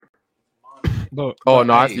Oh but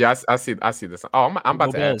no, hey, I see this. Oh, I'm about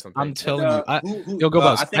Go to add Bells, something. I'm telling you, Yo, Go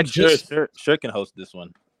Bells. I think sure can host this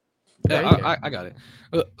one. Yeah, I got it.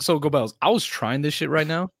 So Go Bells, I was trying this shit right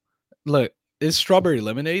now. Look, it's strawberry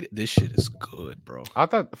lemonade. This shit is good, bro. I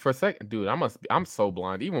thought for a second, dude, I'm so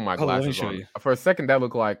blind. Even with my Hold on, let me glasses show on. you. For a second, that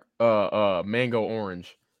looked like mango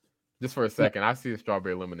orange. Just for a second, I see the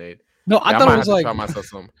strawberry lemonade. No, I Yeah, thought might it was have to like. try myself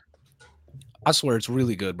some. I swear it's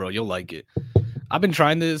really good, bro. You'll like it. I've been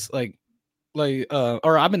trying this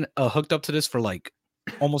or I've been hooked up to this for like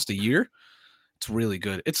almost a year. It's really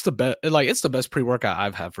good. It's the best. Like it's the best pre-workout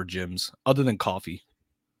I've had for gyms, other than coffee.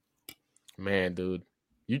 Man, dude,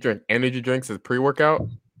 you drink energy drinks as pre-workout?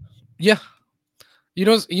 Yeah. You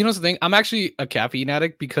know the thing. I'm actually a caffeine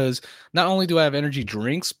addict because not only do I have energy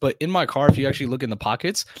drinks, but in my car, if you actually look in the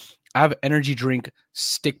pockets, I have energy drink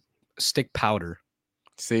stick powder.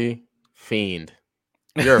 See, fiend.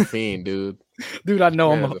 You're a fiend, dude. Dude, I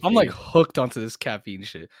know Man is a I'm like fiend. hooked onto this caffeine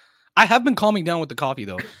shit. I have been calming down with the coffee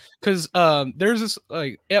though, because there's this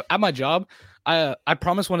like at my job, I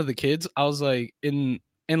promised one of the kids I was like in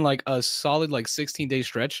like a solid like 16-day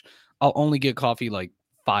stretch, I'll only get coffee like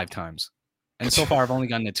 5 times, and so far I've only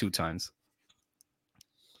gotten it 2 times.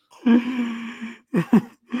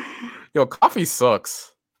 Yo, coffee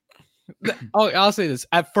sucks. I'll say this: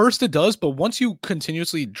 at first it does, but once you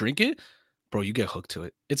continuously drink it, bro, you get hooked to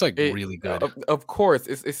it. It's like really good. Of course,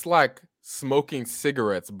 it's like smoking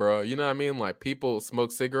cigarettes, bro. You know what I mean? Like people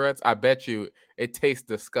smoke cigarettes. I bet you it tastes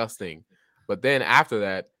disgusting, but then after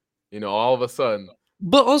that, all of a sudden,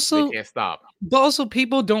 But they also, can't stop.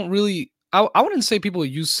 people don't really. I wouldn't say people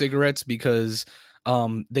use cigarettes because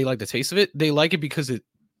they like the taste of it. They like it because it.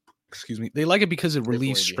 Excuse me. They like it because it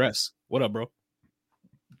relieves Wavy. stress. What up, bro?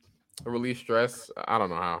 Relieve stress. I don't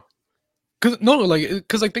know how.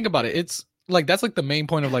 Because think about it. It's like that's like the main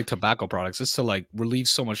point of like tobacco products is to like relieve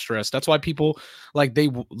so much stress. That's why people like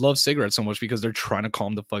love cigarettes so much because they're trying to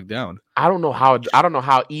calm the fuck down. I don't know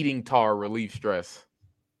how eating tar relieves stress.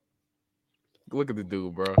 Look at the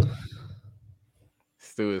dude, bro.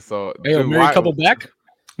 This dude is so. Hey, dude, married couple back.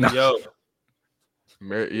 No. Yo,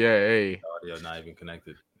 yeah, hey. audio not even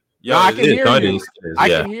connected. No, I can hear you. I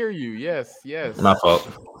can hear you. Yes. My fault.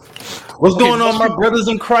 What's going on, my brothers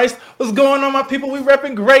in Christ? What's going on, my people? We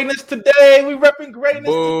repping greatness today. We repping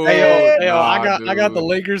greatness today. Hey, yo, I got the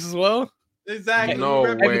Lakers as well. Exactly. No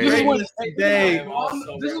we way. greatness today.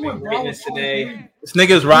 This is what greatness today. This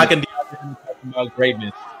nigga's rocking about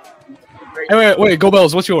greatness. Hey, wait, Go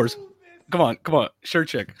Bells. What's yours? Come on, shirt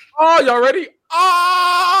check. Oh, y'all ready?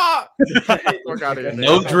 Ah! Fuck out of here.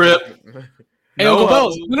 No drip. Hey, Go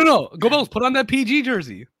Bells. No. Go Bells. Put on that PG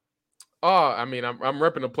jersey. Oh, I mean, I'm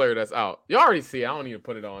repping a player that's out. You already see. I don't need to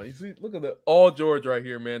put it on. You see, look at the all George right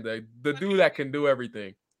here, man. The dude that can do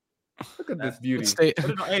everything. Look at this beauty.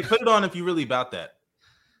 Put it on if you really about that.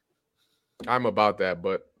 I'm about that,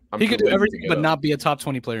 but he could do everything, but not be a top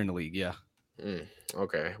 20 player in the league. Yeah.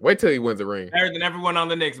 Okay. Wait till he wins a ring. Better than everyone on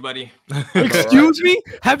the Knicks, buddy. Excuse me?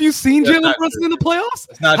 Have you seen Jalen Brunson in the playoffs?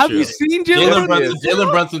 That's not Have true. you seen Jalen Brunson?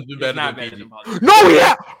 Jalen Brunson's been better Not than better PG. than No,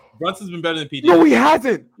 yeah. Brunson's been better than PG. No, he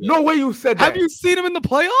hasn't. Yeah. No way you said that. Have you seen him in the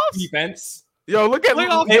playoffs? Defense. Yo, look at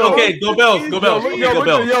playoffs. Hey, okay, go Bells. Yo,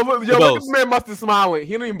 look at this man must be smiling.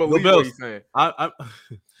 He don't even believe what he's saying. Look at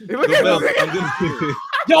this.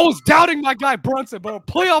 Yo, I was doubting my guy Brunson, bro.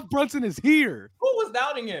 Playoff Brunson is here. Who was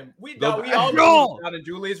doubting him? We No, all know yo. doubting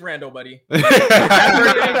Julius Randle, buddy. Guess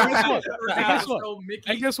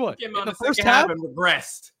what? Came In out the the first second half, half and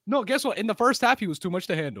regressed. no, guess what? In the first half, he was too much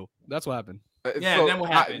to handle. That's what happened. Yeah, So, then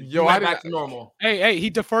what happened? Yo, He I went back to normal. Hey,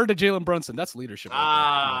 he deferred to Jalen Brunson. That's leadership.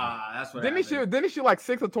 That's what didn't he happened. shoot? Didn't he shoot like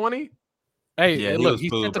 6 or 20? Hey, Yeah, look, he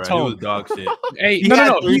set the was tone. dog shit. Hey, He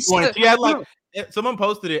had 3 points. He had like someone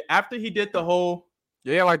posted it after he did the whole.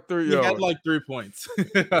 Yeah, like 3. He had like 3 points.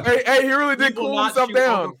 Hey, he really did He will cool not himself shoot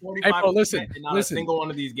down. over 45% Hey, bro, listen. in not a single one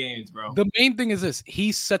of these games, bro. The main thing is this: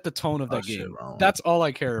 he set the tone of that game. That's all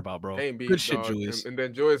I care about, bro. Ain't beat, Good shit, dog. Julius. And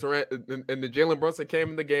then Julius and then Jalen Brunson came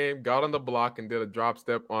in the game, got on the block, and did a drop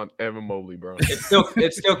step on Evan Mobley, bro. It's still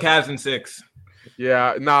Cavs in 6.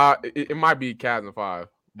 Yeah, nah, it might be Cavs in 5.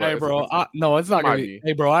 Hey, bro, no, it's not gonna be.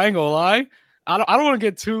 Hey, bro, I ain't gonna lie. I don't want to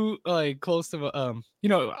get too like close to I'm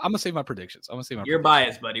gonna save my predictions. You're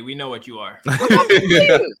biased, buddy. We know what you are.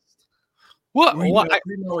 What? We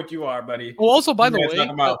know what you are, buddy. Oh, also, by the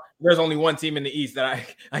way, there's only one team in the East that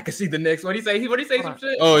I can see the Knicks. What do you say? What do you say? Some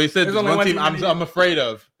shit? Oh, he said There's there's only one one team team I'm afraid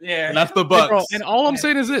of. Yeah, and that's the hey, Bucks. bro, and all I'm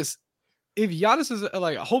saying is this: if Giannis is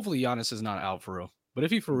like, hopefully Giannis is not out for real, but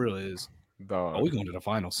if he for real is, dog, we going to the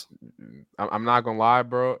finals. I'm not gonna lie,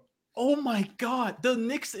 bro. Oh my God, the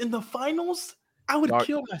Knicks in the finals? I would Dog.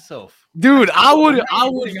 kill myself. Dude, I will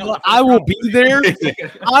be there.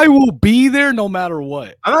 I will be there no matter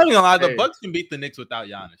what. I'm not even gonna lie. The Hey. Bucks can beat the Knicks without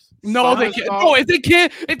Giannis. No, they Giannis, can't. dog. Bro, if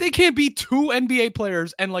they can't beat 2 NBA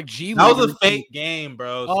players and like G That was a Leaguers- fake game,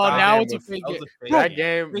 bro. Oh, Stop. now game it's a was- fake That was game. a fake Bro, That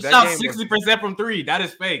game. They That shot game was- 60% from 3. That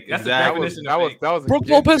is fake. That's the Exactly. definition that of was fake. that was a Brook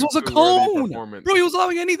Jim Lopez was a Tutu-worthy cone. performance. Bro, he was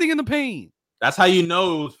allowing anything in the paint. That's how you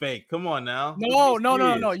know it was fake. Come on now. No.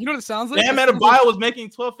 Serious. You know what it sounds like? Bam It sounds like- Adebayo was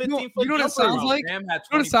making 12, 15 You foot know what it jumpers. sounds like? Bam had You know what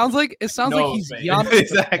 20 it sounds like? It sounds like No, he's fake. Giannis.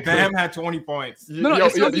 Exactly. Bam had 20 points. No, yo,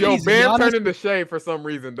 it sounds like yo, he's Bam Giannis. turned into shade for some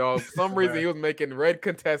reason, dog. For some reason, he was making red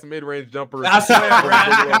contest mid-range jumpers. I swear,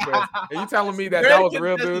 And you telling me that was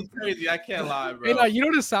real, dude? Crazy. I can't lie, bro. Hey, no, you know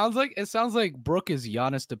what it sounds like? It sounds like Brooke is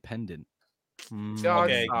Giannis dependent.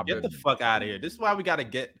 Dog, Okay, stop get it. the fuck out of here. This is why we gotta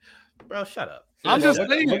get, bro. Shut up. I'm just Look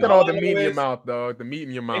saying. at all the All I meat in know your is- mouth, dog. The meat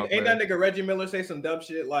in your mouth. Ain't man. that nigga Reggie Miller say some dumb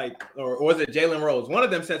shit like, or was it Jalen Rose? One of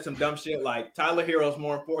them said some dumb shit like Tyler Hero's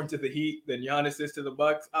more important to the Heat than Giannis is to the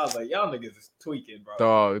Bucks. I was like, y'all niggas is tweaking,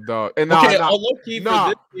 bro. Dog. And nah, Okay, nah, low key nah.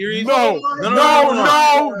 for this series. no, I'm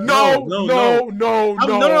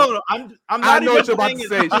not I know even what you're about saying to it's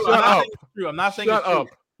say. true. Shut I'm not up. saying it's true. I'm not saying Shut it's true. up.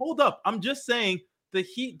 Hold up. I'm just saying the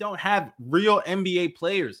Heat don't have real NBA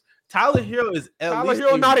players. Tyler Hero is at Tyler least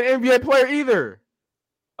Hero not an NBA player either.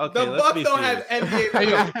 Okay, The let's Bucks be don't serious. have NBA Hey,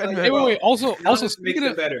 yo, players. wait. Also, Giannis speaking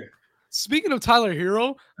makes of it better. speaking of Tyler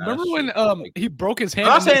Hero, remember That's when true. he broke his hand?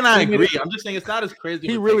 I'm not and they saying I still made agree. it- I'm just saying it's not as crazy.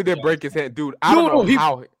 He of a really take did as break his hand, dude. I No, don't know he-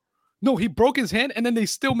 how. No, he broke his hand and then they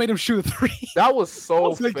still made him shoot a 3. That was so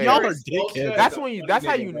was like, fake. y'all are Well dickheads. said. That's when you. That's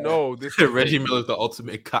how you know this. Reggie is Reggie fake. Miller's the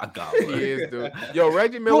ultimate cock He gobbler. is, dude. Yo,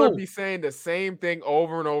 Reggie Miller Bro. be saying the same thing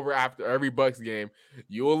over and over after every Bucks game.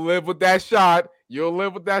 You'll live with that shot. You'll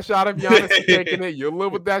live with that shot if Giannis is taking it. You'll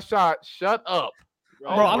live with that shot. Shut up.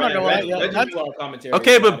 Bro, I'm not gonna lie, Reggie- yeah, Reggie that's- Miller on commentary.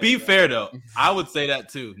 Okay, but Yeah, be bro. fair though. I would say that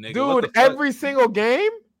too, nigga. What Dude, the fuck? every single game,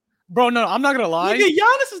 Bro, no, I'm not gonna lie. Nigga,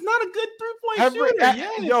 Giannis is not a good 3-point shooter.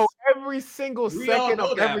 Yes. yo, every single We all second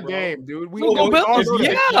know of that, every bro. game, dude. We No, all Go Bells, know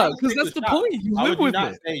that. yeah, because that's the point. You How live would you with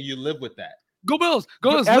not it. say you live with that? Go Bells.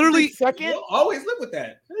 Dude, Bells. every Literally. second. You'll always live with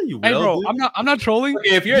that. Yeah, you Hey, will, bro, dude. I'm not trolling.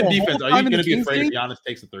 Okay, if you're a The defense, whole are time you in gonna the be Kings afraid if game- Giannis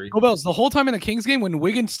takes a 3? Go Bells. The whole time in the Kings game when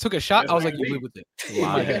Wiggins took a shot, I was like, you Yes, live with it.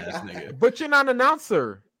 Lying ass nigga. But you're not an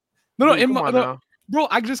announcer. No, Dude, in come my, on no, now. bro,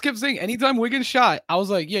 I just kept saying anytime Wiggins shot, I was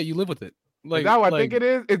like, yeah, you live with it. Like, Is that what I like, think it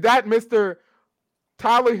is? Is that Mr.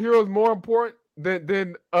 Tyler Hero is more important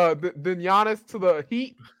than Giannis to the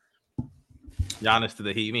Heat? Giannis to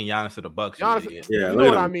the Heat. You mean Giannis to the Bucks? you Giannis, idiot. you Yeah, know look at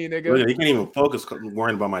what I him. mean, Look nigga. at, he can't even focus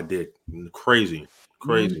worrying about my dick. Crazy.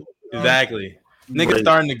 Exactly. Nigga Crazy.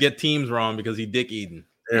 starting to get teams wrong because he dick eating.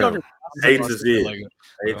 Yeah. Hate to see it. like,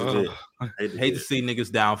 Hate to see it. Hate to see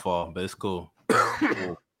niggas downfall, but it's cool.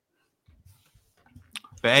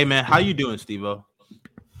 But hey, man, how you doing, Steve-O?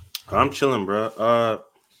 I'm chilling, bro. I ain't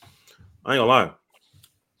gonna lie.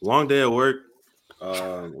 Long day at work.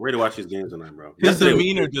 Ready to watch these games tonight, bro. His Yesterday was-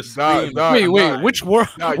 demeanor just Dog, screams. dog, wait, dog. which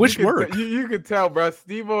work? No, Which you work? Can, you can tell, bro.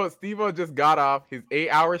 Steve-O just got off his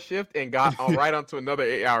 8-hour shift and got on right onto another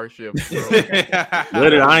 8-hour shift. bro.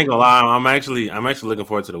 Literally, I ain't gonna lie. I'm actually looking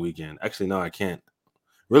forward to the weekend. Actually, no, I can't.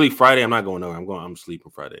 Really, Friday, I'm not going nowhere. I'm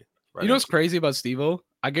sleeping Friday. You know what's crazy about Steve-O?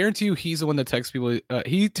 I guarantee you he's the one that texts people.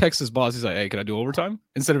 He texts his boss. He's like, hey, can I do overtime?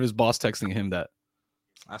 Instead of his boss texting him that.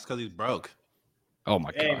 That's because he's broke. Oh,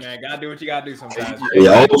 my Hey gosh. man, gotta do what you gotta do sometimes.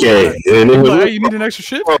 Yeah, okay. And then Like, hey, you need an extra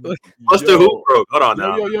shift? what's the hoop, bro? Hold on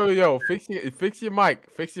now. Yo. Fix your mic.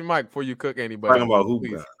 Fix your mic before you cook anybody. Talking about hoop,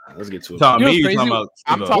 please. bro. Let's get to it. Talking You know me, you what's talking crazy? about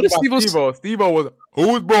I'm Steve-O. talking What is about Steve-O's- Steve-O. Steve-O was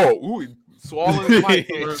who's bro? Ooh, he swallowing his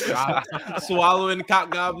mic. swallowing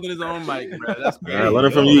cock gobbling his own mic, bro. That's crazy. Yeah, learn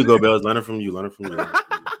it from you, Go Bells. Learn it from you.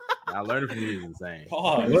 I learned it from you. Is insane.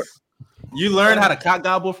 Pause. You learned how to cock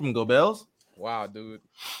gobble from Gobels? Wow, dude.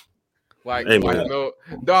 Like, Hey, like man. no,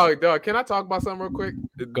 dog. Can I talk about something real quick?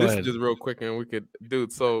 This ahead. is just real quick, and we could,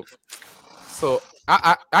 dude. So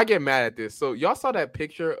I get mad at this. So y'all saw that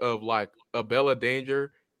picture of like a Bella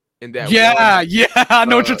Danger in that. Yeah, I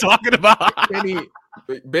know what you're uh, talking about. Kenny,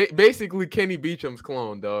 basically Kenny Beecham's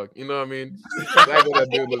clone, dog. You know what I mean? That's what that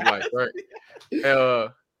dude looks like, right?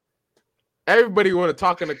 Everybody want to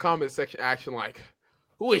talk in the comment section, action like,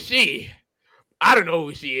 who is she? I don't know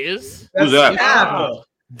who she is. Who's that? Apple.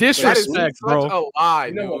 That is Disrespect, such bro. a lie,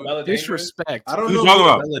 You know what dude. Bella Danger is? Disrespect. I don't Who's know talking who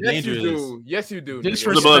about? Bella Yes, Danger you is. do. Yes, you do. nigga.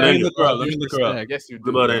 Disrespect. Bella Let me Danger. look her up. Let me look her up. Disrespect. Yes, you do.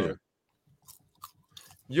 The Bella bro. Danger.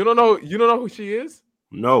 You don't know who she is?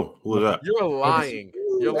 No, who was that? You're lying.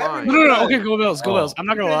 You're lying. No. Okay, go Bells. I'm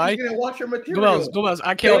not gonna lie. You didn't watch your material. Go Bells.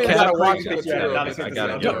 I can't You gotta watch cap. it. I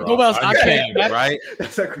gotta Go get her Bells. off. I can't. Right?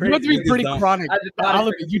 That's a You have crazy. to be pretty Niggas don't- chronic.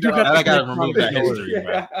 You do I got gotta to remove that history,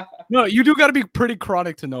 bro. No, you do got to be pretty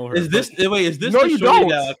chronic to know her. Is this No, the you shorty don't.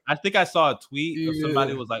 that, like, I think I saw a tweet of Yeah.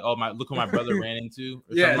 somebody was like, "Oh my, look what my brother ran into."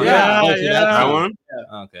 Or Yeah, something yeah, like that. yeah. That one?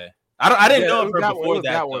 Okay. I didn't Yeah, know it of was her that one, before it was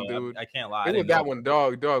that. that one, though. dude. I can't lie. I It was didn't that know. one,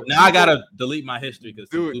 dog. Now I gotta delete my history because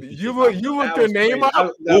Dude, goofy you shit look popped up. your name up.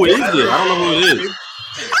 Who is it? I don't know who it is.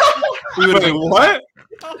 Wait, what?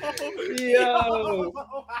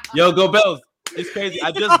 Yo, go Bells. It's crazy.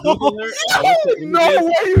 I just googled her. I went to No images.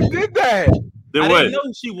 way you did that. Then I what? didn't know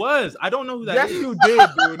who she was. I don't know who that Yes, is. you did,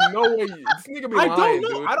 dude. No way. This nigga be I lying, don't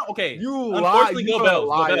know. dude. I don't. Okay. You lie. Unfortunately, You go a Bells. Go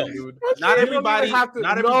liar, Bells. dude. Not You don't everybody. even have to.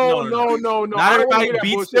 Not No. Not I don't everybody need that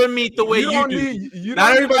beats bullshit. their meat the way you don't do. need- you Not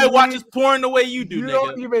don't everybody even watches need- porn the way you do, You nigga.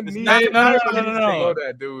 don't even It's need. not No. everybody to know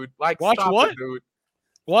that, dude. Like, Watch stop what? it, dude.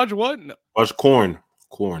 Watch what? No. Watch corn.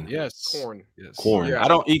 Corn. Yes. Corn. Yes. Corn. Yeah. I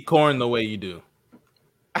don't eat corn the way you do.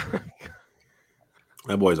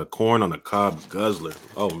 That boy's a corn on a cob guzzler.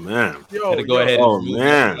 Oh man. Yo, Gotta go ahead. Oh, and remove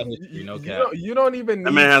man. that history, no You cap. you don't even That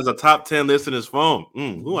need. man has a top 10 list in his phone.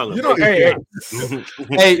 Who I You don't. Hey,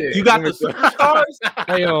 Hey, you got the superstars.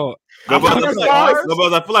 Hey yo. Go Bells, I'm I sorry. feel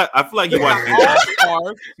like you watch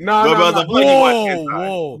hentai. No, Go Bells, I feel like you watch hentai.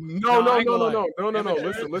 Whoa. No.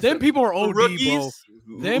 Listen. Them people are OD, bro. Rookies.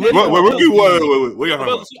 Them Wait, people are rookie, OD. wait. What y'all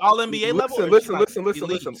talking about? All NBA level. or Listen. just like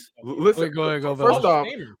elite? Listen. Wait, go ahead, go First Bells.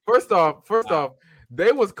 off,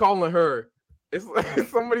 they was calling her. It's like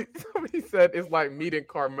somebody said it's like meeting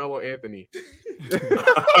Carmelo Anthony.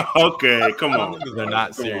 Okay, come on. They're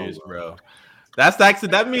not serious, bro. That's actually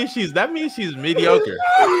that means she's mediocre.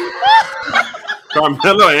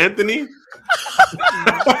 Carmelo Anthony?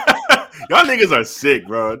 Y'all niggas are sick,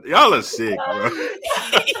 bro. Y'all are sick, bro.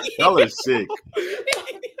 Y'all are sick.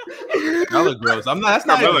 Y'all are gross. I'm not. That's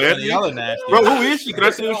not Carmelo even funny. Anthony? Y'all are nasty. Bro, who is she? Can I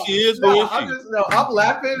see who she is? Who is she? I'm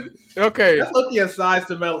laughing. Okay. That's looking at size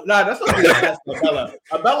to Melo. Nah, that's looking at size to Bella.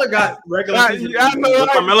 Bella got regular season. I know, Well,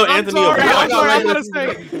 Carmelo I'm Anthony. sorry, or I'm Bella? gonna say.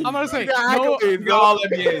 No, All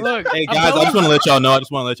NBA. look, Hey guys, I just want to let y'all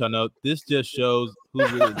know. This just shows who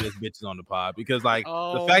really gets bitches on the pod because like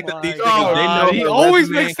the fact that these niggas they know he her always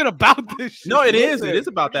resume- makes it about this shit. No, it is. Listen. It is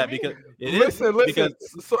about that because it is Listen. because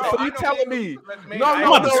So you telling me? No. I'm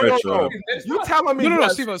about to search her up. You telling me? No,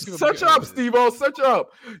 yes. Steve-O. Search her up, Steve-O. Search her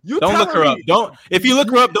up. You don't look her telling up. me- Don't if you look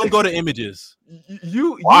her up, don't go to images.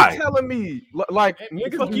 You Why? telling me like What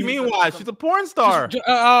niggas the fuck be- you mean? Why? She's a porn star.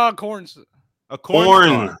 Corns. A corn Corn.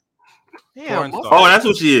 star. Damn, Porn Oh, star. that's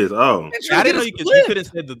what she is. Oh. I didn't know you couldn't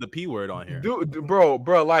say the P word on here. dude, bro,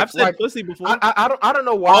 like I've said like pussy before. I don't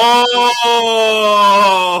know why.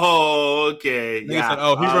 Oh, okay. Nigga Yeah. said,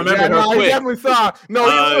 oh, he Yeah, remembered her no, he quick. definitely saw. No,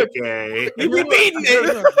 he would. Okay. He be beating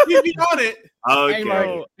it. He be on it. Hey, Okay.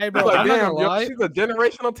 bro, Like, I'm not damn, gonna yo, lie. she's a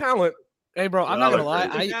generational talent. Hey, bro, I'm not gonna lie.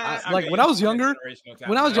 I like when I was younger.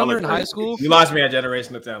 When I was Y'all younger are in high crazy. school. You lost me at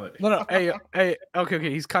generational talent. No. Hey. Okay.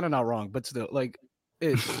 He's kind of not wrong, but still, like,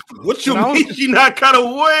 What you When I was- mean? She not kind of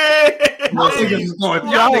way. Y'all niggas was going.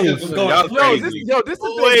 Y'all niggas was going. This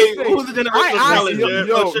is Wait, the thing. who's the generational talent? Sheriff?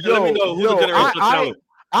 Let me know who's the generational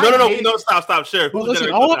talent. No, stop, Sheriff. Well, Who's the listen,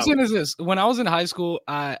 generational all I'm talent? saying is this: when I was in high school,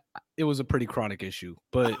 it was a pretty chronic issue,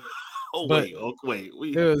 but Oh, but- wait.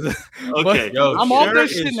 it was. Okay. Yo, I'm off Sheriff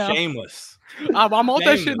that shit is now. shameless. I'm all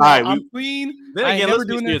that shit now. Alright, I'm clean. Then I ain't again, never let's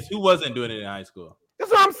be doing serious. this. Who wasn't doing it in high school?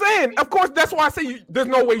 That's what I'm saying. Of course, that's why I say there's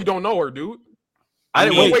no way you don't know her, dude. I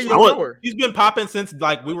There's didn't no way wait. you don't know her. She's been popping since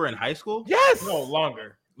like we were in high school. Yes. No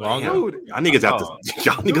longer. Longer. Dude. Y'all niggas got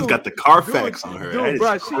y'all niggas got the Carfax on her. That is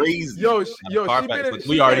bro, crazy. Yo, she Carfax, been in, but she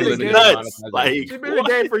we already been in live the in game. nuts. Like, She been in the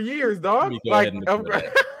game for years, dog. Let me go Like, ahead and look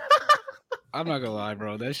at I'm not gonna lie,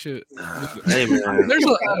 bro. That shit. Hey man.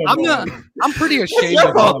 I'm pretty ashamed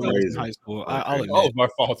of how I was in Crazy. high school. I'll all admit. of our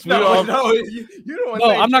faults. You don't No,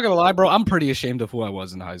 I'm not gonna lie, bro. I'm pretty ashamed of who I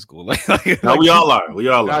was in high school. No, we all are. We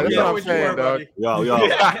all Nah, are. that's We what all I'm saying, dog. we all are.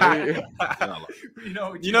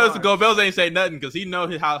 You know, Go Bells ain't say nothing because he know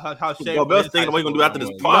how shape. Go Bells thinking what he gonna do after this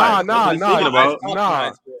Nah, pod. nah, That's what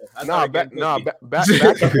he's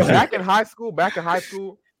thinking about. Back in high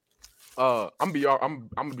school. I'm gonna be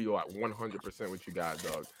like 100% with you guys,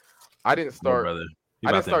 dog. I didn't start.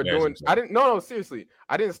 No, seriously.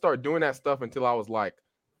 I didn't start doing that stuff until I was like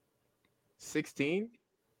 16.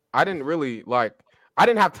 I didn't really I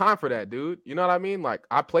didn't have time for that, dude. You know what I mean? Like,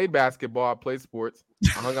 I played basketball, I played sports, I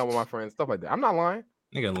hung out with my friends, stuff like that. I'm not lying.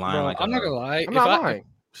 Nigga lying. Bro, Like I'm not gonna lie. I'm not lying.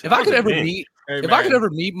 If I could ever meet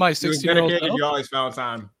my 16-year-old self, you always found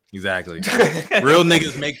time. Exactly. Real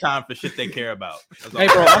niggas make time for shit they care about. That's all. hey,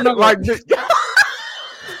 bro, I'm not Like, like.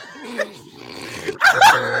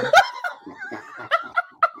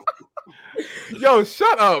 Yo,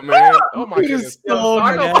 shut up, man. Oh my goodness. So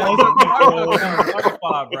I know.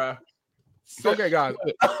 bro. Okay, guys.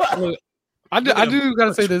 I do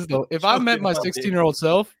gotta say this though. If I met my 16-year-old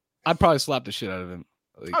self, I'd probably slap the shit out of him.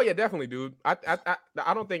 Like, Oh yeah, definitely, dude. I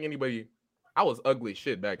don't think anybody. I was ugly as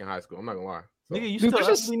shit back in high school. I'm not gonna lie. So, Nigga, you Dude, still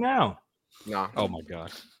there's ugly now. nah. oh my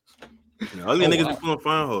god. Ugly niggas wow. be pulling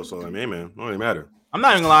fine hoes, so like, man, don't really matter. I'm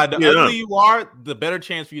not even gonna lie. The Yeah. uglier you are, the better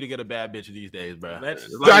chance for you to get a bad bitch these days, bro. Let's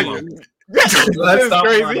This is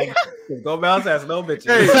crazy. Go Bounce has no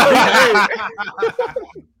bitches.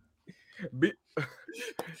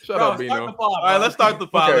 Shut Bro, up, Bino. All right, let's start the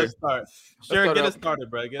file. Okay. Let's start. Sure, start get up. us started,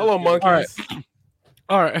 bro. Hello, monkeys.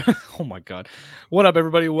 All right. Oh my god. What up,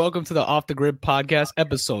 everybody? Welcome to the Off the Grid podcast,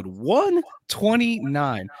 episode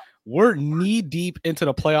 129. We're knee deep into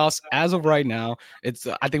the playoffs as of right now. It's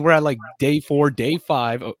I think we're at like day 4, day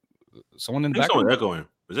 5. Oh, someone in the I think someone back. echoing.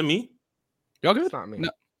 Is it me? Y'all good? It's not me. No.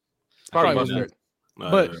 It's probably Probably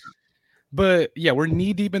Mustard. But yeah, we're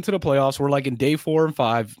knee deep into the playoffs. We're like in day 4 and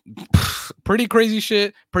 5. Pretty crazy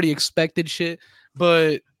shit, pretty expected shit.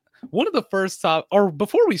 But one of the first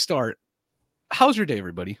before we start, how's your day,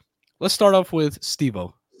 everybody? Let's start off with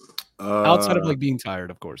Steve-O. Outside of like being tired,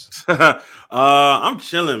 of course. I'm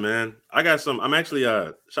chilling, man. I got some. I'm actually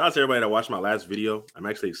shout out to everybody that watched my last video. I'm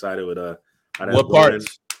actually excited with how that's What going.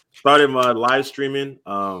 parts? Started my live streaming.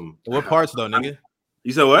 What parts though, nigga?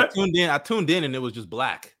 You said what? I tuned in and it was just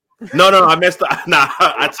black. No, I messed up. Nah,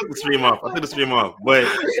 I took the stream off. But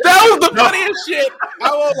That was the funniest shit.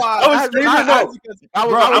 I won't lie.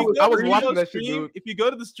 I was watching that shit, dude. If you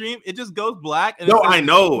go to the stream, it just goes black. And no, I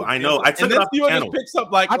know. I took it off the just channel. picks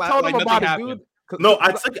up like I told him nothing about it, happened. dude. No,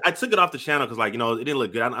 I took it off the channel because, like, you know, it didn't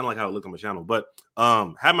look good. I don't like how it looked on my channel. But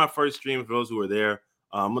had my first stream for those who were there.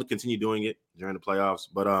 I'm gonna continue doing it during the playoffs.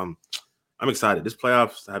 But I'm excited. This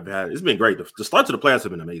playoffs it's been great. The start to the playoffs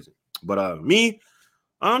have been amazing. But me,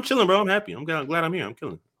 I'm chilling, bro. I'm happy. I'm glad I'm here. I'm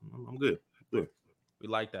killing. I'm good. We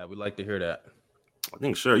like that. We like to hear that. I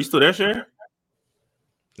think sure. You still there, Sher?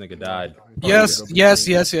 Nigga died.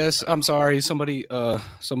 Yes. I'm sorry. Somebody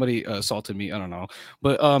assaulted me. I don't know.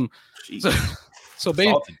 But so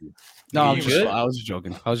babe. No, I'm just I was just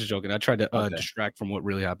joking. I tried to distract from what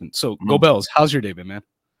really happened. So go Bells. How's your day been, man?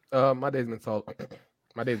 My day's been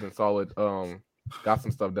solid. Got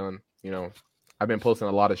some stuff done. You know, I've been posting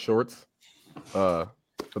a lot of shorts.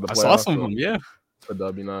 For the playoffs, I saw some of them, yeah. For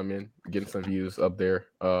dub, you know what I mean? Getting some views up there.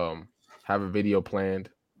 Have a video planned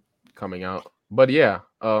coming out. But yeah,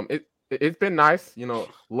 it's been nice. You know,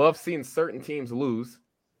 love seeing certain teams lose.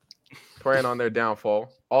 Praying on their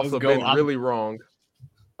downfall. Also been really wrong.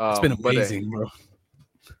 It's been amazing, bro.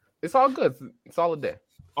 It's all good. It's all a day.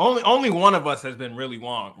 Only one of us has been really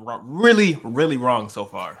wrong. Really wrong so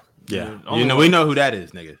far. Yeah. We know who that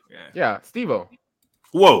is, nigga. Yeah, Steve-O.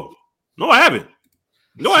 Whoa. No, I haven't.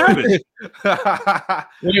 Wait.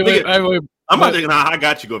 I'm not thinking. I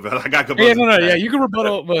got you, go, Bell. I got go. Yeah, no. Yeah, you can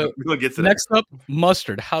rebuttal. But we're gonna get to next up,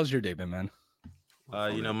 Mustard. How's your day been, man?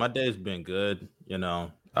 You know, my day's been good. You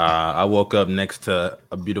know, I woke up next to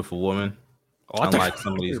a beautiful woman. Unlike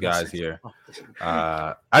some of these guys here.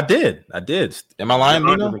 I did. Am I lying,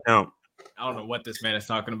 Bino? I don't know what this man is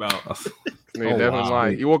talking about. Definitely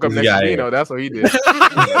lying. You woke up next to Bino. That's what he did.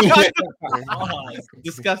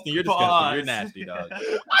 Disgusting. You're disgusting. You're nasty, dog.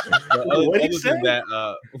 What did he say?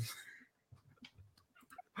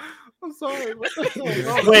 I'm sorry.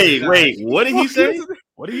 Wait. What did he say?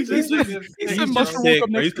 What did he say?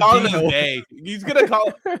 He's calling us gay. He's gonna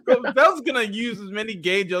call. Bell's gonna use as many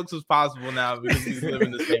gay jokes as possible now because he's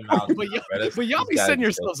living in the same house. But y'all be setting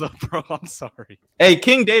yourselves up, bro. I'm sorry. Hey,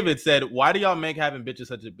 King David said, "Why do y'all make having bitches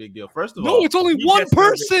such a big deal?" First of all, no, it's only one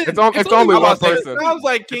person. It's only one person. It sounds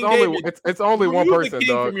like King David. It's only one person, King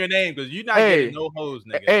dog. From your name, because you're not getting no hoes,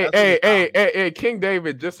 nigga. Hey, King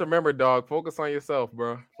David. Just remember, dog. Focus on yourself,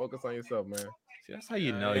 bro. Focus on yourself, man. See, that's how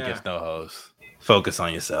you know he gets no hoes. Focus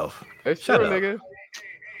on yourself. It's true, nigga.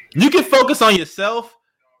 You can focus on yourself.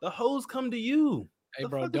 The hoes come to you. Hey,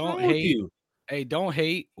 bro, don't hate. Hey, don't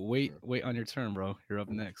hate. Wait on your turn, bro. You're up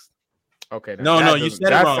next. Okay. No, you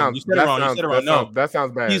said it wrong. You said it wrong. No, that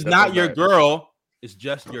sounds bad. He's not your girl. It's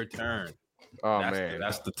just your turn. Oh, man.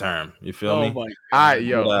 That's the term. You feel me? All right,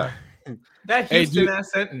 yo. That Houston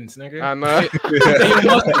ass sentence, nigga. I know.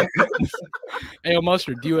 Hey,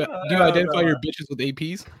 Mustard, do you identify your bitches with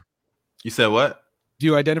APs? You said what? Do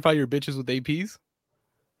you identify your bitches with APs?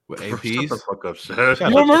 With APs? Shut the fuck up, Sher.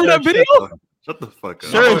 You remember that video? Shut the fuck up.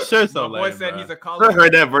 Sure. So my boy lame, said bro. he's a college. I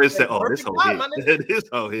heard that verse say, "Oh, this Perfect whole time, my hit. nigga. This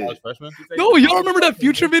whole hit." College freshman. No, y'all remember that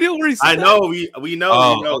Future video where he said I know. We know.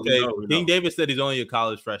 Oh, we know, okay. we know, we King know. David said he's only a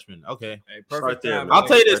college freshman. Okay. Hey, Start perfect there, time. bro. I'll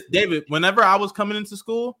tell you this, David. Whenever I was coming into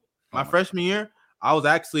school, my freshman year, I was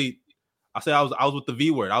actually, I was with the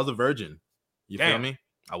V word. I was a virgin. You feel Damn. me?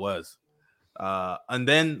 I was. And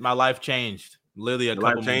then my life changed. Literally a Your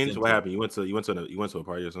couple life changed. months What into it. happened? You went to a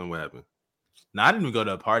party or something. What happened? No, I didn't even go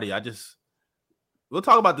to a party. We'll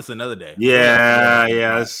talk about this another day. Yeah.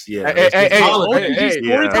 Yes. Yeah. OTG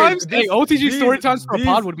story yeah. times. Hey, Hey, OTG these- story times for a these-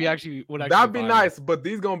 pod would actually That'd be fire. nice, but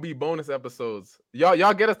these gonna be bonus episodes.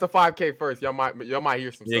 Y'all get us to 5K first. Y'all might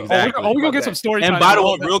hear some stuff. Exactly. Oh, we're gonna get some story And times. by the and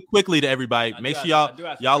way, all that. real quickly to everybody, make sure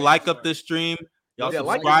y'all like up this stream. Y'all Yeah,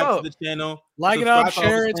 like subscribe it to up. the channel. Like it up, subscribe to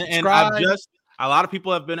share all it, this, and I've subscribe. a lot of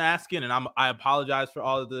people have been asking, and I apologize for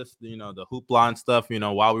all of this, the hoopla and stuff,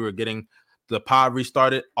 while we were getting the pod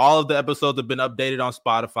restarted. All of the episodes have been updated on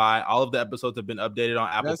Spotify. All of the episodes have been updated on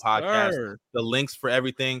Apple Yes, Podcasts. sir. The links for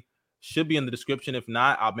everything should be in the description. If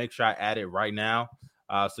not, I'll make sure I add it right now.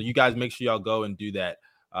 So you guys make sure y'all go and do that.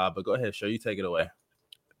 But go ahead, Show, you take it away.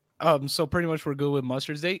 So pretty much we're good with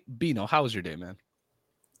Mustard's date. Bino, how was your day, man?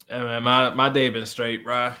 Yeah, man, my day been straight,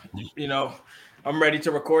 bro. I'm ready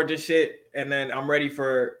to record this shit, and then I'm ready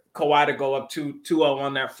for Kawhi to go up 2-0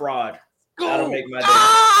 on that fraud. That'll make my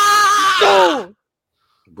day. Go!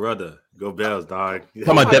 Brother, go Bells, dog.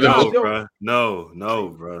 Come on, Devin No, Booker. bro. No,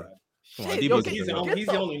 bro. Come on, Shit, D yo, Book's get He's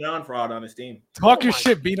good. the only non-fraud on his team. Talk Oh your my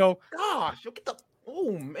shit, Bino. Gosh, look at the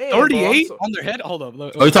man. 38 bro, on their head. Hold up.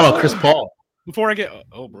 Oh, you talking about Chris Paul? Before I get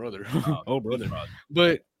brother. Oh brother.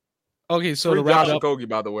 But okay, so to Free wrap Josh it up, Okogie,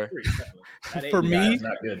 by the way. For me-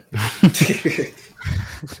 not good.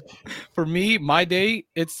 for me, my day,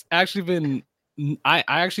 it's actually been I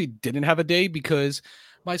actually didn't have a day because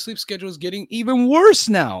my sleep schedule is getting even worse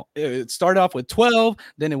now. It started off with 12,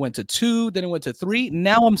 then it went to 2, then it went to 3.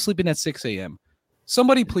 Now I'm sleeping at 6 a.m.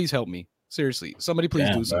 Somebody please help me. Seriously, somebody please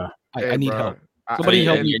Damn, do something. Hey, I need bro. help. Somebody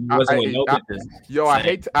help me.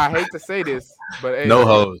 I hate to say this, but hey, No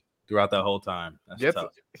hose throughout that whole time. That's Get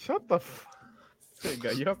tough. shut the.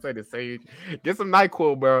 You have to say the sage. Get some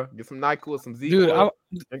NyQuil, bro. Get some NyQuil, some Z. Dude,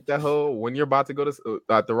 Drink that hoe when you're about to go to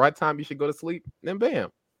at the right time. You should go to sleep. Then bam,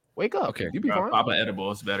 wake up. Okay. You be fine. Papa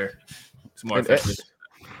edible is better. It's more And- effective.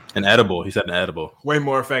 An edible. He said an edible. Way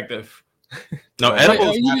more effective. No, Like,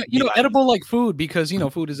 edibles. edible like food because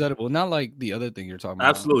food is edible, not like the other thing you're talking about.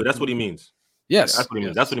 Absolutely. That's what he means. Yes. That's what he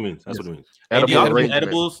means. That's what he means. That's what he means. Hey, do y'all Edible think arrangement.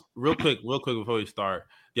 edibles, real quick before we start,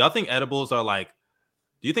 do y'all think edibles are like,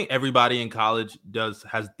 do you think everybody in college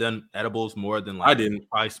has done edibles more than like I didn't.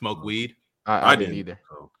 probably smoke weed? I didn't either.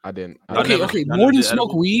 I didn't. Y'all Okay, never- y'all more never than did smoke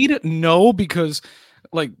edibles? weed? No, because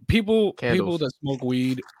like people Candles. that smoke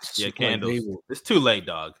weed, Yeah, like, candles. they will- It's too late,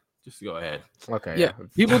 dog. Just go ahead. Okay. yeah,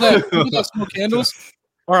 people that smoke candles,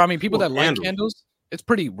 or I mean, people Well, that like candles. candles, it's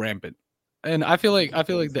pretty rampant. And I feel like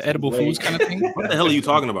the edible foods kind of thing. What the hell are you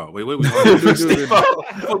talking about? Wait. What Dude.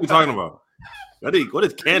 are we talking about? What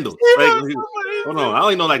is candles? Hold on. I don't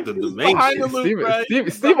even know like the main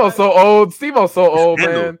shit. Steve-O's so old. Steve-O's so old,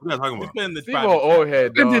 Candles. man. What are you talking about? It's been this Steve-O private old chat. head,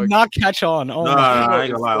 It did dog. not catch on. Oh Nah, my I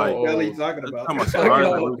ain't gonna lie. Like, So What the hell are you old. talking let's about? talk about cigars.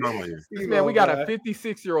 What are we talking about here? Man, we got a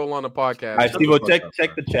 56-year-old on the podcast. All right, Shut Steve, the fuck check up,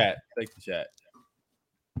 check bro. the chat. Check the chat.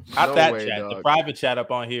 Not No that way, chat. The dog. private chat up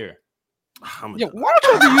on here. Yeah, why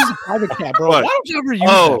don't you ever use a private chat, bro? What? Why don't you ever use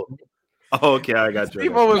Oh, that? Oh, okay, I got you.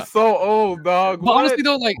 Steve-O is so old, dog. But honestly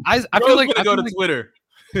though, like I feel like go to Twitter.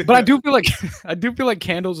 but I do feel like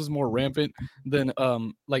candles is more rampant than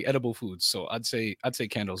like edible foods. So I'd say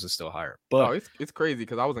candles is still higher. But Oh, it's crazy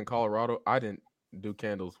because I was in Colorado. I didn't do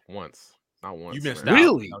candles once. Not once. You missed man. out.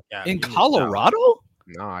 Really? No cap, in you missed out. Colorado?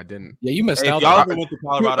 No, I didn't. Yeah, you missed Hey, if out. y'all there. ever went to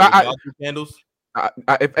Colorado, I- y'all do candles?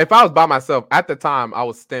 If I was by myself at the time, I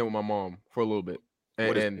was staying with my mom for a little bit.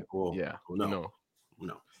 What is And it? Cool. yeah, Cool. No. you know.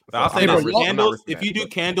 No. But I'll So say I'm not this: risking- I'm not candles. risking If you that, do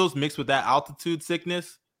but candles mixed with that altitude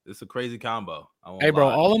sickness, it's a crazy combo. I won't Hey, bro.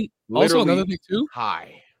 lie. Also, Literally another thing too.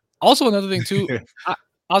 high. Also, another thing too.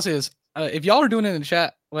 I'll say this: if y'all are doing it in the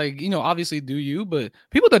chat, like obviously do you, but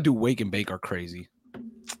people that do wake and bake are crazy.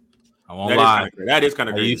 I won't lie. That is kind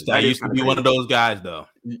of I crazy. used to be one of those guys, though.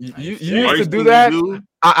 You First used to do thing that. you do-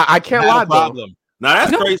 I can't lie Not a though. problem. Nah,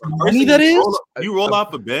 that's You know crazy. how First funny thing that you is? You roll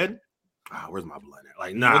off the bed. Where's my blood at?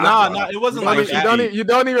 Like, nah, Nah, it wasn't You like don't, that. you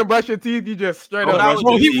don't even brush your teeth. You just straight Oh, up. that was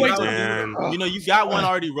Bro, he easy, wakes up- man. You got one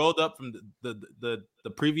already rolled up from the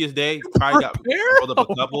previous day. You probably got rolled up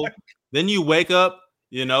a couple. Then you wake up,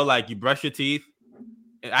 like you brush your teeth.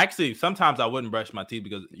 And actually, sometimes I wouldn't brush my teeth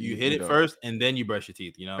because you hit it don't. first and then you brush your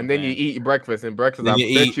teeth. And then you eat breakfast. And breakfast, Then I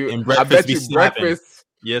you bet eat, you. and I breakfast bet be you snapping. breakfast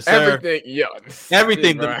Yes, sir. Everything, yeah,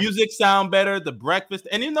 Everything. bro. The music sound better. The breakfast,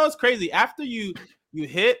 and you know it's crazy. After you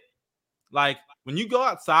hit, like when you go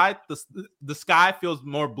outside, the sky feels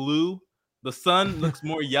more blue. The sun looks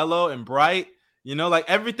more yellow and bright. You know, like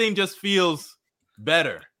everything just feels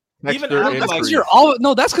better. Even Texture after, That's like, because you're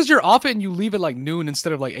all that's because you're off it and you leave it like noon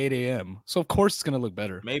instead of like 8 a.m. So of course it's gonna look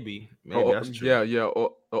better. maybe Oh, that's true. yeah.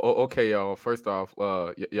 Okay, y'all. First off,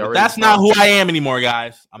 y'all But that's not who I am anymore,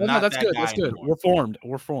 guys. I'm No, not. that's that good. guy That's good. anymore.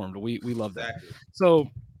 We're formed. We love that.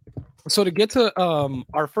 Exactly. So to get to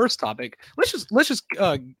our first topic, let's just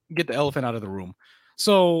get the elephant out of the room.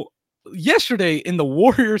 So yesterday in the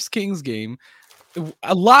Warriors Kings game,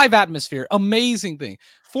 a live atmosphere, amazing thing.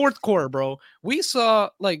 Fourth quarter, bro, we saw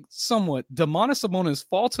like somewhat Domantas Sabonis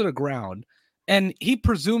fall to the ground, and he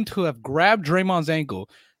presumed to have grabbed Draymond's ankle.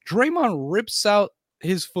 Draymond rips out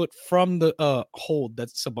his foot from the hold that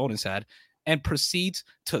Sabonis had, and proceeds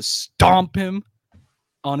to stomp him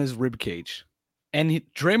on his rib cage. And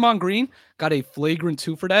Draymond Green got a flagrant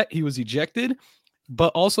 2 for that. He was ejected,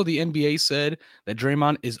 but also the NBA said that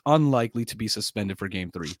Draymond is unlikely to be suspended for Game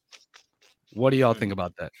 3. What do y'all think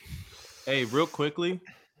about that? Hey, real quickly,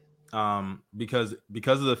 because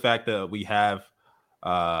of the fact that we have,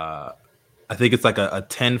 I think it's like a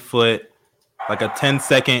 10-foot, like a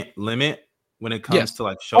 10-second limit when it comes to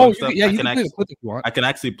like showing stuff. I can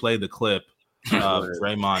actually play the clip of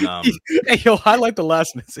Draymond. Hey, yo, highlight the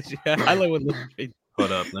last message. Yeah, highlight what Lil Trey.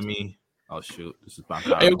 Hold up, let me. Oh shoot, this is my.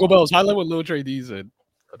 Hey, go Bells. Highlight what Lil Trey D said.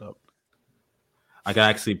 Hold up. I can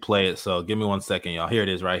actually play it. So give me 1 second, y'all. Here it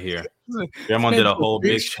is, right here. Draymond did a whole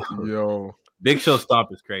big show. Yo, Big show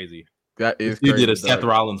stomp is crazy. That is You crazy. did a Seth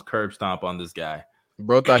Rollins curb stomp on this guy.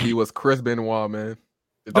 Bro thought he was Chris Benoit, man.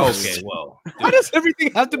 Okay, well. Why does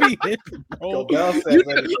everything have to be him, bro?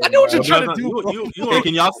 I know what you're trying to do. Hey,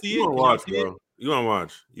 can y'all see it? You want to watch, bro? You want to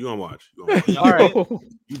watch? You want to watch? All right.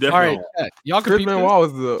 You definitely. All right. Y'all can Chris Benoit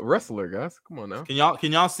was the wrestler, guys. Come on now.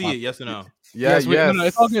 Can y'all see it? Yes or no? Yeah, yes. No,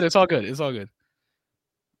 it's all good. It's all good. It's all good.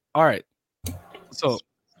 All right. So.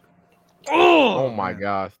 Oh my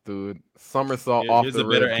gosh, dude! Somersault off Here's the a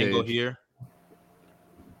better rib angle cage. here.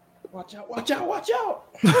 Watch out! Watch out! Watch out!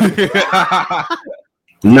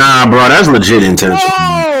 Nah, bro, that's legit intention.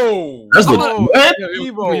 Oh, That's legit. What?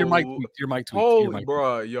 Evo. Your mic tweaked. Your mic tweaked. Holy,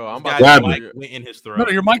 bro, yo, I'm about Guy to Grab went in his throat. No,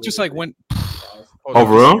 your mic just like went. Oh,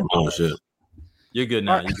 for real? Oh shit. You're good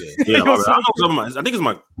now. You're good. Yeah, I think it's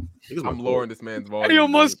my. I'm lowering this man's volume. Hey, yo,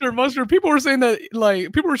 dude. Mustard. People were saying that,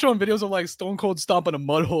 like, people were showing videos of like Stone Cold stomping a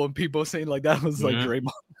mud hole, and people saying like that was like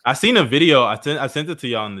Draymond. I seen a video. I sent it to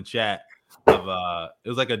y'all in the chat of it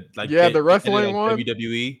was like the wrestling one.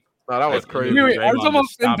 WWE. No, that was crazy. Wait, are you talking about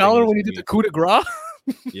Finn Balor when he did the coup de grace?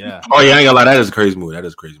 Yeah. Oh yeah, I ain't gonna lie. That is a crazy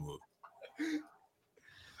move.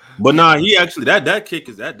 But nah, he actually that kick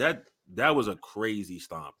is that was a crazy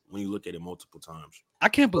stomp when you look at it multiple times. I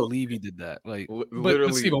can't believe he did that. Like, literally.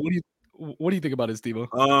 but Steve, what do you think about it, Steve?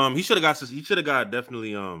 He should have got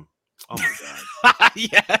definitely oh my god.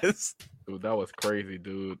 Yes. Dude, that was crazy,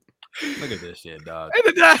 dude. Look at this shit, dog.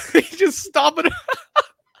 And then he just stomping it.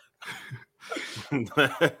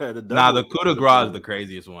 The coup de grace is the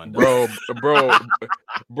craziest one, bro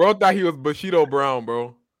thought he was Bushido Brown,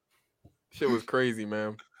 bro. Shit was crazy,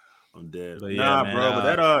 man. I'm dead. But yeah, man, bro,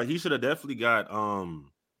 but that he should have definitely got what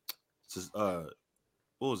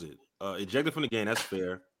was it? Ejected from the game. That's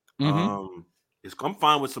fair. I'm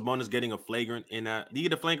fine with Sabonis getting a flagrant in that. Do you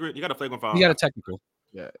get a flagrant? You got a flagrant foul. You got a technical.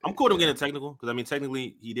 Yeah, I'm cool with him getting a technical because I mean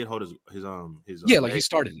technically he did hold his yeah, like he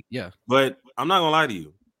started. Yeah, but I'm not gonna lie to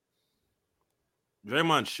you.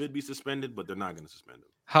 Draymond should be suspended, but they're not going to suspend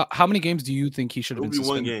him. How many games do you think he should have been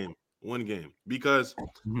suspended? One game. Because,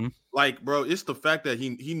 like, bro, it's the fact that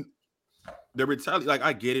the retaliation. Like,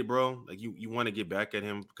 I get it, bro. Like, you want to get back at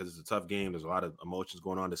him because it's a tough game. There's a lot of emotions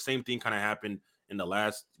going on. The same thing kind of happened in the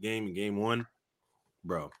last game, in game 1.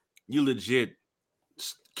 Bro, you legit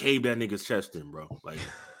caved that nigga's chest in, bro. Like,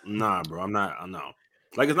 nah, bro. I'm not.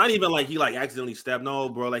 Like, it's not even like he like accidentally stabbed. No,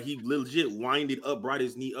 bro. Like, he legit winded up, brought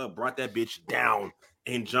his knee up, brought that bitch down,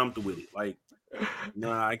 and jumped with it. Like,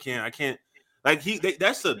 nah, I can't. Like,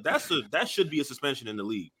 that should be a suspension in the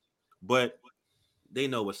league. But they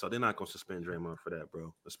know what's up. They're not gonna suspend Draymond for that,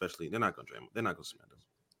 bro. Especially they're not gonna suspend him.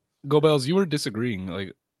 Go Bells, you were disagreeing,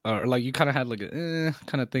 like, or like you kind of had like a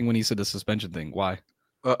kind of thing when he said the suspension thing. Why?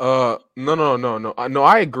 No.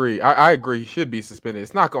 I agree. I agree. He should be suspended.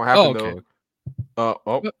 It's not gonna happen though.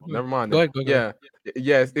 Never mind. Go ahead.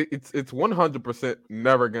 Yes, it's 100%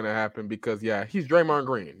 never gonna happen because he's Draymond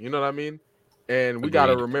Green. You know what I mean? And we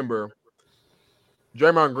gotta remember,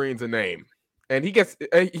 Draymond Green's a name, and he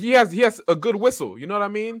has a good whistle. You know what I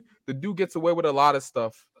mean? The dude gets away with a lot of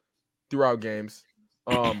stuff throughout games.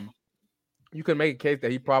 you can make a case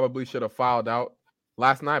that he probably should have fouled out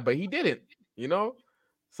last night, but he didn't. You know,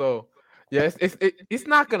 so yeah, it's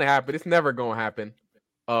not gonna happen. It's never gonna happen.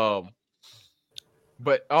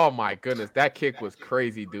 But oh my goodness, that kick was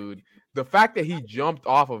crazy, dude. The fact that he jumped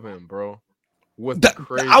off of him, bro, was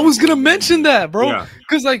crazy. I was gonna mention that, bro, Yeah.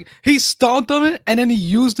 because like he stomped on it and then he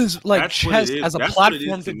used his like That's what it chest is. as a That's what it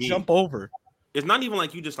platform is to to me. jump over. It's not even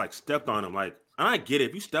like you just like stepped on him. Like, and I get it.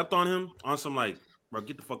 If you stepped on him on some like, bro,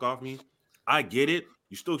 get the fuck off me. I get it.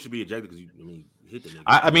 You still should be ejected because you hit the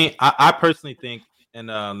nigga. I personally think, and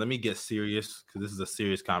let me get serious because this is a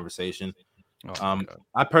serious conversation.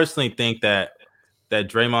 I personally think that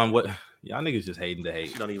Draymond, what y'all niggas just hating to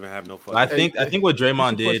hate. You don't even have no fucking. I think what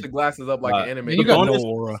Draymond Push did. the glasses up like an anime. You got no Sabonis,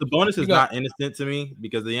 aura. Sabonis is not innocent to me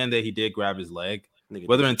because at the end of the day he did grab his leg,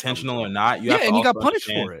 whether intentional or not. You have to and he got also punished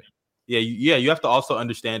understand- for it. Yeah, you have to also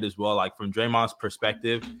understand as well, like from Draymond's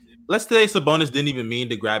perspective. Let's say Sabonis didn't even mean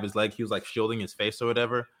to grab his leg; he was like shielding his face or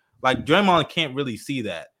whatever. Like Draymond can't really see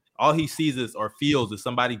that. All he sees is or feels is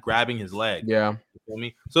somebody grabbing his leg. Yeah, you feel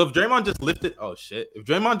me? So if Draymond just lifted, if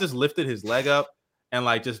Draymond just lifted his leg up and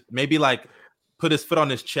like just maybe like put his foot on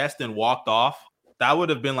his chest and walked off, that would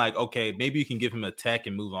have been like okay, maybe you can give him a tech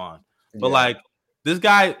and move on. But like this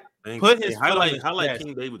guy. Put his foot on his chest.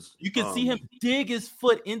 King David's. You can see him dig his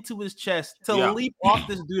foot into his chest to leap off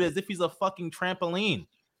this dude as if he's a fucking trampoline.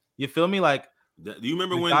 You feel me? Like, do you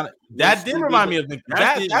remember when that did remind me of the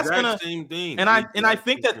that's gonna same thing? And I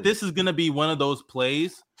think that this is gonna be one of those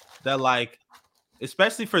plays that like,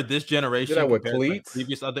 especially for this generation, Did that with compared to, like, cleats?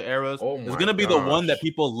 previous other eras, Oh it's gonna be the one that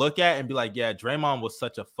people look at and be like, yeah, Draymond was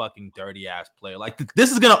such a fucking dirty ass player. Like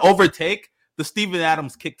this is gonna overtake the Steven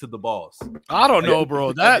Adams kick to the balls. I don't know,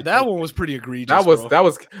 bro. That one was pretty egregious. That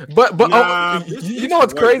was, but you know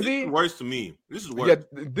what's crazy? This is worse to me. This is worse.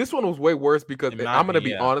 Yeah, this one was way worse because I'm gonna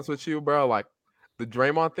be honest with you, bro. Like the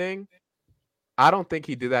Draymond thing, I don't think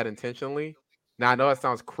he did that intentionally. Now I know that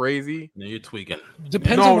sounds crazy. No, you're tweaking.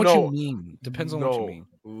 Depends on what you mean. Depends on what you mean.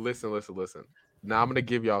 Listen. Now I'm gonna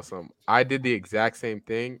give y'all some. I did the exact same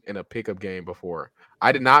thing in a pickup game before.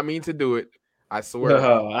 I did not mean to do it. I swear.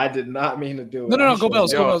 No, I did not mean to do it. No, go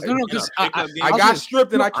Bells. No, because I got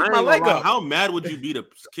stripped and I kicked my leg up. How mad would you be to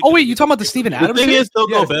kick? Oh wait, you talking about the Steven Adams? The thing is, though,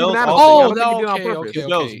 go Bells.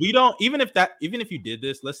 Okay. We don't. Even if you did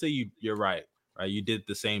this, let's say you're right. You did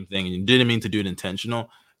the same thing and you didn't mean to do it intentional.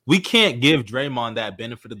 We can't give Draymond that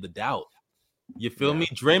benefit of the doubt. You feel me?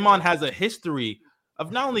 Draymond has a history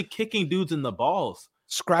of not only kicking dudes in the balls,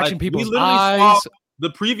 scratching people's we literally eyes. Saw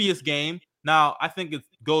the previous game. Now, I think it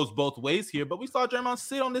goes both ways here, but we saw Draymond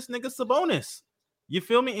sit on this nigga Sabonis. You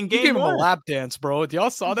feel me? In game he gave him one. a lap dance, bro. Y'all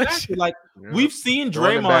saw that shit? Like, we've seen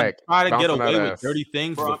Draymond try to get away with dirty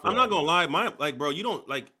things. Bro, before. I'm not gonna lie, bro, you don't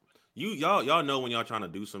like y'all know when y'all trying to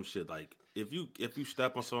do some shit. Like, if you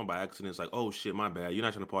step on someone by accident, it's like, oh shit, my bad. You're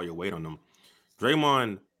not trying to put your weight on them.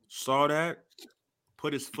 Draymond saw that,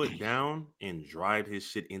 put his foot down, and drive his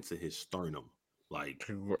shit into his sternum. Like,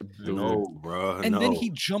 no, bro. And then he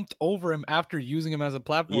jumped over him after using him as a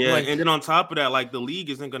platform. Yeah, and then on top of that, like the league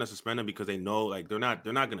isn't gonna suspend him because they know, like they're not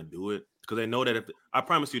gonna do it because they know that if I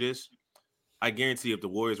promise you this, I guarantee if the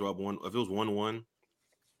Warriors were up if it was 1-1,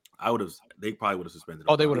 they probably would have suspended him.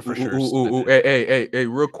 Oh, they would have for sure. Hey,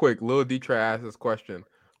 real quick, Lil D try asked this question: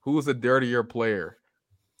 who's a dirtier player,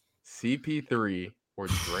 CP3 or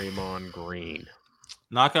Draymond Green?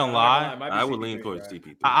 Not gonna lie, I would lean towards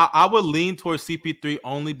CP3. I would lean towards CP3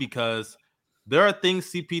 only because there are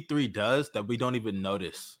things CP3 does that we don't even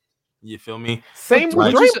notice. You feel me? Same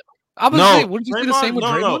with Draymond. Wouldn't you say the same with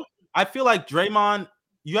Draymond? No. I feel like Draymond.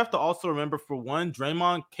 You have to also remember, for one,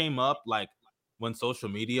 Draymond came up like when social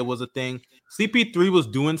media was a thing. CP3 was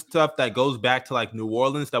doing stuff that goes back to like New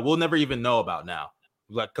Orleans that we'll never even know about now.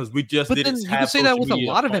 Like, because we just didn't. You can say that with a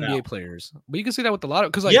lot of NBA players, but you can say that with a lot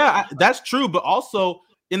of that's true. But also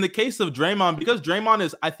in the case of Draymond, because Draymond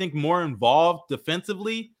is, I think, more involved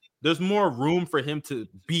defensively, there's more room for him to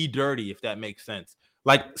be dirty, if that makes sense.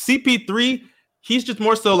 Like CP3, he's just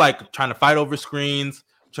more so like trying to fight over screens,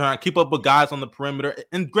 trying to keep up with guys on the perimeter.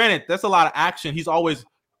 And granted, that's a lot of action. He's always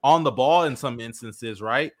on the ball in some instances,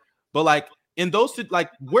 right? But like in those, like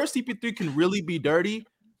where CP3 can really be dirty.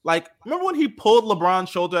 Like, remember when he pulled LeBron's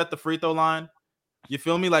shoulder at the free throw line? You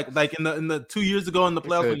feel me? Like in the 2 years ago in the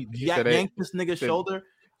playoffs when he yanked this nigga's shoulder.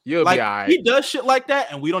 You'll like, be all right. He does shit like that,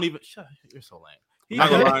 and we don't even. You're so lame.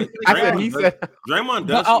 Draymond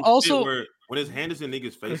does also where when his hand is in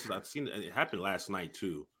niggas' faces. I've seen it happen last night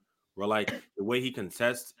too. Where like the way he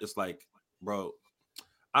contests, it's like, bro.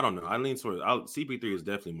 I don't know. I lean towards CP3 is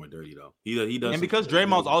definitely more dirty though. He does, and because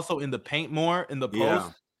Draymond's also in the paint more in the post.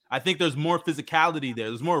 Yeah. I think there's more physicality there.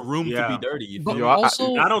 There's more room to be dirty. You But feel me?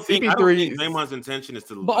 also, I don't think Draymond's intention is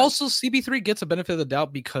to. But also, CP3 gets a benefit of the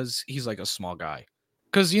doubt because he's like a small guy.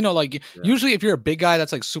 Because usually if you're a big guy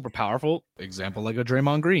that's like super powerful, example like a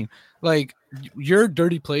Draymond Green, like your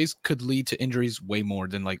dirty plays could lead to injuries way more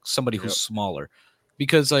than like somebody who's smaller.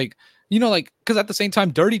 Because because at the same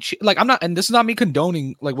time, I'm not, and this is not me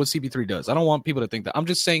condoning like what CP3 does. I don't want people to think that. I'm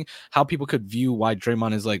just saying how people could view why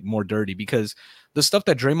Draymond is like more dirty, because the stuff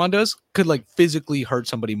that Draymond does could like physically hurt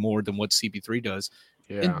somebody more than what CP3 does.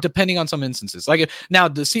 Yeah. Depending on some instances, like now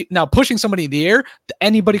pushing somebody in the air,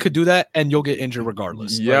 anybody could do that, and you'll get injured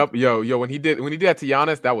regardless. Yep, like, when he did that to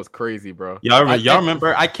Giannis, that was crazy, bro. Y'all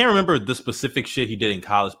remember? I can't remember the specific shit he did in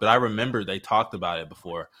college, but I remember they talked about it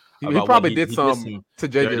before. He probably did some to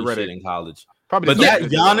JJ Redick in college. Probably, but that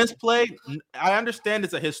Giannis play, I understand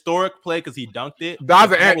it's a historic play because he dunked it.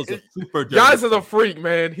 That was a super. Giannis is a freak,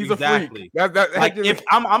 man. He's a freak. If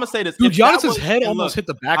I'm gonna say this, dude, Giannis's head almost hit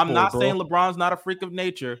the backboard. I'm not saying LeBron's not a freak of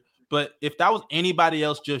nature, but if that was anybody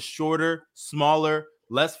else, just shorter, smaller,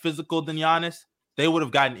 less physical than Giannis, they would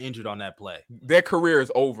have gotten injured on that play. Their career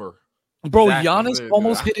is over. Bro, Giannis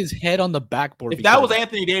almost hit his head on the backboard. If that was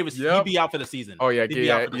Anthony Davis, he'd be out for the season. Oh yeah,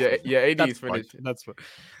 AD's finished.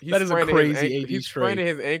 That is a crazy AD. He's spraining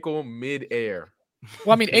his ankle mid-air.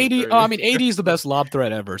 Well, I mean, AD is the best lob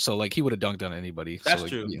threat ever. So like, he would have dunked on anybody. That's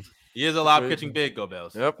true. Yeah. He is a lob catching big, Go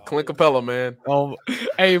Bells. Yep, Clint Capella, man. Oh,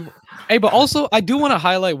 hey, but also I do want to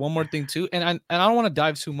highlight one more thing too, and I don't want to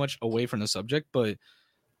dive too much away from the subject, but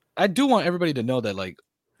I do want everybody to know that like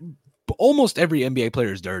almost every NBA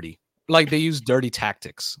player is dirty. Like they use dirty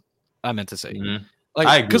tactics. I meant to say, like,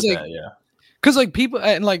 I agree with that, yeah. Because like people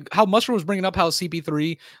and like how Musher was bringing up how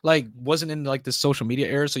CP3 like wasn't in like the social media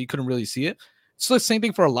era, so you couldn't really see it. It's the same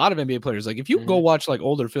thing for a lot of NBA players. Like if you go watch like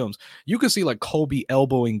older films, you can see like Kobe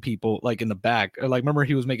elbowing people like in the back. Or, like remember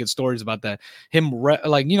he was making stories about that.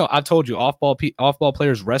 I've told you off ball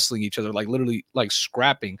players wrestling each other, like literally like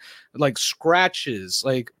scrapping, like scratches,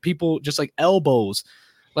 like people just like elbows.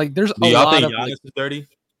 Like there's a lot of. Giannis is dirty?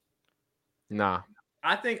 Nah.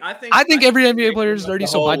 I think every NBA player is dirty,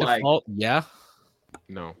 so by default, yeah.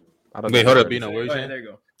 No. I don't. Wait, hold up, Bino. Where you saying? There you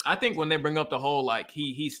go. I think when they bring up the whole like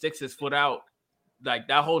he sticks his foot out, like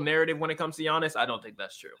that whole narrative when it comes to Giannis, I don't think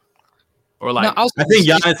that's true. Or like, I think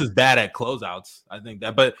Giannis is bad at closeouts. I think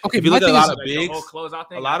that, but if you look at a lot of bigs,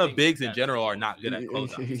 a lot of bigs in general are not good at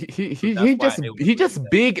closeouts. He just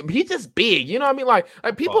big. He's just big. You know what I mean? Like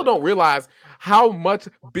people don't realize how much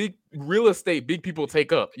big real estate big people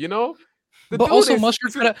take up. You know. But also,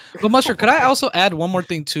 Mustard, could I also add one more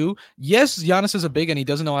thing too? Yes, Giannis is a big and he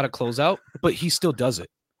doesn't know how to close out, but he still does it.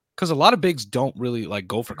 Because a lot of bigs don't really like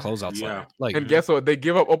go for closeouts. Yeah. Like, and guess what? They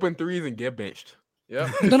give up open threes and get benched.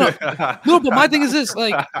 Yeah. No. But my thing is this: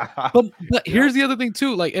 like, but here's the other thing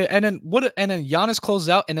too. Like, and then Giannis closes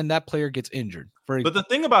out, and then that player gets injured. But the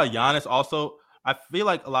thing about Giannis also, I feel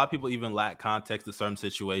like a lot of people even lack context to certain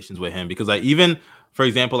situations with him because, like, even for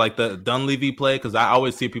example, like the Dunleavy play, because I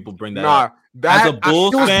always see people bring that up. As a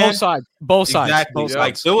Bulls fan, both sides. Exactly.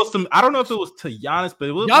 Like there was some. I don't know if it was to Giannis, but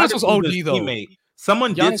it was Giannis was OD though. Teammate.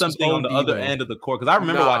 Someone did something on the other end of the court because I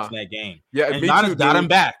remember watching that game. Yeah, and Giannis got him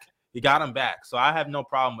back. He got him back, so I have no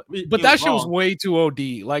problem with it. But that shit was way too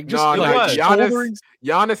OD. Like, just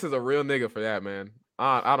Giannis is a real nigga for that, man.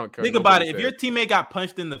 I don't care. Think about it. If your teammate got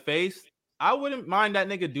punched in the face, I wouldn't mind that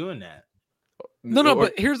nigga doing that. No,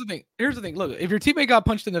 but here's the thing. Look, if your teammate got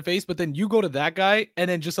punched in the face, but then you go to that guy and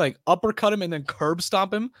then just like uppercut him and then curb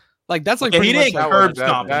stomp him, like that's like he didn't curb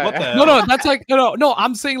stomp him. What the hell? No, that's like no.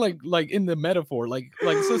 I'm saying like in the metaphor, like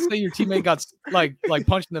let's say your teammate got like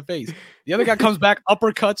punched in the face, the other guy comes back,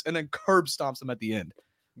 uppercuts, and then curb stomps him at the end.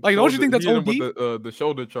 Like, don't you think that's OD? With the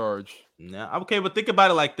shoulder charge. Yeah, okay, but think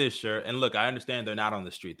about it like this, sure. And look, I understand they're not on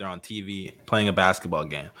the street; they're on TV playing a basketball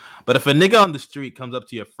game. But if a nigga on the street comes up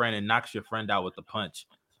to your friend and knocks your friend out with a punch,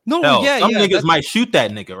 some niggas might shoot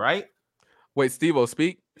that nigga, right? Wait, Steve-O,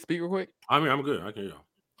 speak real quick. I mean, I'm good. I can hear you.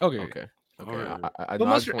 Okay. But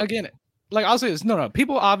Mustard, again, like I'll say this: no.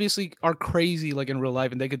 People obviously are crazy, like in real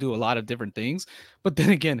life, and they could do a lot of different things. But then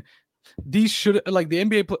again, these should like the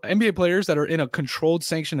NBA players that are in a controlled,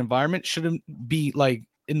 sanctioned environment shouldn't be like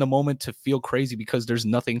in the moment to feel crazy because there's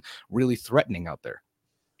nothing really threatening out there.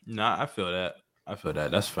 Nah, I feel that.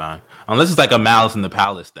 That's fine, unless it's like a Malice in the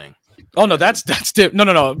Palace thing. Oh no, that's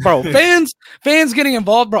no, bro. fans getting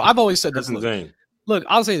involved, bro. I've always said this. Look,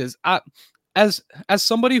 I'll say this. As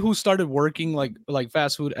somebody who started working like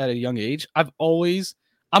fast food at a young age,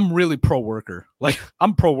 I'm really pro worker. Like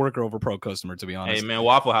I'm pro worker over pro customer, to be honest. Hey man,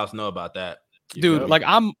 Waffle House know about that. Dude, like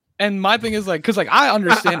I'm And my thing is like, because like I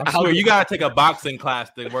understand how you gotta take a boxing class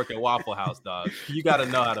to work at Waffle House, dog. You gotta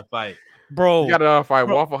know how to fight, bro. You gotta fight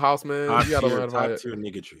Waffle House, man. You gotta learn top how tier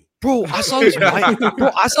niggatry. Bro, I saw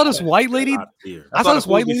this white lady. I saw this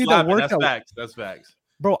white lady that worked at. That's facts.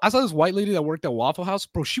 Bro, I saw this white lady that worked at Waffle House.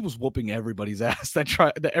 Bro, she was whooping everybody's ass.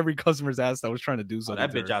 That every customer's ass that was trying to do something.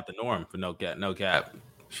 That bitch out the norm for no cap.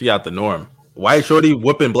 She out the norm. White shorty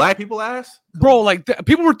whooping black people ass. Bro, like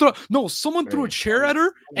people were someone threw a chair at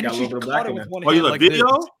her and she caught it with one hand. Oh, you like video?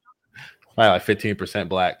 Probably like 15%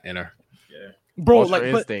 black in her. Bro, Ultra like,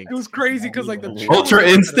 but instinct. it was crazy because like the Ultra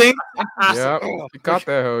instinct. Yep, you got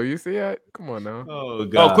that hoe. You see that? Come on now. Oh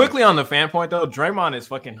god. Oh, quickly on the fan point though, Draymond is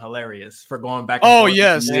fucking hilarious for going back. And Oh forth.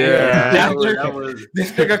 yes, Yeah. That was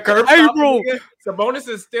this nigga curve. Hey, bro. Sabonis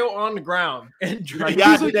is still on the ground, and Like, Draymond. yeah,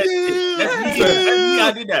 I did that.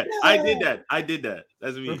 That's me. I did that.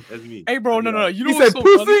 That's me. Hey, bro, no. You know He what's said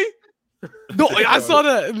so funny? pussy. No, I saw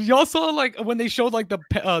that. Y'all saw like when they showed like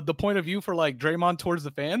the point of view for like Draymond towards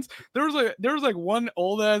the fans. There was like one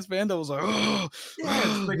old ass fan that was like,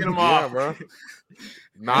 Flicking him Yeah, off, bro.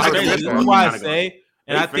 Nah, This That's is why I crazy. say,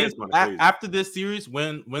 and I think Fans kinda crazy. after this series,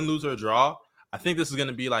 win, lose, or draw, I think this is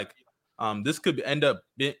gonna be like, this could end up.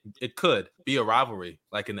 It could be a rivalry,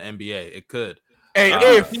 like in the NBA. It could. Hey,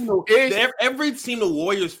 Every team the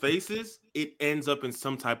Warriors faces, it ends up in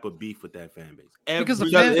some type of beef with that fan base. Because the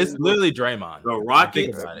Because fans- it's literally Draymond. The Think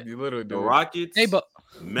Rockets, about it. you literally the do. Rockets. hey, but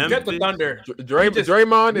Memphis, Get the Thunder.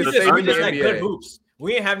 Draymond is We just saving the like good NBA. hoops.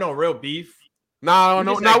 We ain't have no real beef. No, we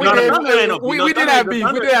No, the Thunder ain't no did. We beef. did have beef.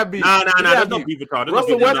 We did have beef. Nah, We did there's have no beef. beef at all. There's Russell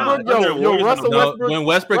no beef. Westbrook, Nah, yo, Russell No, Westbrook. when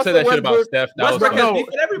Westbrook said that Russell shit about Westbrook- Steph, that was Westbrook has no. beef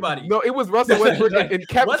with everybody. No, it was Russell Westbrook and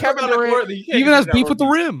Kevin Durant. even has beef with the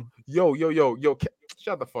rim. Yo,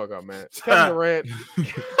 shut the fuck up, man. Kevin Durant.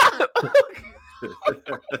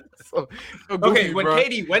 So Okay, goofy, when bro.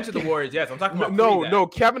 KD went to the Warriors, yes, I'm talking about pre-that. No.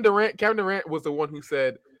 Kevin Durant was the one who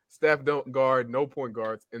said Steph don't guard, no point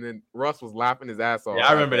guards, and then Russ was laughing his ass off. Yeah,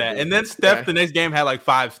 I remember that. And then Steph the next game had like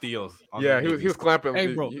 5 steals. Yeah, he was clamping.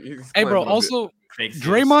 Hey, bro. he was Hey, clamping bro. a bit. Also, Fake steals.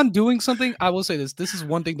 Draymond doing something. I will say this. This is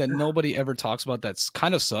one thing that nobody ever talks about. That's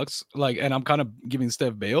kind of sucks. Like, and I'm kind of giving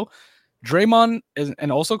Steph bail. Draymond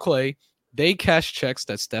and also Clay. They cash checks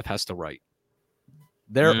that Steph has to write.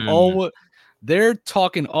 They're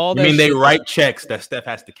talking all that. I mean, they shit. write checks that Steph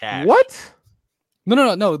has to cash. What?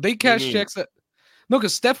 No. They cash mean? checks that. No,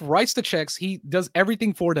 because Steph writes the checks. He does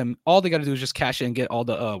everything for them. All they got to do is just cash it and get all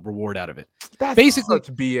the reward out of it. That's Basically-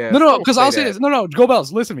 such BS. No, Don't because I'll say that. this. No, Go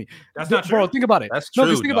Bells, listen to me. That's not Bro, true. think about it. That's No,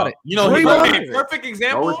 true. just think about it. You know, Draymond- Okay, perfect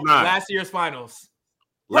example. No, it's not. Last year's finals.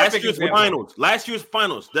 Last Perfect year's example. finals.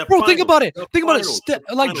 Bro, think about it. Think about it. finals.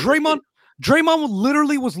 Like Finals. Draymond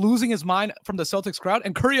literally was losing his mind from the Celtics crowd,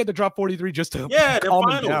 and Curry had to drop 43 just to Yeah, the calm him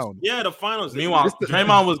finals. down. Yeah, the finals. Meanwhile,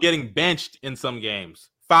 Draymond was getting benched in some games,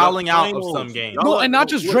 fouling out of finals. some games. No, No, and not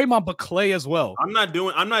just look, Draymond, but Clay as well. I'm not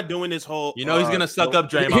doing this whole. You know he's gonna suck up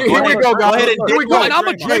Draymond. Here we go, guys. ahead and Here we dick go. No, ride and I'm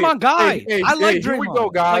a Draymond. Draymond guy. Hey, I like Draymond. Here we go,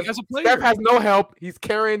 guys. Like, as a player. Steph has no help. He's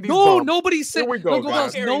carrying these. No, bumps. nobody's saying. Here we go, No,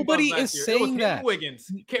 guys. Bells, nobody is saying that. Wiggins.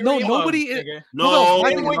 No, nobody is. No,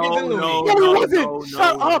 Same Wiggins and Looney. No, he wasn't.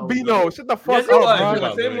 Shut up, Bino. Shut the fuck Yes, he up, was.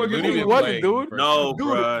 bro. Same Wiggins He and wasn't, Looney. dude. No, Dude.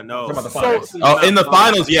 bruh, no. Talking about the So- finals. Oh, in the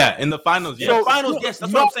finals, yeah. In the finals, yeah. The finals, yes.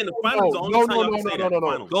 That's what I'm saying. The finals is the only No, time no, y'all no, can say no, that. no.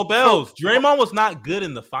 Finals. Go Bells. Draymond was not good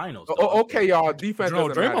in the finals. Oh, okay, y'all. Defense No,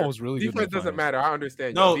 doesn't Draymond matter. was really good in Defense the doesn't finals. matter. I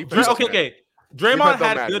understand. No, y'all. Defense doesn't matter. okay. Draymond Defense don't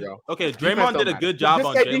had matter, good. yo. Okay, Defense Draymond don't did a matter. good job Just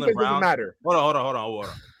on say Jaylen defense Brown. doesn't matter. Hold on.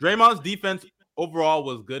 Draymond's defense overall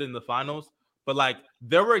was good in the finals, but like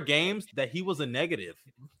there were games that he was a negative.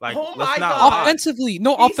 Like, Oh let's my not God. lie. Offensively,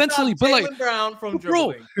 no, He offensively, stopped but like, Jaylen Brown from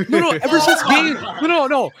bro, dribbling. no. Ever since game,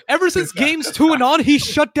 no. Ever since games 2 and on, he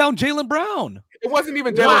shut down Jaylen Brown. It wasn't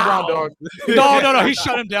even Jaylen Brown, dog. No, he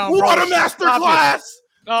shut him down. Bro. What a Stop it. masterclass!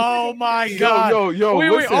 Oh my God. Yo,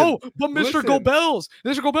 wait. listen. Oh, but Mr. Listen.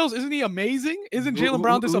 Gobels, isn't he amazing? Isn't Jaylen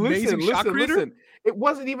Brown this amazing shot creator? Listen. It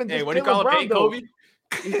wasn't even just Hey, what do you Jaylen call Brown, it? though. Kobe?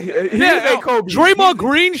 He is a Kobe. Draymond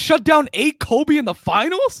Green shut down 8 Kobe in the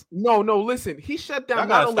finals? No, listen. He shut down Y'all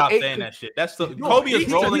not gotta only stop 8 saying that shit. That's the No, Kobe is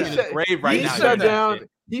he rolling in shut- his grave right he now. shut doing that down. shit.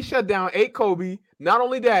 He shut down 8 Kobe. Not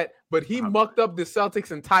only that, but he mucked up the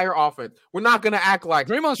Celtics' entire offense. We're not gonna act like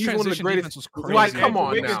Draymond's he's one of the transition greatest. defense was crazy. Like, come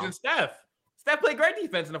on Wiggins now. and Steph. Steph played great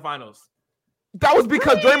defense in the finals. That was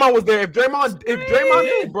because Draymond was there. If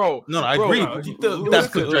Draymond, bro. No, I agree. That's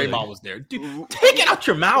because Draymond was there. Dude, take it out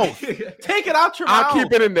your mouth. Take it out your mouth. I'll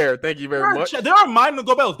keep it in there. Thank you very much. There are minor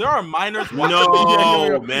go bells. There are minors.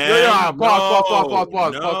 No, man. Yeah, pause.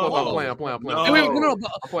 No. I'm playing.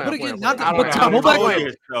 But again, not to go back.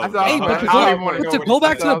 Hey, but to go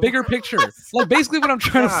back to the bigger picture, like basically what I'm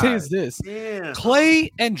trying to say is this: Clay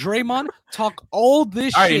and Draymond talk all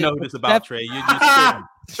this shit. I already know who this about, Trey. You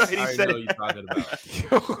just He said you're talking about.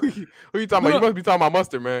 Who you talking about? You must be talking about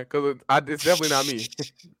Mustard, man, because it's definitely not me.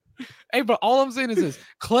 Hey, but all I'm saying is this: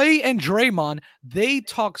 Clay and Draymond, they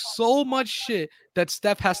talk so much shit that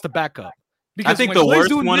Steph has to back up. Because I think the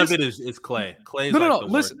worst one of it is Clay. Clay's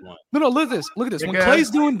listen, look at this. When Clay's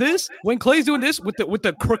doing this, with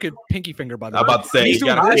the crooked pinky finger, by the way. I'm about to say, you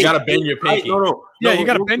gotta bend your pinky. You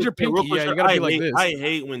gotta bend your pinky. Yeah, you gotta be like this. I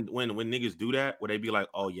hate when niggas do that, where they be like,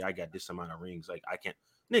 oh yeah, I got this amount of rings. Like, I can't,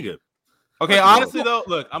 nigga. Okay, honestly though,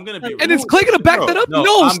 look, I'm gonna be. And is Clay gonna back that up?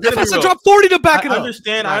 No, Steph has to drop 40 to back it up. I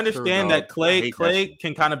understand that Clay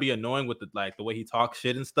can kind of be annoying with the way he talks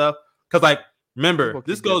shit and stuff. Because like, remember,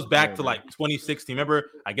 this goes back to like 2016. Remember,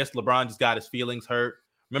 I guess LeBron just got his feelings hurt.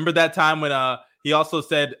 Remember that time when he also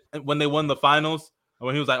said when they won the finals,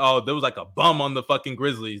 when he was like, oh, there was like a bum on the fucking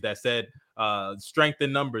Grizzlies that said strength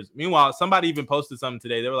in numbers. Meanwhile, somebody even posted something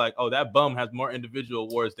today. They were like, oh, that bum has more individual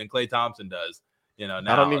awards than Klay Thompson does. You know,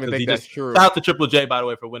 now, I don't even think that's true. Shout out to Triple J, by the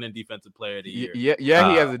way, for winning Defensive Player of the Year.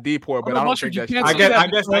 Yeah, he has a D port, but I don't think that's true.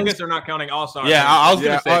 I guess they're not counting All-Stars. Yeah, I was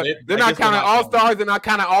gonna say they're not counting All-Stars. They're not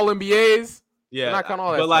counting All NBAs. Yeah, not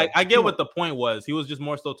all that but like, I get what the point was. He was just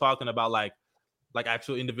more so talking about like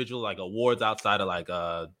actual individual like awards outside of like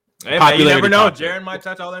Hey, man, you never know. Jaren might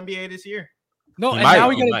touch All NBA this year. No, and now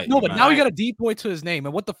we got a D point to his name.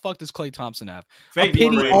 And what the fuck does Klay Thompson have? All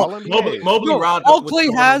Clay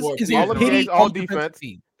has is a pity all defense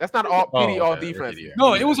team. That's not all pity all defense.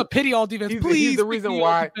 No, it was a pity all defense. He's the reason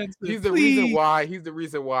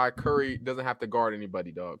why Curry doesn't have to guard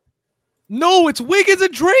anybody, dog. No, it's Wiggins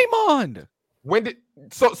and Draymond.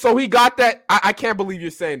 So he got that? I can't believe you're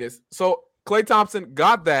saying this. So Klay Thompson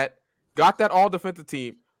got that all defensive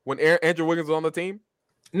team when Andrew Wiggins was on the team.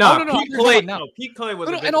 No, Pete Clay was.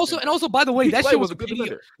 And also, by the way, that shit was a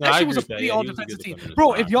pity. That shit was a pity all defensive team,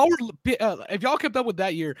 bro. If y'all kept up with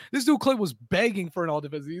that year, this dude Clay was begging for an all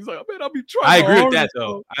defensive. He's like, man, I'll be trying. I agree with that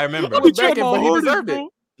though. I remember. He was begging, but he deserved it.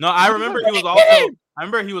 No, I remember he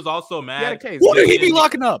was also mad. Who did he be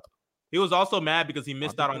locking up? He was also mad because he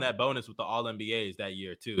missed out on that bonus with the All NBAs that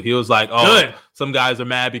year too. He was like, "Oh, some guys are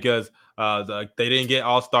mad because they didn't get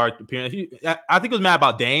All-Star appearance." I think he was mad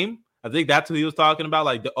about Dame. I think that's what he was talking about.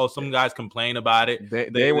 Like, some guys complain about it.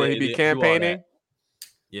 They when he be campaigning.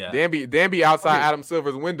 Yeah, Dan be outside Adam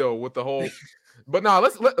Silver's window with the whole. But no,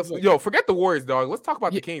 let's forget the Warriors, dog. Let's talk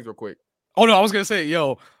about the Kings real quick. Oh no, I was gonna say,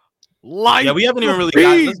 we haven't even really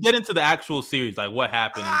got. Let's get into the actual series, like what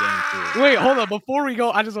happened in Game 3. Wait, hold on. Before we go,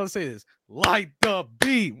 I just want to say this: light the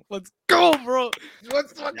beam. Let's go, bro.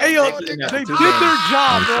 Hey, they did their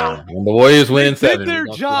job, bro. When the Warriors win in 7, did their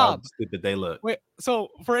job. Stupid they look. Wait, so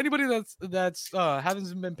for anybody that's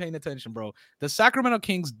hasn't been paying attention, bro, the Sacramento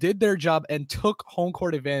Kings did their job and took home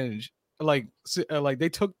court advantage. Like they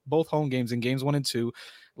took both home games in games 1 and 2.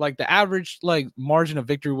 Like the average margin of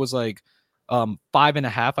victory was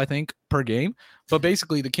 5.5, I think, per game. But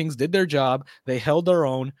basically, the Kings did their job. They held their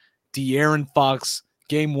own. De'Aaron Fox,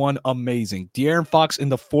 Game 1, amazing. De'Aaron Fox in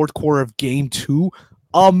the fourth quarter of Game 2,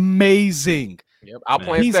 amazing. Yep, I'll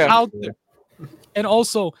play. He's out there. And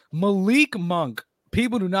also, Malik Monk.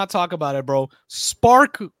 People do not talk about it, bro.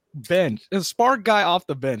 Spark guy off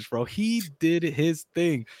the bench, bro. He did his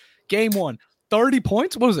thing. Game 1, 30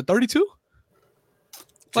 points. What was it, 32?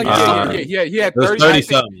 He had 30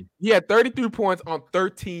 something. He had 33 points on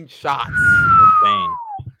 13 shots.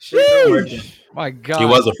 Sheesh. My God, he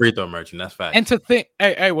was a free throw merchant. That's fact. And to think,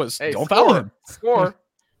 don't foul him. Score.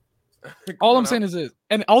 All I'm saying is this,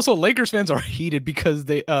 and also Lakers fans are heated because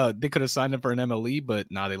they could have signed him for an MLE, but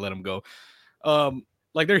they let him go.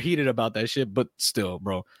 They're heated about that shit, but still,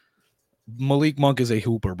 bro. Malik Monk is a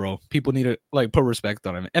hooper, bro. People need to put respect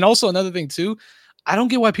on him. And also another thing too, I don't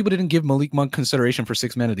get why people didn't give Malik Monk consideration for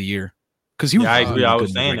 6th man of the year. Because I agree. I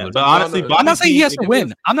was saying that, but honestly, I'm not saying he has to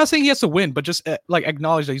win. I'm not saying he has to win, but just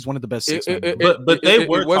acknowledge that he's one of the best 6 men. It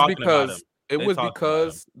was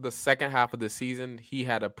because the second half of the season he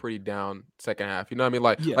had a pretty down second half. You know what I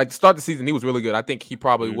mean? To start the season he was really good. I think he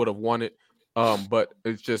probably would have won it. But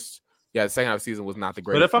it's just the second half of the season was not the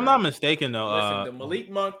greatest. But if I'm not mistaken, though, the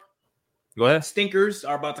Malik Monk. Go ahead. Stinkers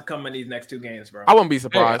are about to come in these next 2 games, bro. I wouldn't be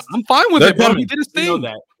surprised. I'm fine with it, bro. He did his thing.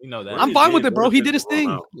 You know that. I'm fine with it, bro. He did his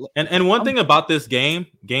thing. And one thing about this game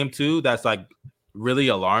 2, that's really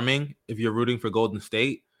alarming if you're rooting for Golden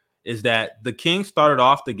State is that the Kings started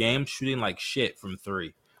off the game shooting like shit from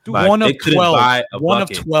 3. Dude, 1 of 12. 1 of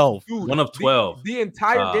 12. Dude, 1 of 12. The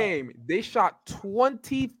entire game, they shot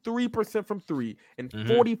 23% from 3 and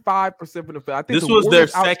 45% from the field. I think this was their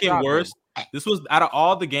second worst. This was out of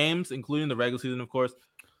all the games, including the regular season, of course.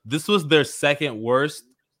 This was their second worst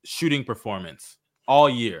shooting performance all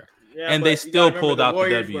year. Yeah, and they still pulled out the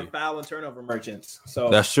W. Were foul and turnover merchants, so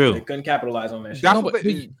that's true. They couldn't capitalize on that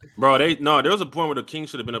shit. Bro, there was a point where the Kings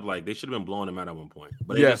should have been up, like they should have been blowing them out at one point.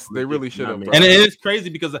 But they really should have. And it is crazy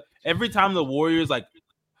because every time the Warriors, like,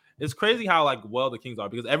 it's crazy how like well the Kings are,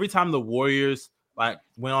 because every time the Warriors like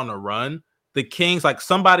went on a run, the Kings, like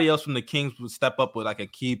somebody else from the Kings would step up with like a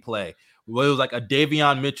key play. Well, it was like a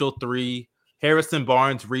Davion Mitchell 3, Harrison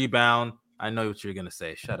Barnes rebound. I know what you're gonna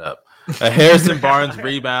say. Shut up. A Harrison Barnes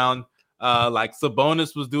rebound. Like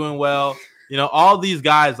Sabonis was doing well. You know, all these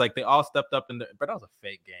guys, like they all stepped up in there. But that was a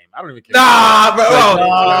fake game. I don't even care. Nah, bro.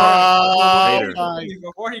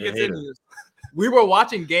 Before he gets into this, we were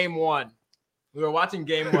watching game 1.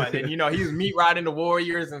 And you know, he was meat riding the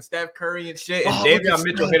Warriors and Steph Curry and shit. And Davion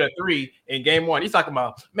Mitchell hit a 3 in game 1. He's talking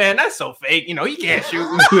about, man, that's so fake. You know, he can't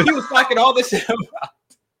shoot. He was talking all this shit about.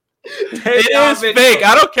 It is fake.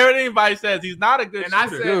 I don't care what anybody says. He's not a good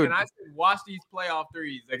shooter. I said, watch these playoff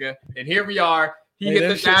threes, nigga. And here we are. He hit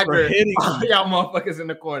the dagger. Y'all motherfuckers in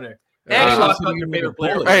the corner. And he lost fucking favorite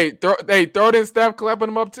player. Hey, throw it in Steph clapping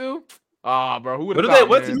him up too. Bro, who would have thought?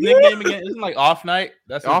 What's his nickname again? Isn't it like Off Night?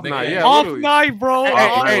 That's Off Night. Yeah, Off Night, bro.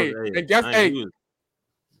 Hey, and guess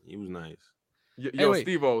he was nice. Yo,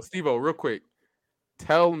 Steve-O, real quick.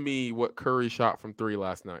 Tell me what Curry shot from 3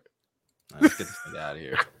 last night. Let's get this thing out of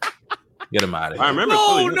here. Get him out of here. I remember.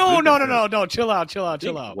 No. Chill out.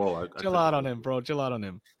 Whoa, Chill out on him, bro. Chill out on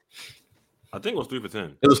him. I think it was 3 for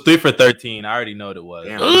 10. It was 3 for 13. I already know what it was.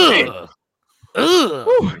 Damn.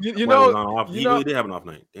 You know, he did have an off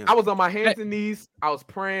night. Damn. I was on my hands and knees. I was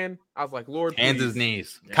praying. I was like, Lord, please. Hands and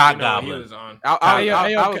knees. Cock goblin.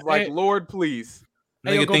 I was like, Lord, please.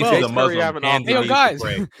 Nigga thinks he's a Muslim. Hey, yo, guys,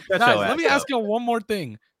 let me ask you one more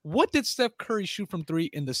thing. What did Steph Curry shoot from 3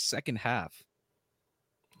 in the second half?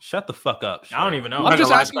 Shut the fuck up. I don't even know. I'm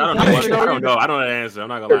just asking. I don't know. I don't know the answer. I'm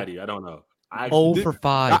not gonna lie to you. I don't know. 0 for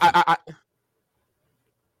 5.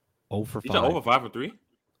 0 for 5. You shot 0 for 5 for 3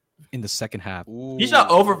 in the second half. Ooh. He shot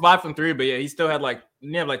 0 for 5 from 3, but yeah, he still had like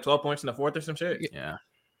 12 points in the fourth or some shit. Yeah.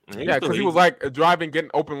 Yeah, because he was like driving, getting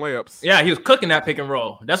open layups. Yeah, he was cooking that pick and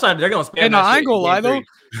roll. That's why they're gonna spam. And I ain't gonna lie though,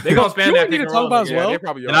 they're gonna spam that pick and roll. About as well.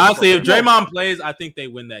 And honestly, if Draymond plays, I think they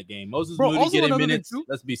win that game. Moses Moody getting minutes.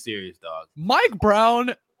 Let's be serious, dog. Mike Brown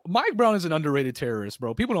is an underrated terrorist,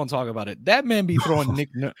 bro. People don't talk about it. That man be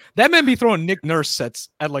throwing Nick Nurse sets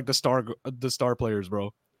at like the star players,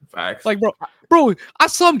 bro. Facts. Like, bro, I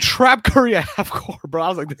saw him trap Curry at half court, bro. I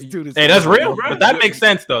was like, this dude is. Hey, that's real, bro. But that makes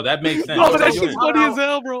sense, though. That makes sense. No, but that shit's funny as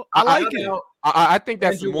hell, bro. I like it. I think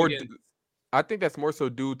that's more. I think that's more so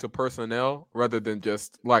due to personnel rather than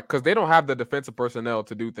just like because they don't have the defensive personnel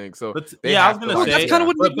to do things. So I was gonna say that's kind of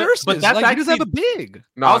what Nick Nurse is. That's like, he doesn't have a big.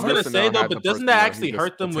 No, I was gonna say though, but doesn't that actually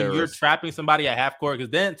hurt them when you're trapping somebody at half court?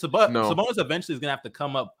 Because then Sabonis eventually is gonna have to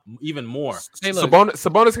come up even more. Hey,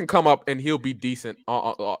 Sabonis can come up and he'll be decent.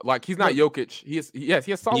 Like he's not Jokic. He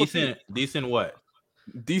has solid. Decent what?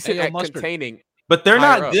 Decent at containing. But they're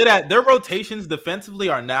not good at their rotations defensively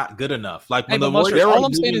are not good enough. Like when the Warriors, all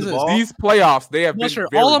I'm saying is these playoffs, they have been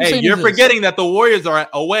all I'm saying you're forgetting that the Warriors are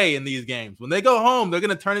away in these games. When they go home, they're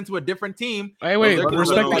gonna turn into a different team. Hey, wait,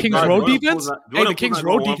 respect the Kings' road defense. Hey, the Kings'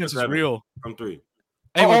 road defense is real. From 3.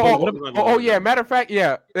 Yeah. Matter of fact,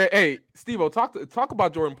 yeah. Hey, Steve-O, talk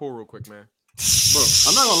about Jordan Poole real quick, man. Bro,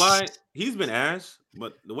 I'm not gonna lie, he's been ass,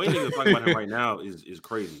 but the way niggas talk about him right now is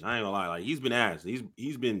crazy. I ain't gonna lie, like he's been ass.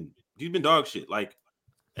 He's been dog shit. Like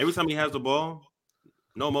every time he has the ball,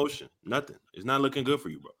 no motion, nothing. It's not looking good for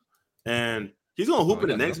you, bro. And he's gonna hoop in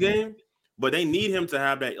the next game, but they need him to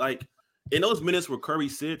have that. Like in those minutes where Curry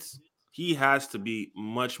sits, he has to be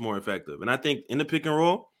much more effective. And I think in the pick and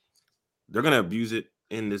roll, they're gonna abuse it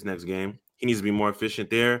in this next game. He needs to be more efficient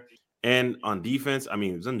there. And on defense, I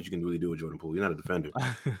mean, there's nothing you can really do with Jordan Poole. He's not a defender,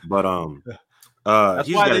 but that's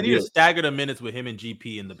why they need to stagger the minutes with him and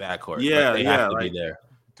GP in the backcourt. Yeah, they have to be there.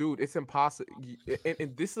 Dude, it's impossible.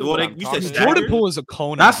 And this is Jordan Poole is a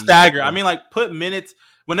cone. Not stagger. I mean, like put minutes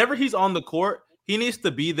whenever he's on the court. He needs to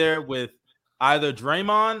be there with either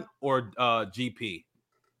Draymond or GP.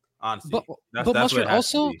 Honestly, but Mustard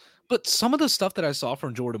also. But some of the stuff that I saw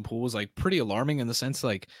from Jordan Poole was like pretty alarming in the sense,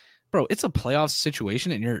 like, bro, it's a playoff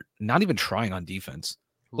situation and you're not even trying on defense.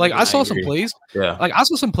 Like I saw some plays. Yeah. Like I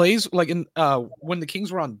saw some plays like in when the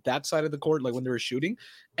Kings were on that side of the court, like when they were shooting,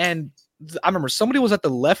 and I remember somebody was at the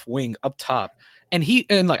left wing up top, and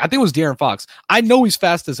like I think it was De'Aaron Fox. I know he's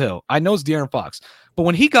fast as hell. I know it's De'Aaron Fox, but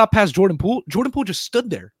when he got past Jordan Poole just stood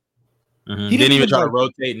there. Mm-hmm. He didn't even try to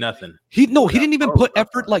rotate nothing. He didn't even put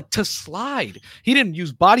effort like to slide. He didn't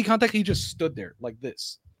use body contact. He just stood there like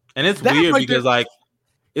this. And it's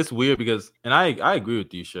weird because and I agree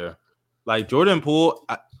with you, sure. Like Jordan Poole,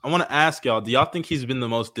 I want to ask y'all, do y'all think he's been the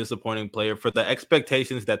most disappointing player for the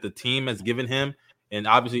expectations that the team has given him, and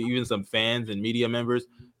obviously even some fans and media members?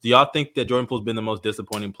 Do y'all think that Jordan Poole's been the most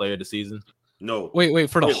disappointing player this season? No.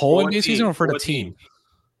 Wait, for the whole NBA season or for the team?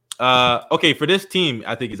 Okay, for this team,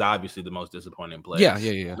 I think he's obviously the most disappointing player.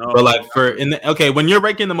 Yeah. No, but like when you're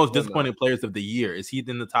ranking the most disappointing players of the year, is he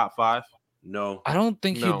in the top 5? No, I don't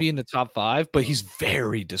think he'd be in the top 5, but he's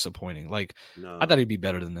very disappointing. Like I thought he'd be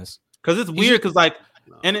better than this. Because it's weird, because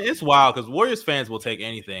and it's wild because Warriors fans will take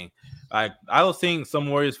anything. Like I was seeing some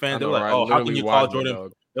Warriors fans, they were like, "Oh, how can you call Jordan?"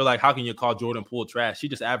 They're like, "How can you call Jordan Poole trash? He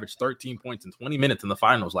just averaged 13 points in 20 minutes in the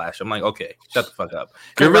finals last year." I'm like, "Okay, shut the fuck up."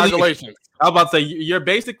 Congratulations. I was about to say you're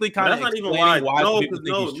basically kind of not even why no, people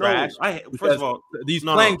think he's no. trash. First of all, he's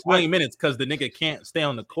playing 20 minutes because the nigga can't stay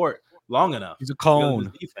on the court long enough. He's a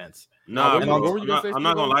cone. Defense. Nah, I'm not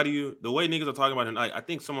gonna lie to you. The way niggas are talking about it, like, I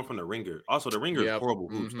think someone from the Ringer. Also, the Ringer is horrible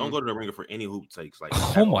hoops. Don't go to the Ringer for any hoop takes. Like,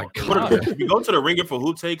 oh my god, if you go to the Ringer for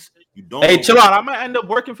hoop takes, you don't. Hey, chill out. I might end up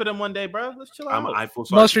working for them one day, bro. Let's chill out.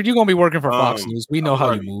 Mustard, you're gonna be working for Fox News. We know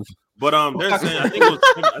how you move. But they're saying I think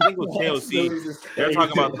it was KOC. They're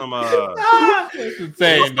talking about some It's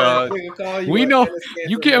insane, dog. We know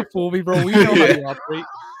you can't fool me, bro. We know how you operate.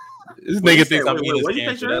 This nigga thinks I'm in his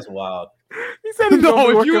cancer. That's wild. He said he's gonna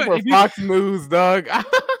be working for Fox News, dog.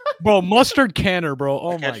 Bro, Mustard Canner, bro.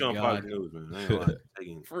 Oh my god. Fox News, man.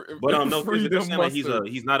 But no, they're saying like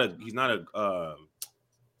he's not a.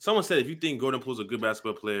 Someone said if you think Jordan Poole's a good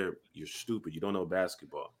basketball player, you're stupid. You don't know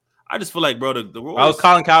basketball. I just feel like, bro, the Royals. I was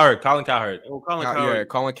Colin Cowherd. Oh, Colin Cowherd. Yeah,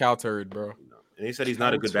 Colin Cowherd, bro. And he said he's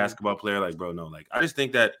not a good basketball player. Like, bro, no. Like, I just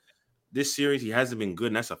think that this series he hasn't been good,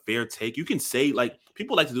 and that's a fair take. You can say like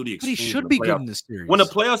people like to do the extreme. But he should be good in this series. When the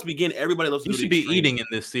playoffs begin, everybody loves to do the extreme. He should be eating in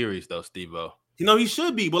this series, though, Steve-O. You know, he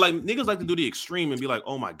should be, but like niggas like to do the extreme and be like,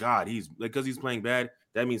 oh my god, he's like, because he's playing bad,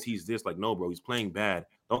 that means he's this. Like, no, bro, he's playing bad.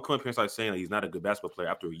 Don't come up here and start saying that he's not a good basketball player.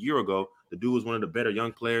 After a year ago, the dude was one of the better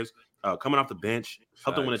young players, coming off the bench,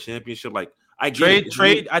 helped him win a championship. Like, I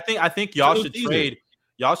trade. I think y'all should trade.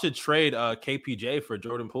 Y'all should trade KPJ for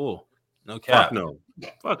Jordan Poole. No cap.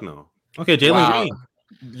 Fuck no. Okay, Jalen Green.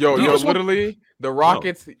 Yo, literally, the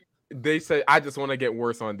Rockets. They say I just want to get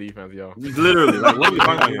worse on defense, yo. Literally, like, what we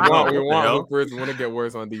want to get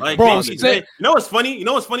worse on defense. Like, bro, you know what's funny?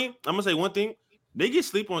 I'm gonna say one thing. They get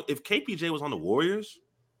sleep on. If KPJ was on the Warriors,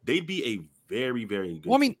 they'd be a very, very good.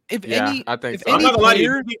 Well, I mean, I think so. I'm not gonna lie to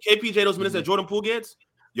you. KPJ those minutes that Jordan Poole gets.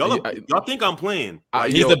 Y'all think I'm playing?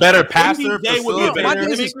 He's a better passer.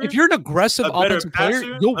 If you're an aggressive offensive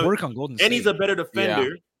player, you'll work on Golden State. And he's a better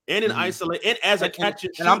defender. And an isolate, and as a catcher,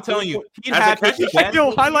 and I'm telling you,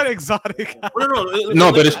 highlight exotic.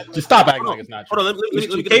 No, but just stop acting like it's not true. Hold on,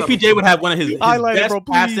 KPJ would have one of his best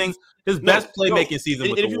passing, his best playmaking season.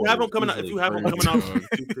 And if you have him coming out,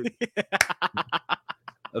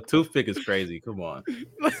 a toothpick is crazy. Come on,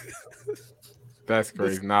 that's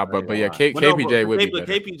crazy. Nah, but yeah, KPJ would be better.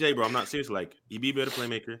 KPJ, bro, I'm not serious. Like, he'd be a better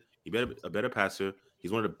playmaker. He'd be a better passer.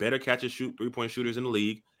 He's one of the better catch and shoot 3-point shooters in the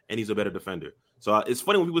league, and he's a better defender. So it's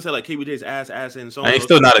funny when people say like KPJ's ass, and so on. He's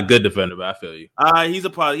still not a good defender, but I feel you. He's a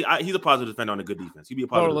positive defender on a good defense. He'd be a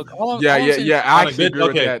positive. I actually agree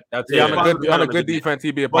with that. On a good defense,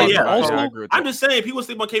 he'd be a positive. I'm just saying, people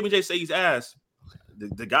sleep on KPJ, say he's ass.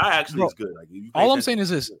 The guy actually is good. Like, all I'm saying is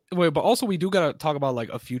this. Wait, but also we do gotta talk about like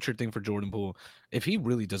a future thing for Jordan Poole. If he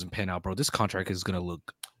really doesn't pan out, bro, this contract is gonna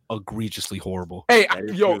look egregiously horrible. Hey,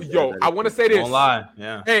 yo, I want to say this. Don't lie.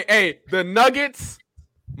 Yeah. Hey, the Nuggets.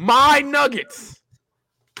 My Nuggets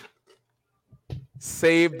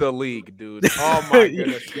saved the league, dude. Oh my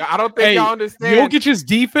goodness. I don't think y'all understand. Jokic's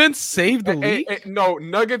defense saved the league? No,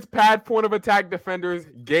 Nuggets pad point of attack defenders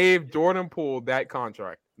gave Jordan Poole that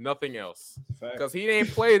contract. Nothing else. Because he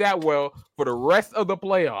didn't play that well for the rest of the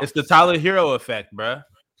playoffs. It's the Tyler Hero effect, bro.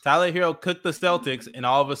 Tyler Hero cooked the Celtics, and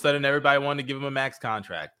all of a sudden everybody wanted to give him a max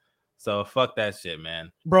contract. So fuck that shit, man.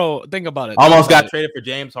 Bro, think about it. Almost got traded for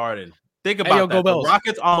James Harden. Think about that. The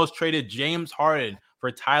Rockets almost traded James Harden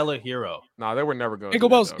for Tyler Hero. Nah, they were never going to go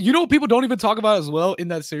Bells. You know what people don't even talk about as well in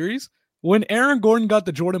that series? When Aaron Gordon got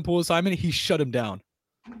the Jordan Poole assignment, he shut him down.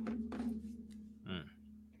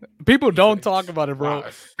 People don't talk about it, bro. Wow.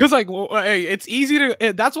 Because like, hey, it's easy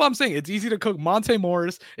to. That's what I'm saying. It's easy to cook Monte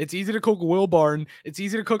Morris. It's easy to cook Will Barton. It's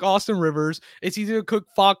easy to cook Austin Rivers. It's easy to cook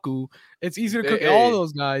Facu. It's easy to cook all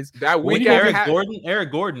those guys. That When week, you Eric Gordon.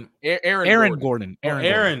 Aaron Gordon.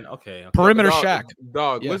 Okay. Perimeter dog, Shaq.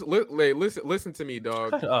 Dog, Yeah. listen to me,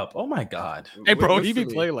 dog. Shut up. Oh my God. Hey, bro, he Listen be to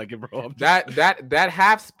me. playing like it, bro. That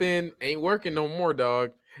half spin ain't working no more,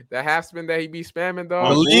 dog. That half spin that he be spamming,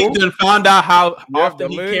 dog. The league done found out how often the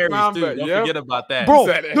he league carries found too. that, Don't yep. forget about that. Bro,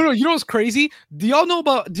 said it. no, you know what's crazy? Do y'all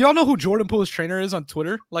know who Jordan Poole's trainer is on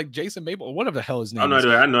Twitter? Like Jason Maple, or whatever the hell his name is.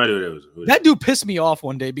 I have no idea what it was. That dude pissed me off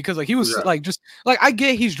one day because like he was Yeah. like just like I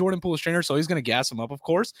get he's Jordan Poole's trainer, so he's gonna gas him up, of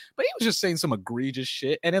course. But he was just saying some egregious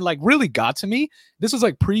shit, and it like really got to me. This was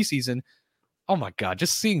like preseason. Oh my god,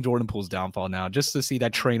 just seeing Jordan Poole's downfall now, just to see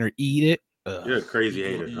that trainer eat it. Ugh. You're a crazy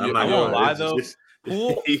hater. I I'm not won't gonna lie though.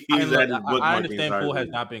 Poole, I understand Poole has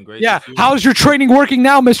not been great. Yeah, this year. how's your training working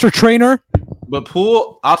now, Mr. Trainer? But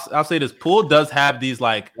Poole, I'll say this: Poole does have these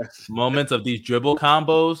like moments of these dribble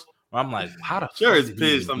combos where I'm like, how the Sure, fuck it's did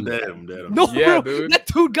he pissed. do I'm that? dead. I'm dead. No, Yeah, bro, dude. that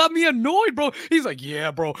dude got me annoyed, bro. He's like,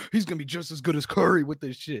 yeah, bro, he's gonna be just as good as Curry with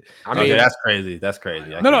this shit. I mean, Okay, that's crazy. That's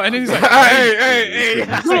crazy. No, and then he's like, hey.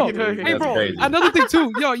 No, hey, That's bro. crazy. Another thing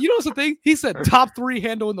too, yo, you know what's the thing? He said top 3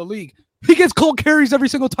 handle in the league. He gets cold carries every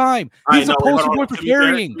single time. He's a poster boy for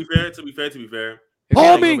carrying. To be fair,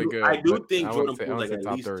 Palming. I do think Jordan Poole's Poole's like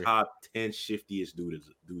at least top 10 shiftiest dudes.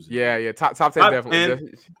 Yeah, top 10 Top definitely.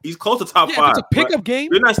 10. He's close to top Yeah, 5. if it's a pickup game.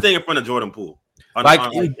 You're not staying in front of Jordan Poole. You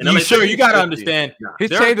gotta understand. His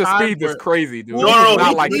There are change of times speed is where- crazy, dude. No, It's not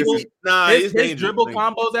his like this. His dribble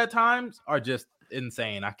combos at times are just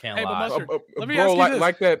insane. I can't Hey, but lie. Mustard, let me Bro, ask you this.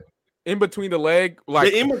 like that in between the leg, like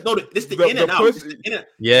It's the the- in and the out. push- It's the in and-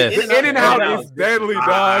 Yes. the the in and out is deadly, dog.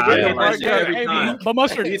 Yeah, With the yeah, right yeah. guy. Hey, Nah. but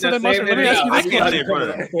Mustard, He's so the then Mustard, same let me ask you I this get out question. in front of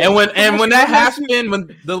that. And when that half spin, when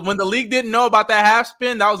the league didn't know about that half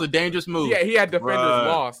spin, that was a dangerous move. Yeah, he had defenders Bruh.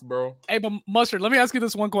 lost, bro. Hey, but Mustard, let me ask you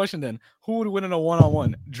this one question then. Who would win in a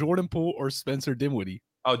one-on-one, Jordan Poole or Spencer Dinwiddie?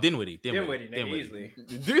 Oh, Dinwiddie. Easily.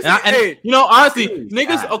 Hey, You know, honestly,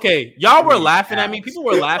 niggas. Okay, y'all were laughing at me. People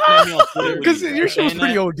were laughing at me on Twitter Because your show's saying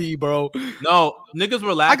pretty that. OD, bro. No, niggas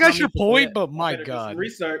were I laughing. got at your me for point, that. but my Better do some God.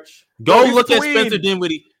 research. Go Yo, he's look at clean. Spencer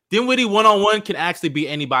Dinwiddie. Dinwiddie 1-on-1 can actually beat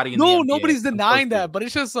anybody in the No, NBA. nobody's I'm denying supposed that, but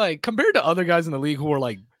it's just like compared to other guys in the league who are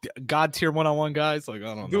like god tier one-on-one guys, like I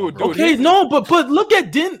don't know. Dude, bro. dude, Okay, no, but look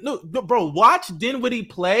at bro. Watch Dinwiddie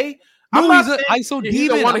play. I'm No, not he's an saying- ISO he's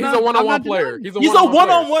demon. a I'm not one-on-one denying- player. He's a He's a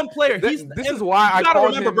one-on-one player. This He's is why I you gotta call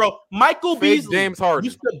remember, him bro. Michael fake Beasley James Harden.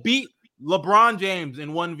 used to beat LeBron James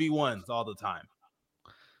in 1v1s all the time.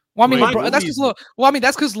 Well, I mean, Mike LeBron, that's because Beasley.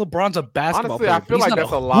 that's because LeBron's a basketball Honestly, player. I feel He's like not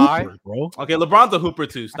that's a lie. hooper, bro. Okay, LeBron's a hooper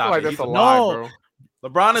too. I feel Stop like it. that's He's a lie, No. bro.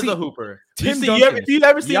 LeBron is See, a hooper. Tim You Duncan, you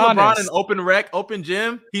ever seen LeBron Giannis. in open rec, open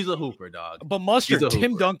gym? He's a hooper, dog. But Mustard, He's a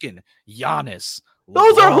Tim hooper. Duncan, Giannis,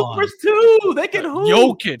 Those are LeBron, hoopers too. They can hoop.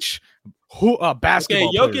 Jokic, Okay,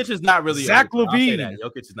 basketball Jokic players. is not really. Zach a hooper. I'll say LaVine. that.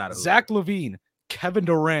 Jokic is not a hooper. Zach LaVine, Kevin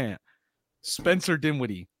Durant, Spencer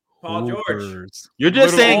Dinwiddie, Paul George. hoopers. You're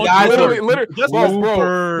just saying Literally- guys. Literally, just bro,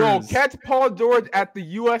 hoopers. catch Paul George at the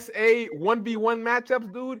USA 1v1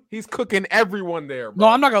 matchups, dude. He's cooking everyone there, bro.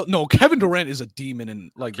 No, I'm not gonna. No, Kevin Durant is a demon,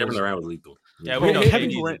 and like Kevin those- Durant was lethal. Yeah, Bro, we know Kevin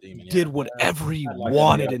KD's a Durant demon, yeah. did whatever he like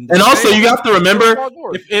wanted, that. and And also, you have to remember Paul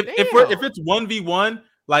George. if it's 1v1,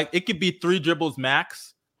 like it could be 3 dribbles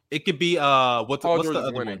max. It could be what's Paul the George is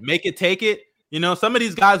other winning. one? Make it, take it. You know, some of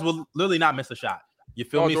these guys will literally not miss a shot. You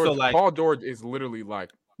feel Paul me? George, So like, Paul George is literally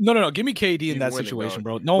like, no. Give me KD in He's that winning, situation, dog.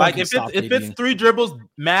 bro. No like one can stop if it's KD. 3 dribbles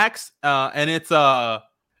max, and if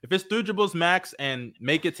it's 3 dribbles max and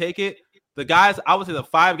make it, take it. The guys, I would say the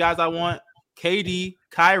 5 guys I want: KD,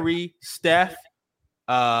 Kyrie, Steph.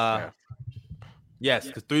 Yes,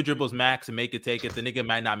 because 3 dribbles max and make it, take it. The nigga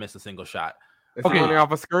might not miss a single shot. is Okay. he running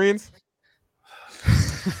off of screens?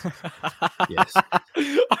 Yes.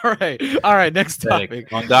 All right. Next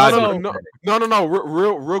topic. On God, No.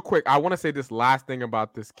 Real quick. I want to say this last thing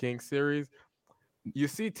about this Kings series. You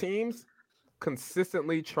see teams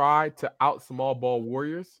consistently try to out small ball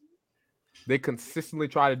Warriors. They consistently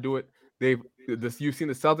try to do it. You've seen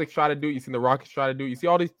the Celtics try to do it. You've seen the Rockets try to do it. You see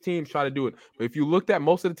all these teams try to do it. But if you looked at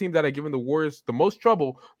most of the teams that are giving the Warriors the most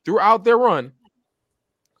trouble throughout their run,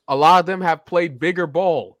 a lot of them have played bigger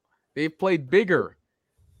ball. They've played bigger.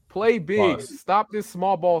 Play big. Plus. Stop this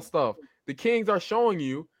small ball stuff. The Kings are showing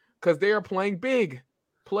you because they are playing big.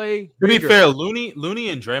 Play to be bigger. fair, Looney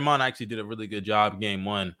and Draymond actually did a really good job game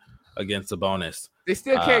 1 against Sabonis. They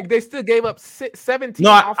still can't. They still gave up 17.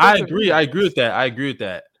 No, I offensive agree. I rebounds. agree with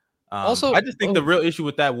that. Also- I just think the real issue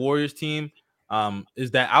with that Warriors team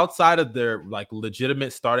is that outside of their like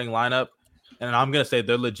legitimate starting lineup, and I'm gonna say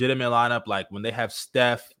their legitimate lineup, like when they have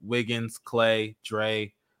Steph, Wiggins, Clay,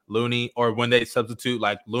 Dre, Looney, or when they substitute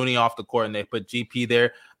like Looney off the court and they put GP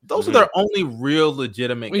there, those are their only real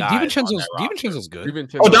legitimate guys. DiVincenzo's good.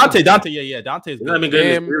 Oh, Dante, yeah, Dante's He's good. not been good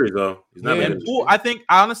in this series though. He's not been good. And Poole, I think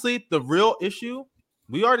honestly, the real issue,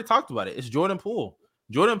 we already talked about it. It's Jordan Poole.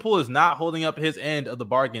 Jordan Poole is not holding up his end of the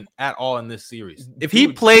bargain at all in this series. If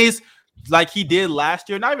he plays like he did last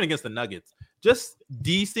year, not even against the Nuggets, just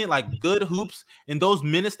decent, like good hoops in those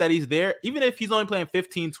minutes that he's there, even if he's only playing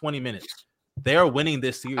 15, 20 minutes, they're winning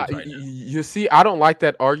this series right now. You see, I don't like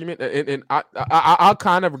that argument, and I'll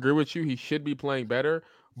kind of agree with you. He should be playing better,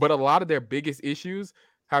 but a lot of their biggest issues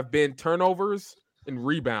have been turnovers and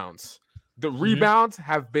rebounds. The rebounds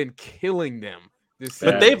have been killing them.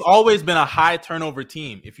 But they've always been a high turnover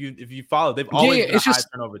team. If you follow, they've always been a high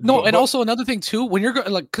turnover team. No, and also another thing too, when you're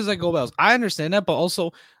like, because I go Bells, I understand that, but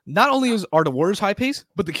also not only are the Warriors high paced,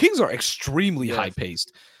 but the Kings are extremely high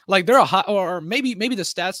paced. Like they're a high, or maybe the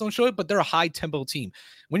stats don't show it, but they're a high tempo team.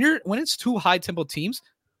 When it's two high tempo teams,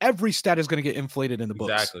 every stat is going to get inflated in the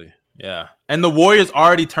books. Exactly. Yeah, and the Warriors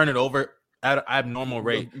already turn it over at an abnormal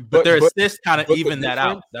rate, but their assists kind of even that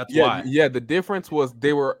out. That's why. Yeah, the difference was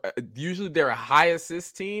they were usually they're a high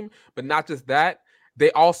assist team, but not just that. They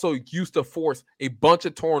also used to force a bunch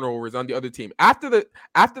of turnovers on the other team. After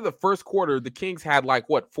the first quarter, the Kings had like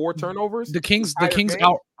 4 turnovers. The Kings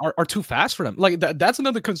are too fast for them. Like that's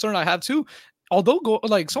another concern I have too. Although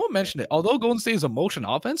someone mentioned it, although Golden State is a motion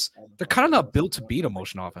offense, they're kind of not built to beat a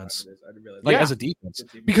motion offense. Like as a defense,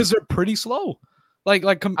 because they're pretty slow. Like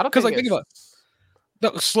because think about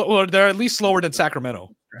it. They're at least slower than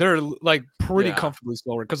Sacramento. They're like pretty comfortably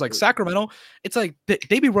slower because like Sacramento, it's like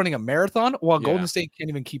they be running a marathon while Golden State can't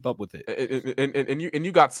even keep up with it. And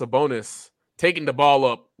you got Sabonis taking the ball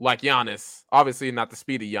up like Giannis. Obviously not the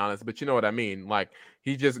speed of Giannis, but you know what I mean. Like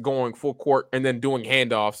he's just going full court and then doing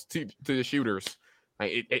handoffs to the shooters.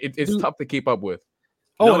 Like it's tough to keep up with.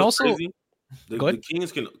 Oh, and also. Crazy? The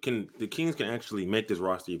Kings can actually make this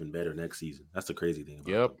roster even better next season. That's the crazy thing.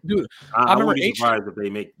 Yep, dude. I wouldn't be surprised if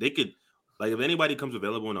they could like if anybody comes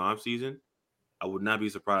available in the offseason, I would not be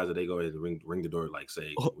surprised if they go ahead and ring the door like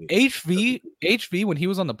say HV when he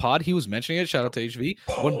was on the pod, he was mentioning it. Shout out to HV.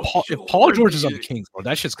 If Paul George is on the Kings, bro,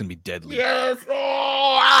 that shit's gonna be deadly. Yes,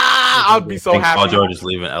 I'll be so happy. Paul George is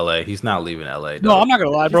leaving LA. He's not leaving LA. No, I'm not gonna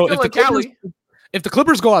lie, bro. If the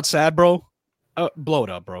Clippers go out sad, bro. Blow it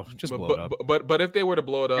up, bro. Just blow it up. But if they were to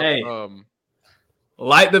blow it up,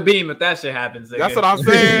 light the beam if that shit happens. That's what I'm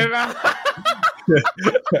saying.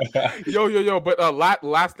 yo. But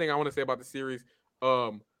last thing I want to say about the series,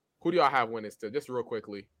 who do y'all have winning still? Just real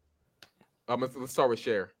quickly. Let's start with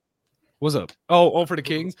Cher. What's up? Oh, for the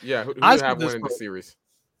Kings. Yeah, who do you have winning the series?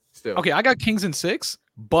 Still. Okay, I got Kings in 6.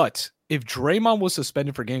 But if Draymond was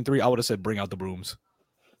suspended for Game 3, I would have said bring out the brooms.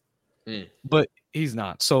 But he's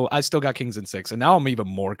not. So I still got Kings in 6. And now I'm even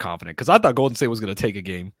more confident because I thought Golden State was going to take a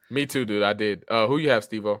game. Me too, dude. I did. Who you have,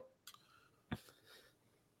 Steve-O?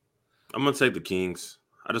 I'm going to take the Kings.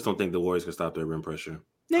 I just don't think the Warriors can stop their rim pressure.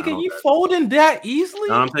 Nigga, you folding that easily?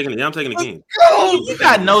 No, I'm taking the Kings. You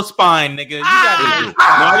got no spine, nigga. You got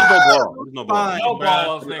I just no ball. No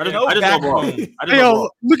balls, nigga. I just no ball.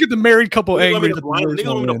 Look at the married couple angry. Niggas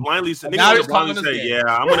want to blindly say, yeah,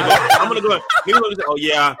 I'm gonna go. Niggas want to say, oh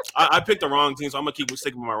yeah, I picked the wrong team, so I'm gonna keep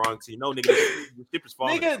sticking with my wrong team. No, nigga, the ship is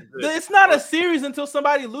falling. Nigga, it's not a series until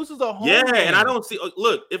somebody loses a home. Yeah, and I don't see.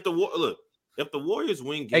 Look, if the Warriors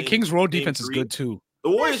win, Kings' road defense is good too. The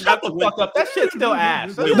Warriors have to fuck up. That shit's still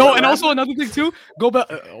ass. No, and also another thing too. Go back.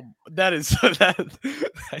 That is that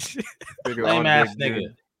shit. Lame ass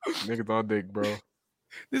nigga. Niggas on dick, bro.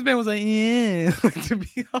 This man was like, yeah. To me,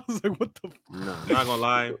 I was like, what the? No, I'm not gonna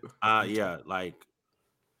lie. Yeah, like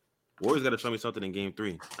Warriors got to show me something in Game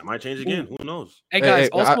 3. I might change again. Who knows? Hey guys,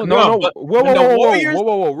 also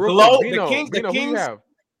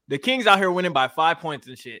the Kings out here winning by 5 points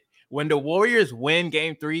and shit. When the Warriors win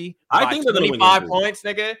Game 3, I think they're 25 points,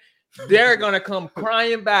 nigga. They're gonna come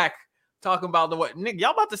crying back, talking about the what, nigga.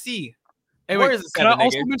 Y'all about to see. Hey, wait, can I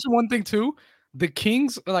also mention one thing too? The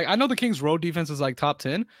Kings, like I know the Kings' road defense is like top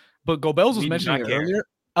 10, but Gobels was mentioning earlier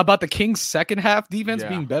about the Kings' second half defense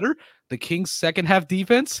being better. The Kings' second half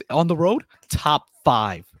defense on the road, top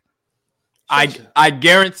 5. I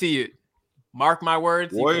guarantee it. Mark my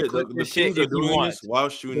words. Warriors, the Kings are doing this while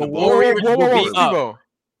shooting the ball. Warriors will be up.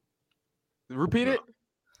 Repeat it.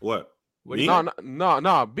 What?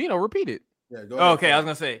 No. Bino, repeat it. Yeah, go ahead. Okay, I was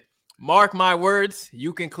gonna say, mark my words.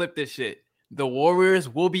 You can clip this shit. The Warriors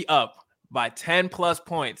will be up by 10 plus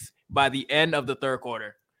points by the end of the third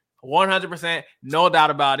quarter. 100%, no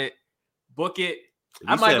doubt about it. Book it.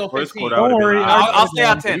 I might go 15. Quarter, Don't worry. I'll stay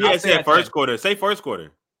at 10. You I'll guys stay said at first 10. quarter. Say first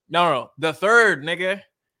quarter. No. The third, nigga.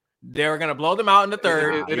 They're gonna blow them out in the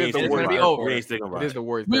third. It is the It's worst. gonna be over. We ain't sticking It by is it. the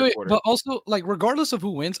worst. Wait, quarter. but also like regardless of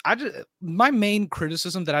who wins, my main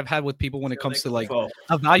criticism that I've had with people when it comes to like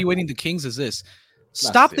evaluating the Kings is this: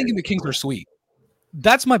 stop thinking the Kings are sweet.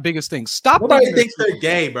 That's my biggest thing. Stop. Nobody thinks they're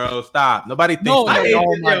gay, bro. Stop. Nobody thinks. No, they're gay.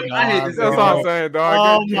 oh my god, That's what I'm saying,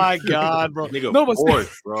 dog. Oh my god, bro. Nigga, No, but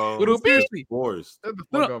forced, bro. seriously, Forced.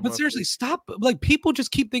 no, but seriously, stop. Like people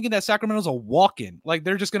just keep thinking that Sacramento's a walk-in. Like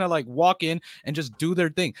they're just gonna like walk in and just do their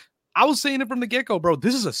thing. I was saying it from the get-go, bro.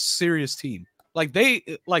 This is a serious team. Like they're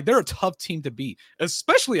a tough team to beat,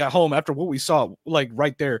 especially at home after what we saw, like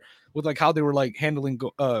right there with like how they were like handling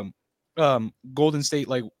Golden State,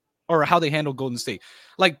 like or how they handled Golden State.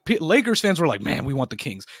 Like Lakers fans were like, man, we want the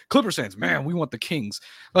Kings. Clippers fans, man, we want the Kings.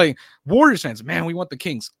 Like Warriors fans, man, we want the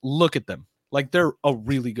Kings. Look at them. Like they're a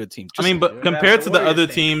really good team. I mean, but compared to the other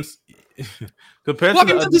teams, compared to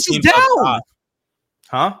the other Memphis is teams, down.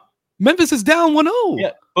 huh? Memphis is down 1-0.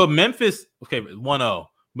 Yeah, but Memphis, okay, 1-0.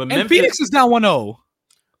 But And Memphis, Phoenix is down 1-0.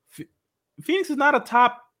 Phoenix is not a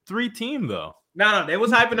top 3 team though. No, they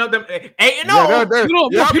was hyping up them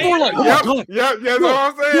 8-0. People were like, oh my God. That's what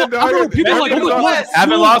I'm saying, dog. People are like, oh my God.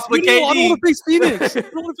 Haven't lost with I don't KD. want to face Phoenix. I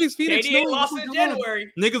don't want to face Phoenix. KD ain't lost in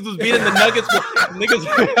January. Niggas was beating the Nuggets.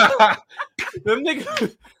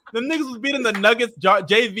 Them niggas was beating the Nuggets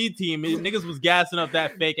JV team. Niggas was gassing up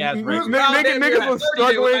that fake ass record. Niggas was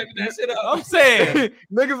struggling. I'm saying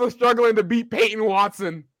Niggas was struggling to beat Peyton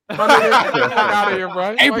Watson. Out of here,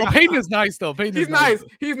 bro. Hey, bro, Peyton is nice though. He's nice.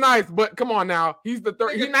 He's nice, but come on now. He's the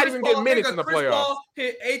third. He's not even getting minutes in the Chris playoffs. Paul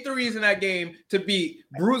hit 8 threes in that game to beat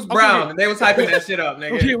Bruce Brown, and they was hyping that shit up,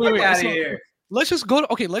 nigga. Okay, wait. Get out of So, here. let's just go.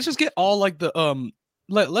 Let's just get all like the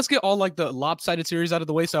Let's get all like the lopsided series out of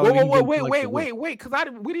the way. So Wait, because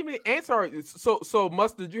we didn't even answer. So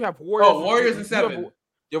Mustard, you have Warriors. Oh, Warriors in 7.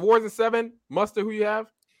 You have Warriors in 7. Mustard, who you have?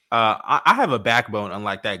 I have a backbone,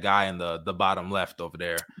 unlike that guy in the bottom left over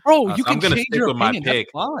there. Bro, you so I'm can gonna change stick your with my opinion. pick.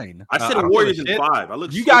 That's fine. I said Warriors in 5. I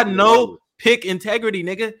look. You got no pick integrity,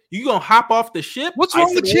 nigga. You gonna hop off the ship? What's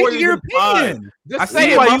wrong with changing your opinion? I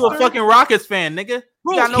see why you a fucking Rockets fan, nigga.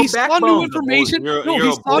 Bro, you got no he saw new backbone. information. You're No, a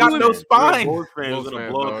he saw got new no information. spine. Bulls fan is gonna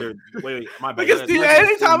blow up their. Wait, my bad. Because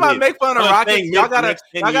anytime I make fun of I'm Rockets, saying y'all next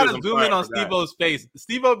 10 gotta years, I'm zoom sorry, in on I forgot. Steve-O's face.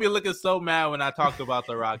 Steve-O be looking so mad when I talk about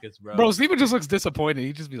the Rockets, bro. Bro, Steven just looks disappointed.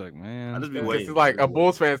 He just be like, man. I just be This waiting. is like a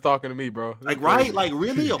Bulls fan's talking to me, bro. Like right, like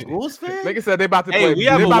really a Bulls fan? Nigga said they about to Hey, play. we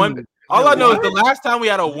have they a about one. to- All I know is What? the last time we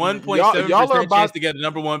had a 1.7% Y'all are about- chance to get a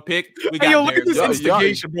number 1 pick, we Hey, yo, got look at this there.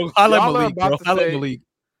 instigation, bro. Highlight y'all are Malik, bro. about to Highlight say- Malik.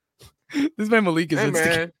 This man Malik is Hey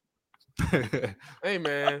instigating. man, hey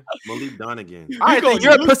man. Malik Donegan. All right, then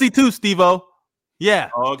you're a pussy too, Steve-O. Yeah.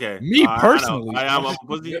 Oh, okay. Me I know. personally. I am a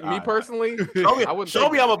pussy. Me personally, Show me, I wouldn't show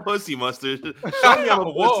think me I'm a pussy, Mustard. Show me I'm a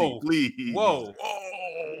pussy, Whoa. please. Whoa.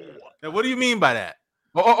 Now, what do you mean by that?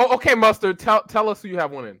 Okay, Mustard. Tell us who you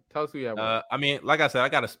have winning. Tell us who you have winning. I mean, like I said, I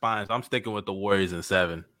got a spine, so I'm sticking with the Warriors in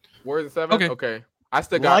 7. Warriors in 7. okay. Okay. I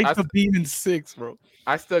still got. Like the beam in 6, bro.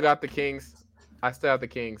 I still got the Kings. I still have the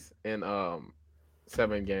Kings in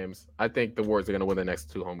 7 games. I think the Warriors are gonna win the next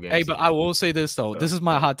 2 home games. Hey, but I will say this though. This is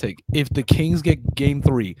my hot take. If the Kings get game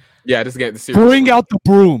 3, yeah, this game the series. bring out the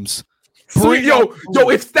brooms. Yo,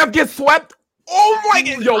 if Steph gets swept, oh my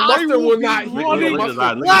god, yo, I Mustard will will be not. running.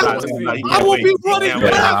 I will be running.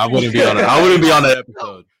 Yeah, I wouldn't be on it. I wouldn't be on that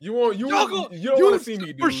episode. You don't You want to see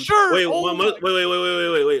me, dude. for sure. Wait, Oh my-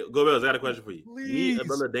 wait. Go Bills. I got a question for you. Please. Me,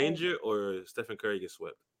 Abella Danger, or Stephen Curry get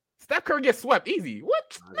swept? Steph Curry gets swept easy.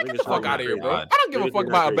 What? Nah, Get the fuck out of here, bro. God. I don't give a fuck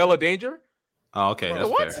about Abella Danger. Oh, okay, Bro, that's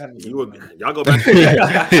what? fair. Y'all go back.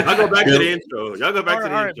 Y'all go back to the intro. Y'all go back to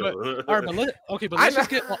the Alright, intro. All right, but let's I just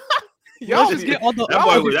get. Y'all Let's just get all the. That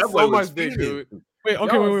boy y'all was- get that boy so was much dick, speeding. dude. Wait,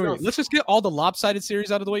 okay, Y'all wait. are so- Let's just get all the lopsided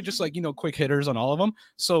series out of the way, just like quick hitters on all of them.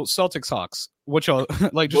 So Celtics Hawks, what y'all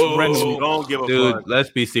like? Just Whoa, randomly. don't give a Dude, fuck.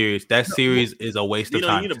 let's be serious. That series is a waste of You know,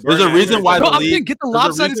 time. you need to There's burn a that reason energy. why No, the I'm saying league. get the there's a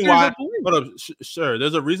lopsided reason series why- out the way. Hold up, sure.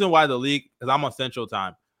 There's a reason why the league, because I'm on Central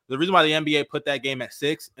Time. The reason why the NBA put that game at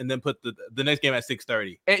 6 and then put the next game at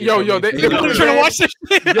 6:30. And yo, they They're put trying to it- watch this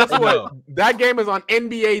shit. Guess what? No. That game is on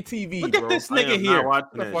NBA TV. Look bro. at this I nigga am not here. watching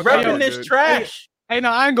The that fuck shit. out Repping of this dude. trash. Hey, no,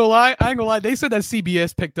 I ain't gonna lie. They said that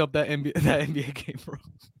CBS picked up that NBA game, bro.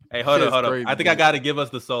 Hey, hold Shit's up. crazy, I think I dude. got to give us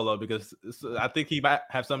the solo because I think he might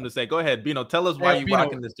have something to say. Go ahead, Bino. Tell us why Yeah, you Bino.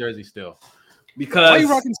 rocking this jersey still. Why Because are you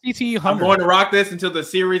rocking CTE I'm 100? going to rock this until the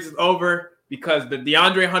series is over because the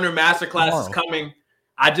DeAndre Hunter masterclass is Tomorrow. coming.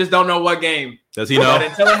 I just don't know what game. Does he know? But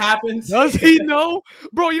until it happens, Does he know,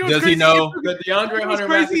 bro? You know what's Does he crazy? know? the DeAndre Hunter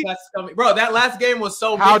crazy? masterclass is coming. Bro, that last game was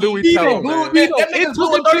so. How big. do we tell, Blew, man? them niggas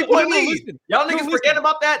blew a 30-point lead. Listen. Y'all No, niggas listen. forget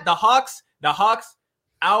about that. The Hawks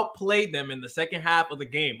outplayed them in the second half of the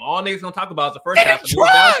game. All niggas gonna talk about is the first half. didn't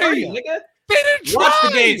try. Nigga. They didn't Watch try.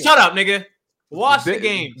 the game. Shut up, nigga. Watch the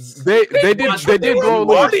games. They did blow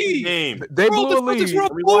a lead. Game. They Bro, blew a the Celtics lead. were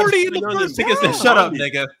up 40 in the first Nigga said, half. "Shut up,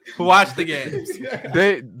 nigga. Watch the games."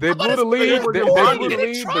 They blew the lead. They blew the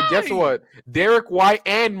lead. But guess try. what? Derek White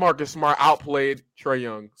and Marcus Smart outplayed Trae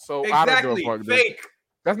Young. So I don't Exactly. give a fuck. Dude. Fake.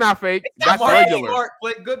 That's not fake. That's Marcus regular. Smart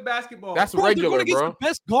played good basketball. That's Bro, they're regular, going against bro. the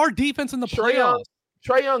best guard defense in the Trae Young, playoffs.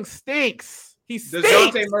 Trae Young stinks. He stinks.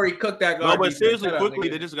 DeJounte Murray cooked that guard. No, but defense. seriously, Shut up, quickly,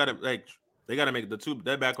 nigga. they just gotta they gotta make the two.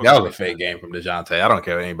 That backcourt. That was a fake game from DeJounte. I don't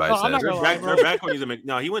care what anybody I'm not says. gonna lie, Their backcourt needs to make.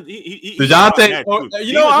 No, he went. He DeJounte, bad, too. you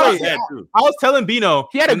He know, was I bad, too. was telling Bino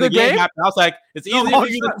He had a when the good game. happened, I was like, it's easy No, for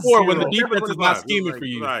you to shot score when the zero. defense is not scheming for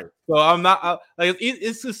you. Right. So I'm not like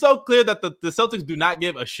it's so clear that the Celtics do not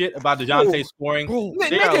give a shit about DeJounte scoring. Bro,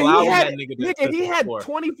 They are allowing that He had score.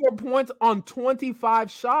 24 points on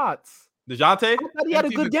 25 shots. DeJounte, I thought he had a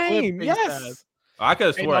good game. Yes. I could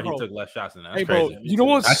have Hey, sworn bro. he took less shots than that. Hey, That's bro, crazy. you know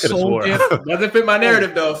what's I could've so swore. damn, Doesn't fit my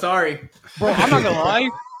narrative though. Sorry. bro? I'm not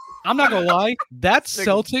gonna lie. That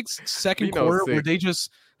Celtics second Vino's quarter where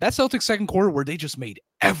sick. they just made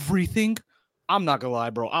everything. I'm not gonna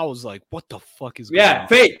lie, bro. I was like, what the fuck is going Yeah, on?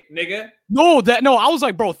 fake, nigga. No, I was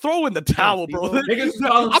like, bro, throw in the towel, bro. Niggas was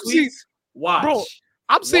calling I'm seeing, sweets. Watch. bro,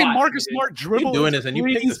 I'm seeing Watch, Marcus nigga. Smart Keep dribble doing this, and you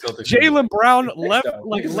pick the threes. Celtics. Jalen Brown left though.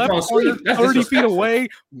 like Niggas left was corner, calling sweet. That's 30 feet disrespectful. away,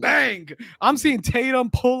 bang. I'm seeing Tatum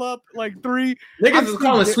pull up like three. Niggas I'm is seeing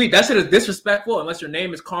calling it. sweet. That shit is disrespectful unless your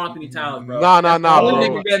name is Carl Anthony Towns, bro. Nah, That's the bro. only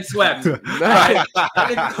nigga getting swept. Right? That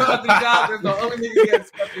nigga Carl Anthony Towns is the only nigga getting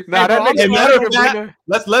swept. Nah, that Hey, nigga bro, matter of Marcus fact, Sabrina-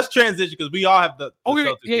 Let's transition because we all have the Okay,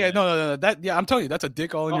 Celtics yeah, in no. That I'm telling you, that's a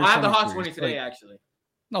dick all in Oh, your I have the stomach Hawks series. winning today, Like, actually.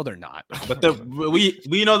 no, they're not. But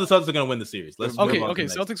we know the Celtics are going to win the series. Let's move on Okay, to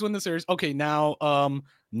the next. Celtics win the series. Okay, now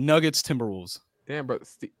Nuggets Timberwolves. Damn, bro.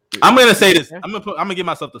 I'm going to say this. I'm going to give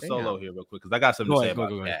myself the Damn. solo here real quick because I got something Go to say ahead, go, about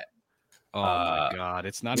go, go. that. Oh my god,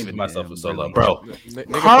 it's not give even myself him, a solo, really. bro.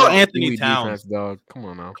 Nigga Karl playing Anthony Kiwi Towns. defense, dog. Come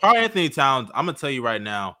on now. Karl Anthony Towns, I'm going to tell you right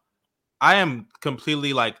now, I am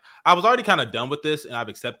completely like, I was already kind of done with this and I've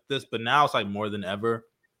accepted this, but now it's like more than ever.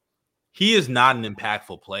 He is not an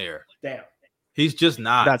impactful player. Damn. He's just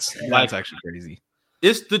not. That's like, actually crazy.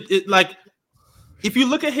 Like, if you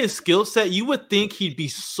look at his skill set, you would think he'd be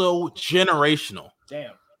so generational.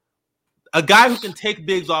 Damn. A guy who can take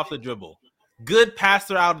bigs off the dribble, good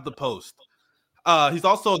passer out of the post. He's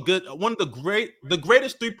also one of the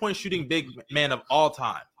greatest 3-point shooting big man of all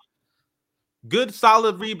time. Good,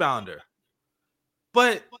 solid rebounder.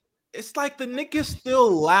 But it's like the nigga still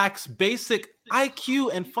lacks basic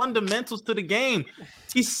IQ and fundamentals to the game.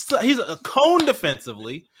 He's a cone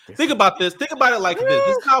defensively. Think about this. Think about it like this.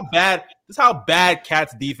 This is how bad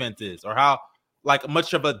Cat's defense is, or how like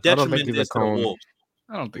much of a detriment he's it is a to the cone. Wolves.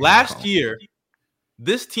 I don't think Last year,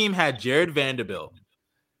 this team had Jared Vanderbilt.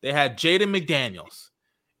 They had Jaden McDaniels.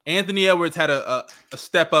 Anthony Edwards had a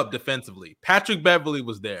step up defensively. Patrick Beverly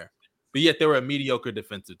was there, but yet they were a mediocre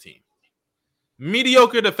defensive team.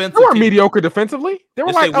 Mediocre defensive They were team. mediocre defensively. They were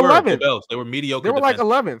Yes, like they were. 11th. Go Bells. They were mediocre. They were like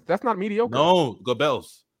defensive. 11th. That's not mediocre. No, go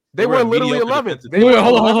Bells. They were a literally mediocre 11th. defensive They team. Wait, were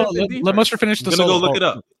hold on. 11th in Let defense. Mustard finish I'm the gonna solo. go look it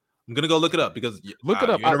up. I'm gonna go look it up because Look it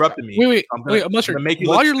up. You interrupted me. Wait, I'm gonna Mustard. make you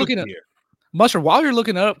While look you're looking stupid at here. Mustard, while you're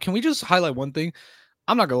looking it up, can we just highlight one thing?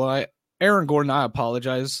 I'm not gonna lie, Aaron Gordon. I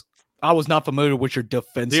apologize. I was not familiar with your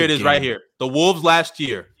defensive. Here it is, game. right here. The Wolves last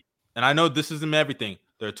year, and I know this isn't everything.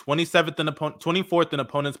 They're 27th in 24th in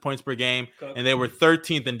opponents' points per game, and they were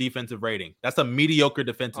 13th in defensive rating. That's a mediocre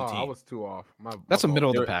defensive Oh, I team. was too off. That's a middle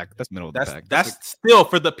of the They're- pack. That's middle of the That's pack. that's still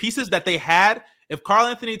for the pieces that they had. If Karl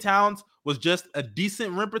Anthony Towns was just a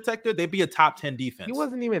decent rim protector, they'd be a top 10 defense. He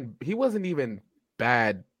wasn't even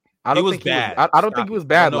bad. I He don't was think bad. I don't Stop think he it. was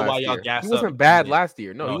bad I don't know why last y'all year. gas He up. wasn't bad Yeah. last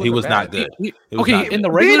year. No, No, he he was wasn't not bad. good. It was not Okay, good. in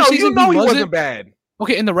the regular Vino, season, you know he wasn't wasn't bad.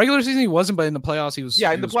 Okay, in the regular season he wasn't, but in the playoffs he was. Yeah,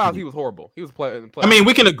 he in the was playoffs pretty- he was horrible. He was playing. I mean,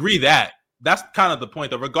 we can agree that. That's kind of the point,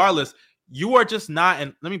 though. Regardless, you are just not,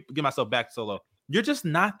 and let me get myself back solo. You're just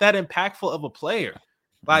not that impactful of a player.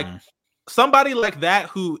 Like somebody like that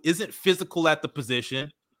who isn't physical at the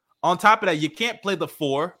position. On top of that, you can't play the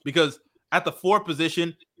 4 because at the 4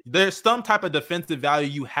 position, there's some type of defensive value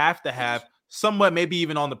you have to have, somewhat maybe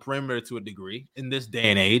even on the perimeter to a degree in this day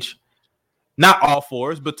and age. Not all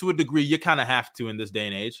 4s, but to a degree, you kind of have to in this day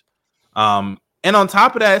and age. And on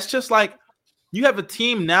top of that, it's just like you have a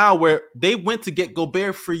team now where they went to get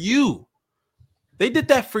Gobert for you. They did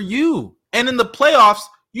that for you. And in the playoffs,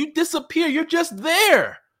 You disappear. You're just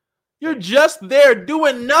there. You're just there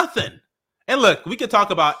doing nothing. And look, we could talk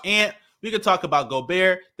about Ant. We could talk about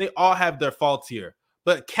Gobert. They all have their faults here.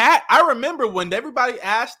 But Cat, I remember when everybody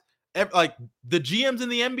asked, like the GMs in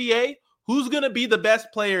the NBA, who's going to be the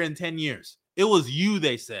best player in 10 years? It was you,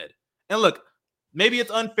 they said. And look, maybe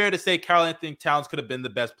it's unfair to say Karl Anthony Towns could have been the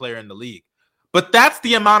best player in the league. But that's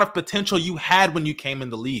the amount of potential you had when you came in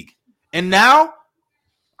the league. And now,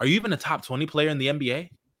 are you even a top 20 player in the NBA?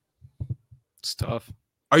 It's tough.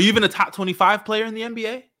 Are you even a top 25 player in the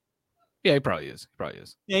NBA? Yeah, he probably is.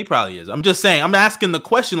 Yeah, he probably is. I'm just saying. I'm asking the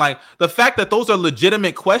question. Like, the fact that those are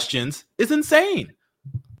legitimate questions is insane.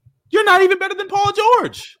 You're not even better than Paul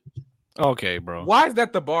George. Okay, bro. Why is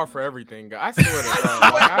that the bar for everything? I swear to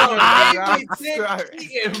God. Like, I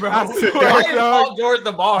Why is Paul George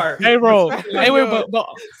the bar? Hey, bro. Hey, wait, but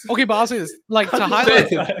okay, but I'll say this. Like, to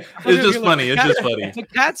highlight, it's just funny. It's just funny. The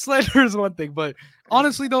Cat slander is one thing, but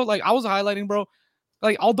honestly, though, like I was highlighting, bro.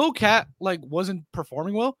 Like, although Cat like wasn't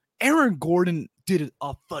performing well, Aaron Gordon did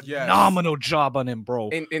a phenomenal job on him, bro.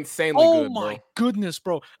 Insanely good, bro. Oh my goodness,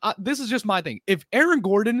 bro. This is just my thing. If Aaron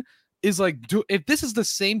Gordon is like, if this is the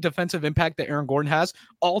same defensive impact that Aaron Gordon has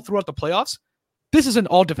all throughout the playoffs, this is an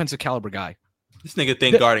all defensive caliber guy. This nigga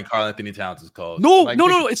think guarding Karl Anthony Towns is cold. No,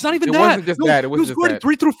 it's not even it that. Wasn't just that. It was he was just guarding that.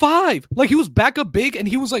 3 through 5. Like he was back up big, and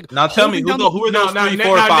he was like. Now tell me who are those 3,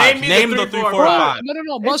 4, 5? Name the 3, 4, 5.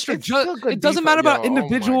 No, Mustard. It doesn't matter about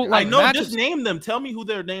individual. Like I know. matchups. Just name them. Tell me who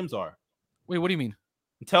their names are. Wait, what do you mean?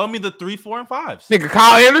 Tell me the 3, 4, and 5s. Nigga,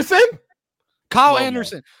 Kyle Anderson. Kyle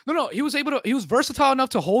Anderson. No, he was able to. He was versatile enough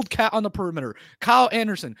to hold Cat on the perimeter. Kyle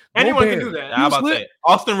Anderson. Anyone can do that. How about that?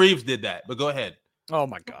 Austin Reeves did that, but go ahead. Oh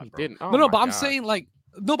my God, bro. Oh but I'm saying like.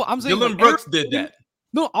 No, but I'm saying Dylan like, Brooks did that.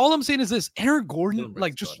 No, all I'm saying is this: Aaron Gordon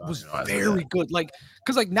like just was very good. Like,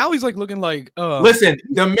 because like now he's like looking like. Listen,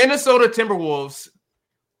 the Minnesota Timberwolves,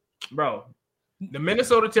 bro. The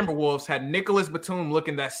Minnesota Timberwolves had Nicholas Batum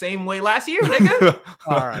looking that same way last year, nigga.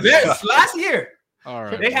 All right. Yes, last year. All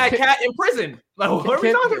right. They had Cat in prison. Like, what are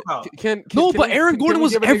we talking about? But Aaron Gordon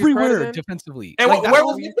was everywhere defensively. And like, where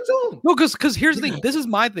was Nick Batum? No, because here's the thing. This is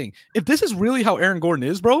my thing. If this is really how Aaron Gordon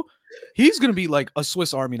is, bro, he's gonna be like a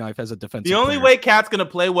Swiss Army knife as a defensive. The only way Cat's gonna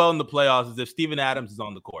play well in the playoffs is if Steven Adams is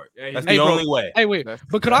on the court. That's the only way. Hey, wait.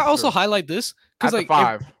 But could I also highlight this? Because like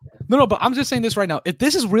 5. No, but I'm just saying this right now. If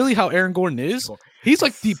this is really how Aaron Gordon is, he's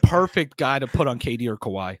like the perfect guy to put on KD or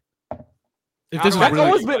Kawhi. If this is really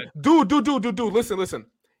always been, dude. Listen.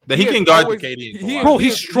 That he can guard the KD. Bro,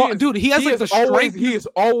 he's strong, dude. He has like the strength. He is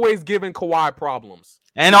always giving Kawhi problems.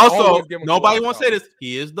 And also, nobody wants to say this.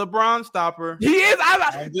 He is the Bron stopper. He is.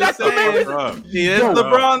 That's the main reason. He is the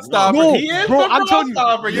Bron stopper. No, he is bro, the I'm Bron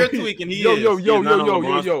stopper. You're tweaking. He is.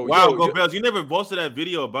 Yo. Wow, Go Bells. You never posted that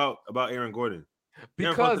video about Aaron Gordon.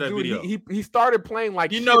 Because dude, he started playing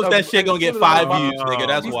like he knows that shit gonna get 5 views, nigga.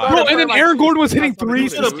 That's why. Bro, and then Aaron Gordon was hitting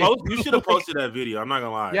threes. You should have posted that video. I'm not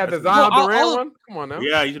gonna lie. Yeah, the Zion Durant one. Come on now.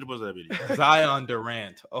 Yeah, you should have posted that video. Zion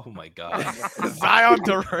Durant. Oh my God. Zion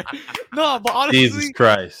Durant. No, but honestly, Jesus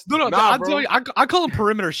Christ. No. I'm telling you, I call him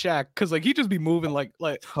perimeter Shaq because like he just be moving like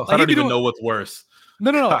I don't even know what's worse.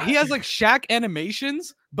 No. He has like Shaq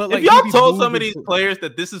animations, but like if y'all told some of these players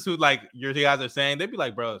that this is who like your guys are saying, they'd be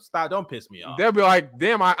like, bro, stop, don't piss me off. They'll be like,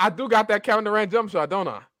 damn, I do got that Kevin Durant jump shot, don't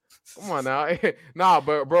I? Come on now. Nah,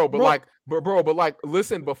 but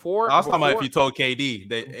listen, before I was talking about if you told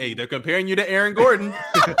KD, they're comparing you to Aaron Gordon.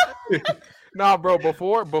 Nah, bro,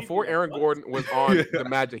 before Aaron Gordon was on the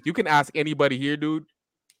Magic, you can ask anybody here, dude.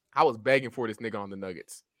 I was begging for this nigga on the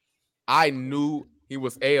Nuggets. I knew he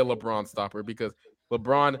was a LeBron stopper because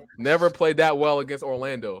LeBron never played that well against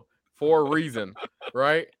Orlando for a reason,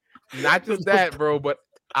 right? Not just that, bro, but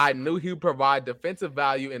I knew he would provide defensive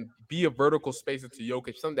value and be a vertical spacer to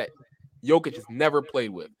Jokic, something that Jokic has never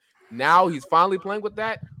played with. Now he's finally playing with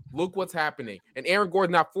that. Look what's happening. And Aaron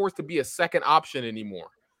Gordon's not forced to be a second option anymore.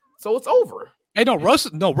 So it's over. Hey, Russ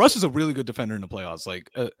is a really good defender in the playoffs. Like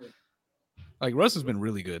Russ has been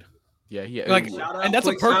really good. Yeah, and that's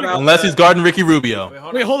a perfect. Unless he's guarding Ricky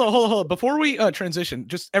Rubio. Wait, hold on. Before we transition,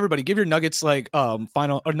 just everybody give your Nuggets like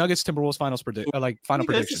final or Nuggets Timberwolves finals final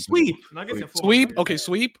predictions. Sweep. Okay,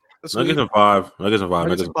 sweep. Nuggets in 5.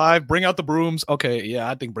 Nuggets in 5. Bring out the brooms. Okay, yeah,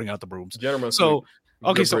 I think bring out the brooms. Gentlemen, so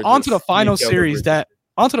on to the final series. Wait,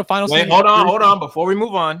 hold on. Before we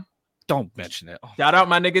move on, don't mention it. Shout out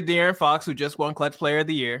my nigga De'Aaron Fox who just won Clutch Player of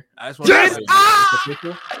the Year. I just want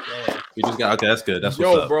We just got that's good. That's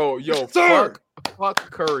what's up. Bro,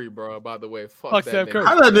 fuck Curry, bro. By the way, fuck that nigga.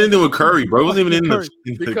 How did that do with Curry, bro? It wasn't even in the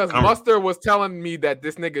because Mustard was telling me that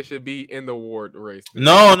this nigga should be in the award race.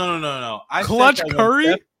 No. Clutch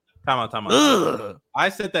Curry. Time out. I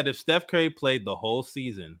said that if Steph Curry played the whole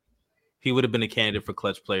season, he would have been a candidate for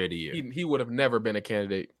Clutch Player of the Year. He would have never been a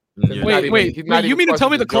candidate. Yeah. Wait. You mean to tell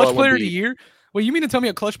me the Clutch Player of the Year? Wait, you mean to tell me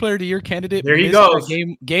a Clutch Player of the Year candidate? There he missed goes.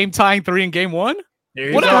 a game tying 3 in game 1.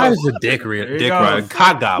 What guy is a dick rider?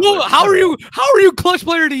 Cock gobbler. Well, how are you Clutch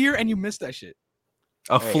Player of the Year and you missed that shit?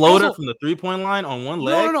 A floater from the 3-point line on one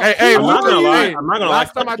leg. No. Hey, I'm not gonna lie.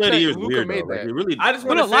 Last time I checked, Luka Luka made that. Really, I just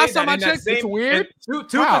want to say last that time I in that checked, same, it's weird.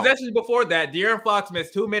 Two Wow. possessions before that, De'Aaron Fox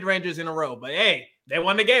missed 2 mid-rangers in a row. But hey, they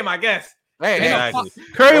won the game, I guess. Hey, Exactly.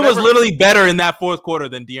 Curry was literally better in that fourth quarter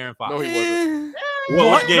than De'Aaron Fox. No, he wasn't.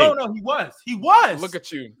 What game? No, he was. He was. Look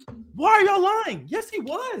at you. Why are y'all lying? Yes, he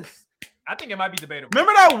was. I think it might be debatable.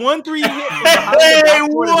 Remember that 1-3 he hit? Hey,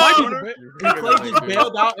 what? Clay just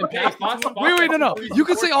bailed out and passed Fox. Wait, no. You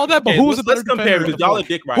can say all that, but who was a better defender? Because y'all are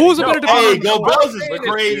dick right. Who was a better defender? Hey, Gobels is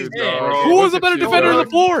crazy, Yeah. bro. Who was a better defender in the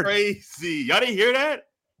fourth? Crazy. Y'all didn't hear that?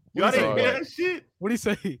 Y'all didn't hear that shit? What do you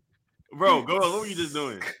say? Bro, go on. What were you just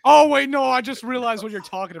doing? Oh wait, no, I just realized what you're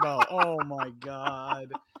talking about. Oh my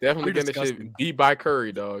god. Definitely You're getting the shit disgusting. beat by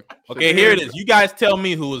Curry, dog. Okay, here it is. You guys tell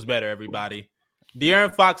me who was better, everybody.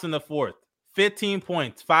 De'Aaron Fox in the fourth. 15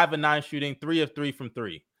 points, 5 of 9 shooting, 3 of 3 from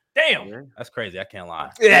 3. Damn. That's crazy. I can't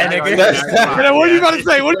lie. Yeah, nigga. What are you about to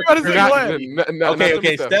say? What are you about to say?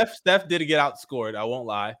 Okay. Steph did get outscored. I won't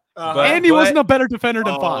lie. And he wasn't a better defender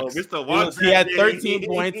than Fox. Mr. He had 13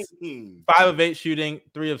 points, 5 of 8 shooting,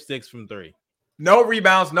 3 of 6 from 3. No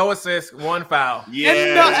rebounds, no assists, 1 foul. Yeah,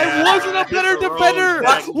 And it wasn't a better defender.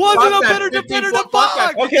 Wasn't a better defender than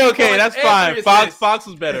Fox. Okay, that's fine. Fox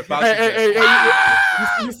was better. Hey,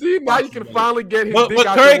 you see, now you can finally get his dick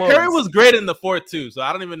out Curry your lungs. Curry was great in the fourth too, so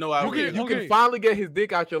I don't even know why. You can finally get his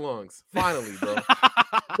dick out your lungs. Finally, bro.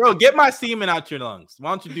 Bro, get my semen out your lungs. Why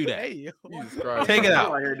don't you do that? Hey, Jesus Christ. Take it out.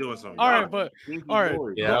 all right, but all right.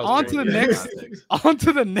 Yeah, Well, on to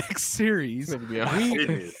the next series.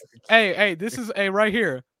 Goodness. Hey, this is a right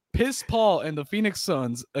here. Piss Paul and the Phoenix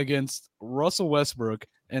Suns against Russell Westbrook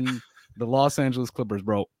and the Los Angeles Clippers,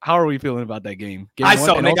 bro. How are we feeling about that game?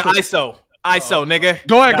 ISO, nigga. ISO, nigga.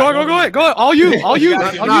 Go ahead. All you.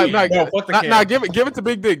 Nah, give it to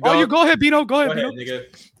Big Dick, dog. Oh, you go ahead, Bino. Go ahead, Bino. Nigga.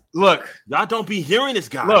 Look, Y'all don't be hearing this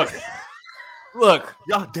guy. look.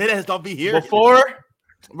 Y'all dead ass don't be hearing. Before,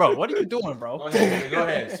 bro, what are you doing, bro? Go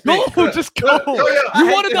ahead. No, just go.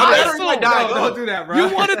 You wanted the ISO. Don't do that, bro.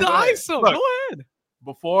 You wanted the ISO. Look. Go ahead.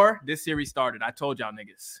 Before this series started, I told y'all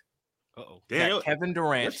niggas Damn, that Kevin that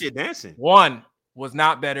Durant, shit dancing. one, was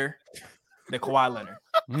not better than Kawhi Leonard.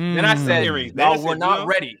 Then I said, y'all were not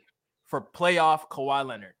ready for playoff Kawhi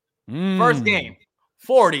Leonard. First game,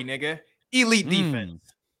 40, nigga. Elite defense.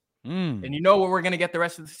 And you know where we're going to get the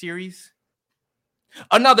rest of the series?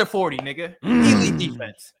 Another 40, nigga. Elite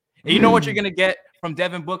defense. And you know what you're going to get from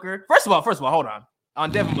Devin Booker? First of all, hold on. On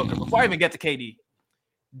Devin Booker, before I even get to KD,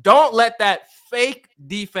 don't let that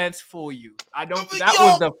defense fool you. That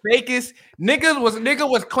was the fakest. Nigga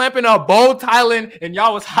was clamping up Bo Thailand and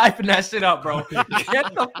y'all was hyping that shit up, bro. Get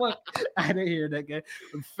the fuck out of here, nigga.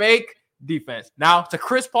 Fake defense. Now to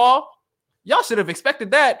Chris Paul, y'all should have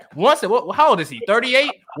expected that. How old is he? 38?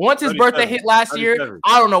 Once his birthday hit last year,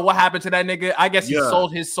 I don't know what happened to that nigga. I guess he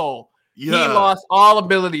sold his soul. He lost all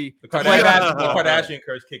ability to play basketball. The Kardashian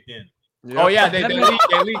curse kicked in. Yep. Oh yeah, they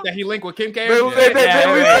leaked that he linked with Kim K. They leaked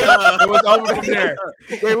It was over from there.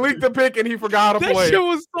 They leaked the pick and he forgot to That play. shit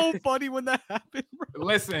was so funny when that happened, bro.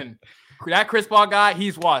 Listen, that Chris Paul guy,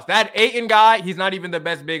 he's washed. That Ayton guy, he's not even the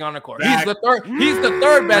best big on the court. He's the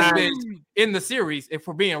third best big in the series, if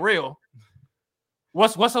we're being real.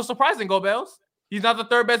 What's so surprising, Go Bells? He's not the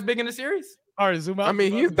third best big in the series. All right, zoom out. I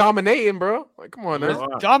mean, he's dominating, bro. Like, come on, man.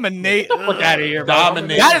 Dominate. Fuck out of here, bro.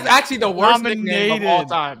 Dominate. That is actually the worst nickname of all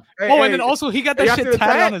time. And then also he got that y'all shit see the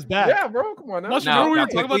tatted tag? on his back. Yeah, bro. Come on now. Must Now, remember we now were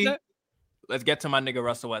talking quickly, about that? Let's get to my nigga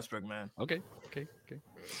Russell Westbrook, man. Okay.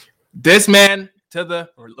 This man to the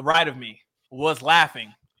right of me was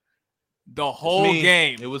laughing the whole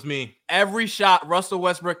game. It was me. Every shot Russell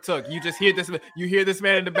Westbrook took, you just hear this. You hear this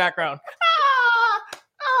man in the background.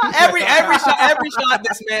 Every shot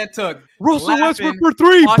this man took. Russell laughing, Westbrook for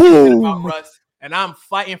 3. talking shit about Boom. Russ, and I'm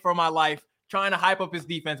fighting for my life, trying to hype up his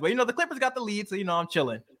defense. But the Clippers got the lead, so I'm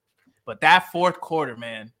chilling. But that fourth quarter,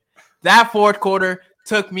 man,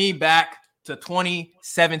 took me back to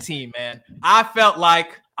 2017, man. I felt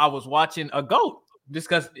like I was watching a GOAT. Just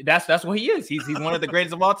because that's what he is. He's one of the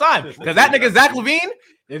greatest of all time. Because that nigga Zach LaVine,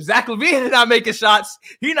 if Zach LaVine is not making shots,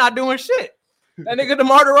 he not doing shit. That nigga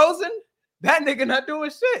DeMar DeRozan, that nigga not doing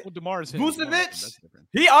shit. Well, DeMar is Vucevic,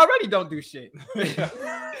 he already don't do shit.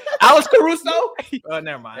 Alex Caruso,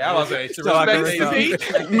 never mind. Yeah, I was saying,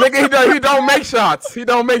 Nigga, he don't make shots. He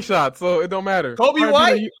don't make shots, so it don't matter. Kobe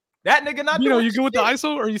White, That nigga not You know, doing you good with the shit.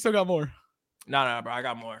 ISO or you still got more? No, bro. I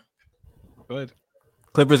got more. Go ahead.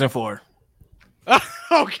 Clippers in 4.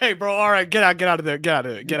 Okay, bro. All right, get out of there. Get out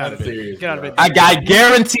of it. Get out of it. serious, Get out of bro. it. I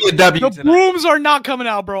guarantee a W The tonight. brooms are not coming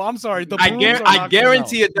out, bro. I'm sorry. The brooms I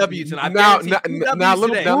guarantee a W tonight. Now, I guarantee now, two now, W's let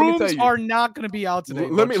me- today. now, brooms tell you. are not going to be out today.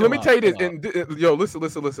 Let bro. me Chill tell you out, this. chill out. And yo,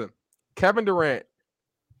 listen. Kevin Durant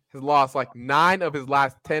has lost like 9 of his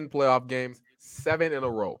last 10 playoff games, 7 in a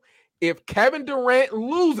row. If Kevin Durant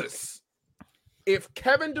loses,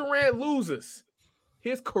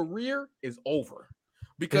 his career is over.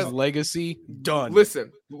 Because His legacy done.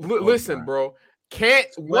 listen, bro.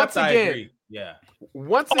 Once I again, agree. Yeah.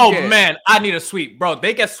 Oh man, I need a sweep, bro.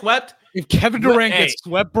 They get swept. If Kevin Durant gets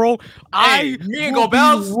swept, bro, me and will Go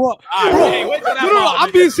Bells. be All right, Bro, hey, wait till that no, ball, I'm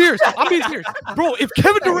nigga. being serious. Bro, if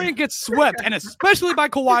Kevin Durant gets swept, and especially by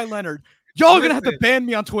Kawhi Leonard, y'all are going to have to ban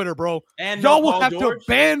me on Twitter, bro. And Y'all no will Paul have George? to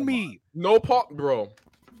ban me. no Paul, bro.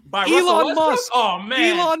 By Elon Russell Westbrook? Musk. Oh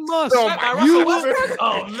man. Elon Musk. Oh, By my- Russell you Westbrook?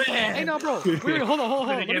 Oh man. Hey, now, bro. Wait, hold on.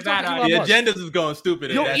 Let me Get talk that to out. Elon The Musk. agendas is going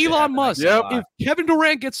stupid. Yo, That shit Elon happened. Musk. Yep. If Kevin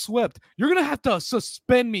Durant gets swept, you're going to have to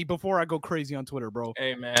suspend me before I go crazy on Twitter, bro.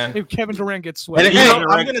 Hey man. If Kevin Durant gets swept. And Hey, hey,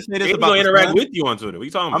 I'm going to say this He's about gonna the interact Suns. with you on Twitter. What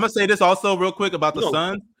you talking I'm about? going to say this also real quick about the No.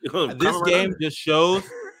 Suns. This This game just shows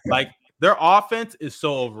like their offense is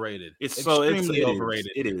so overrated. It's so extremely it is.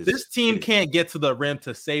 overrated. It is. This team It is. can't get to the rim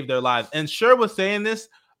to save their lives. And Sher was saying this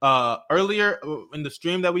earlier in the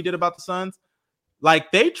stream that we did about the Suns.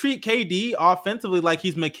 Like they treat KD offensively like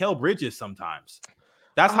he's Mikal Bridges sometimes.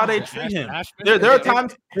 That's how they treat him. There are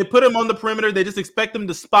times they put him on the perimeter. They just expect him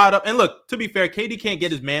to spot up. And look, to be fair, KD can't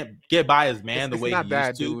get by his man the It's way not he that,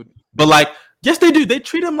 used to. dude. But like, yes, they do. They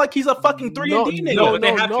treat him like he's a fucking 3-and-D nigga. No,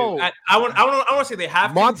 they no, have no. to. I want to say they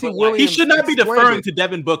have Monty to. but, Williams He should not be explained deferring it. to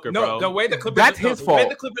Devin Booker, no, bro. the way the Clippers That's his the way fault.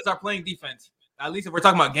 the Clippers are playing defense. At least if we're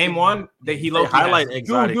talking about game 1, he They low highlight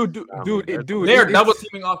exotic. Dude. They're it's- double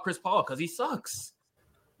teaming off Chris Paul because he sucks.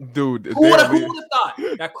 Dude. Who would have they're- thought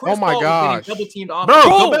that Chris Oh my Paul gosh. was getting double teamed off? Bro, Bro,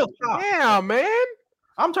 go Bill, stop. Yeah, man.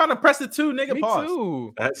 I'm trying to press it too, nigga. Me Pause.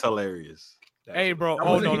 too. That's hilarious. Hey, bro. That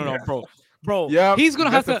Oh wasn't no, even- bro. Yep, He's gonna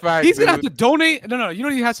have that's to. a fact, he's gonna have dude. to donate. No. You know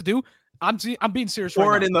what he has to do? I'm being serious Pour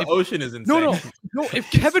right it in now. the ocean is insane. No. If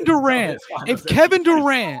Kevin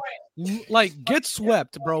Durant, like gets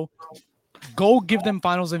swept, bro, go give them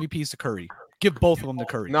Finals MVPs to Curry. Give both of them to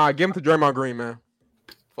Curry. Nah, give him to Draymond Green, man.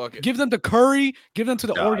 Fuck it. Give them to Curry. Give them to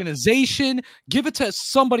the God. organization. Give it to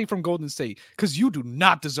somebody from Golden State because you do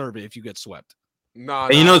not deserve it if you get swept. Nah,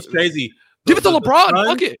 And you know it's crazy. Give it to The LeBron. Suns-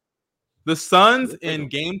 Fuck it. The Suns in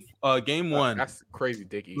game one. That's crazy,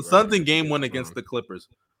 Dickie. The Suns in game one against the Clippers.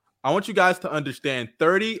 I want you guys to understand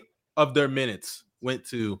 30 of their minutes went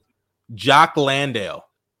to Jock Landale,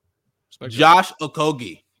 Josh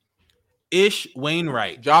Okogie, Ish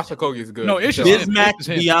Wainwright, Josh Okogie is good. No, Ish is Chill. him. Bismack It's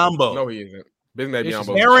him. Biombo, No, he isn't. Bismack Ish is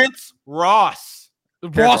Biyombo. Terrence Ross.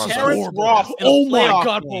 Ross is Terrence horrible. Ross in a Oh my playoff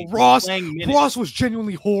god, bro. game, Ross playing minutes. Ross was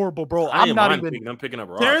genuinely horrible, bro. I I'm didn't not mind even. picking- I'm picking up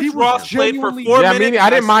Ross. Terrence He was Ross played for genuinely- 4 Yeah, minutes. I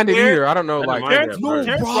didn't mind it swear. either. I don't know. I didn't Like, mind Terrence, it. No,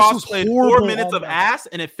 Terrence Ross Ross was played horrible 4 minutes of on that. ass,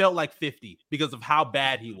 and it felt like 50 because of how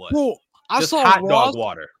bad he was. Bro, I Just saw hot Ross. dog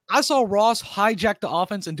water. I saw Ross hijack the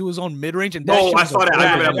offense and do his own mid range, and No, that shit I was saw that. I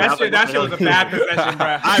a remember brilliant- That shit was a bad possession, bro.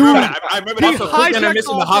 I Dude, remember that. I remember he that. hijacked Cooking and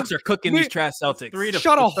missing the the Hawks offense. are cooking these trash Celtics. 3 to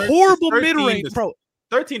Shot a 13 horrible 13 mid range, to- bro.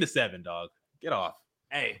 13-7, dog. Get off.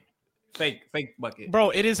 Hey, fake bucket. Bro,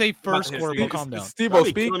 it is a first Steve- quarter. Bro, calm down. Steve-O, Y'all be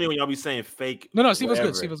speak. killing me when y'all be saying fake. No, Steve was good.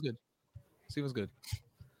 whatever. Steve was good. Steve was good.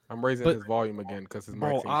 I'm raising But- his volume again because his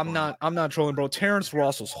Bro, mic's I'm not trolling, bro. Terrence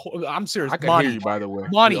Ross was. I'm serious. I can Monty, hear you, by the way.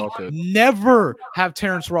 Monty, We all could. never have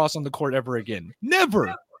Terrence Ross on the court ever again.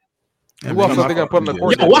 Never. Who else are they gonna put on the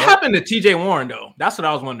court? Yo, what happened to TJ Warren though? That's what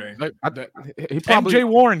I was wondering. Like, He probably MJ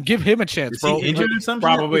Warren, give him a chance, Is bro. he injured or something?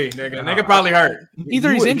 Probably, nigga probably hurt. Either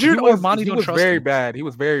he he's was- injured he or was- Monty he don't was trust very him. bad. He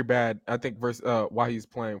was very bad. I think versus while he's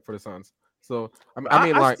playing for the Suns. So I mean,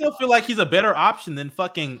 I like still feel like he's a better option than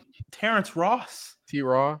fucking Terrence Ross.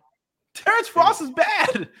 T-Raw. Terrence Ross is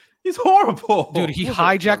bad. He's horrible. Dude, he Who's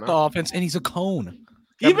hijacked that? the offense and he's a cone.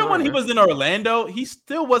 even when he was in Orlando, he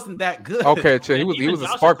still wasn't that good. Okay, chill. He was a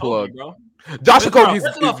Josh spark Okogie, plug. bro. Josh Okogie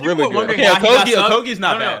First of all, is people really were wondering good. Okay, why he got Okogie's subbed.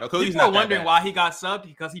 not bad. Okogie's People not were that wondering bad. why he got subbed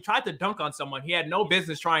because he tried to dunk on someone. He had no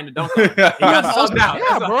business trying to dunk on. He got subbed out.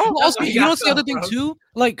 Yeah, bro. Also, He you know got what's the other subbed, thing bro. too?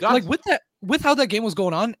 Like with how that game was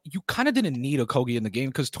going on, you kind of didn't need Okogie in the game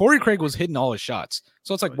because Torrey Craig was hitting all his shots.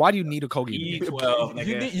 So it's like, why do you need Okogie in the game?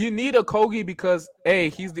 E12, You need Okogie because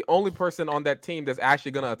he's the only person on that team that's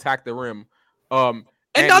actually gonna attack the rim.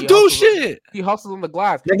 and not do shit. He hustles on the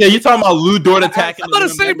glass. Yeah, you talking about Lou Dort attacking? I'm about to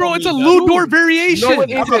say, bro, it's a Lou Dort variation. No, it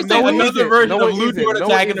isn't. No, it another isn't. version No, of it Lou isn't. Dort No,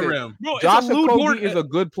 attacking it the isn't. rim. Bro, Josh Lou Dort Okogie is a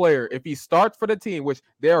good player. If he starts for the team, which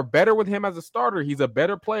they are better with him as a starter, he's a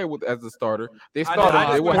better player as a starter. They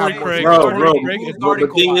started. They will have more. Bro. The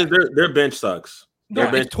thing is, their bench sucks. No,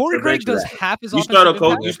 if Torrey Craig does half his you offensive start a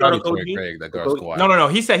impact, You start a Torrey Kogi. Craig that guards Kawhi. No.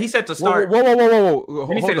 He said to start. Whoa.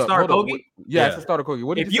 Did he say to start Kogi? Yeah, it's to start a Kogi.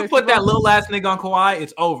 What did If you put that little ass nigga on Kawhi,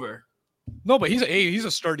 it's over. no, but he's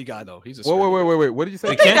a sturdy guy though. He's a Wait. What did you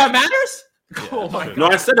say? You think that matters? Oh my God. No,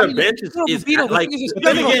 I said their bench is like. But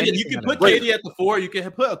then again, you can put KD at the 4. You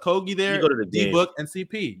can put a Kogi there, You go to the game. D-Book, and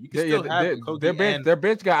CP. You can still have Kogi their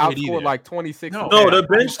bench got KD outscored there. like 26. No, the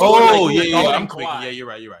bench. Oh, like, yeah. I'm I'm quick. Kawhi. Yeah, you're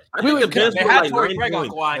right. I think the bench They was had like Torrey 9 Craig on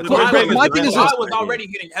points. Kawhi. My thing is Kawhi was already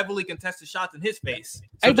hitting heavily contested shots in his face.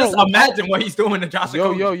 So Hey, bro, just imagine what he's doing to Josh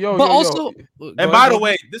Okogie. Yo. But also, And by the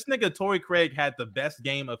way, this nigga Torrey Craig had the best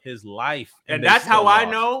game of his life, And they that's how still I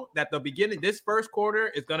lost. know that the beginning, this first quarter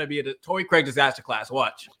is going to be a Torrey Craig disaster class.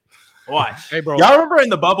 Watch. hey, bro, Y'all remember in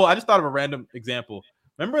the bubble? I just thought of a random example.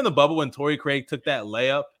 Remember in the bubble when Torrey Craig took that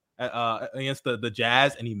layup against the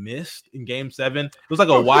Jazz and he missed in Game 7? It was like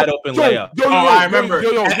a wide open layup. I remember.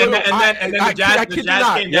 And then the Jazz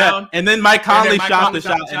came down. And then Mike Conley shot the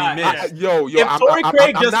shot and he missed. If Torrey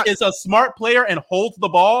Craig is a smart player and holds the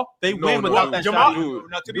ball, they win without that shot.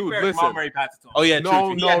 To be fair, Jamal Murray passed it to him. Oh yeah,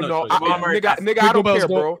 No. Nigga, I don't care,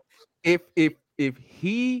 bro.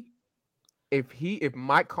 If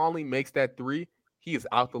Mike Conley makes that 3, he is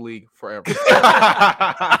out the league forever.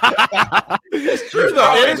 It's true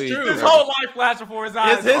though. It is true. His whole life flashed before his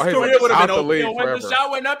eyes. His career would have been over. When the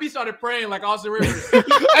shot went up, he started praying like Austin Rivers. hey,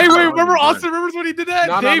 wait, remember Austin Rivers when he did that?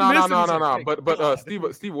 No. But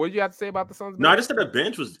Steve, what did you have to say about the Suns? No, I just said the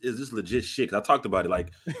bench is this legit shit. 'Cause I talked about it.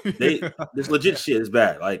 Like this legit shit is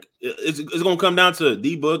bad. Like it's gonna come down to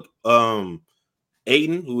D-Book,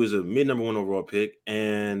 Aiden, who is a mid number 1 overall pick,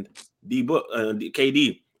 and D-Book,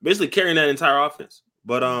 KD, basically carrying that entire offense.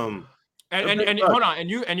 But and hold on,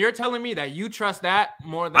 and you're telling me that you trust that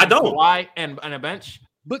more than I don't. Kawhi and a bench?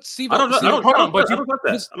 But Steve, I don't hold on, but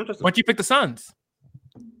you picked the Suns.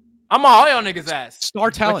 I'm all y'all niggas ass.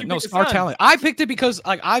 Star talent, no star talent. I picked it because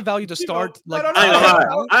like I value the star. Like Let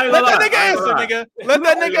that nigga answer, nigga. Let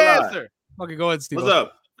that nigga answer. Okay, go ahead, Steve. What's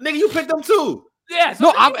up, nigga? You picked them too. Yeah,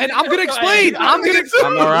 No, I'm gonna explain. I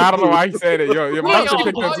don't know why he said it. Yo, Monster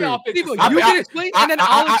picked them too. You can explain, and then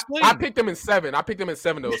I'll explain. I picked them in 7.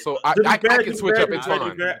 Though, so I can switch up. It's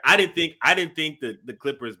fine. I didn't think that the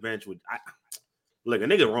Clippers bench would. Look, a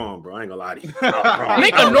nigga wrong, bro. I ain't gonna lie to you.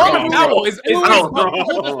 Nigga, Norman Powell is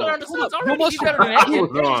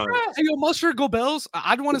Mustard, go Bells.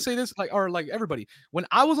 I don't want to say this like everybody. When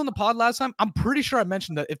I was on the pod last time, I'm pretty sure I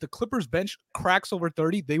mentioned that if the Clippers bench cracks over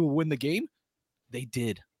 30, they will win the game. They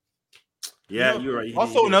did. Yeah, you're right.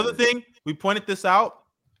 Also, another thing, we pointed this out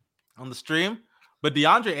on the stream, but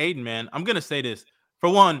DeAndre Ayton, man, I'm gonna say this. For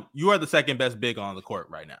one, you are the second best big on the court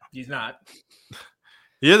right now. He's not.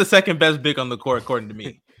 You're the second best big on the court, according to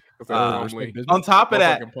me. On top of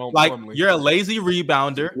that, like you're a lazy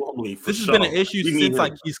rebounder. This has been an issue since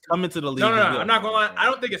like he's come into the league. No. I'm not gonna lie. I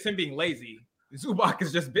don't think it's him being lazy. Zubac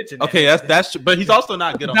is just bitching. Okay, that's but he's also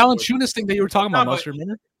not good. The Valanciunas thing that you were talking about, Mustard.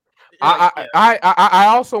 Remember? I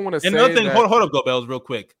also want to say another thing. That... Hold up, Go Bells, real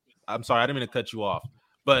quick. I'm sorry, I didn't mean to cut you off,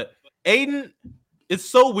 but Aiden, it's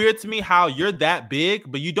so weird to me how you're that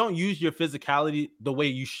big, but you don't use your physicality the way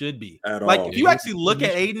you should be. Like if you actually look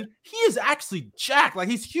at Aiden, he is actually jacked. Like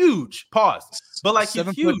he's huge. Pause. But like he's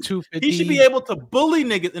huge. He should be able to bully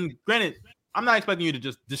niggas. And granted, I'm not expecting you to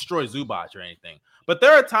just destroy Zubac or anything. But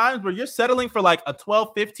there are times where you're settling for like a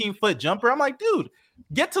 12, 15-foot jumper. I'm like, dude,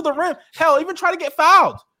 get to the rim. Hell, even try to get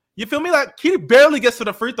fouled. You feel me? Like he barely gets to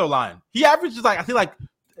the free throw line. He averages like I think like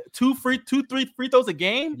 3 free throws a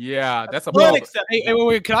game. Yeah, that's a problem. Hey,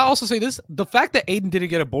 wait. Can I also say this? The fact that Aiden didn't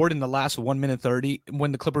get a board in the last 1 minute 30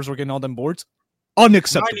 when the Clippers were getting all them boards,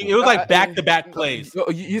 unacceptable. It was like back-to-back plays.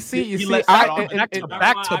 You see, back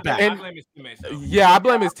to back. Yeah, I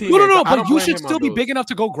blame his team. No, but you should still be big enough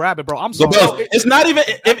to go grab it, bro. I'm sorry. It's not even.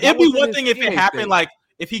 It'd be one thing if it happened, like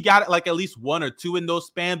if he got it like at least 1 or 2 in those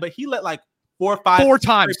span, but he let like 4 or 5 4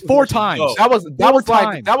 times.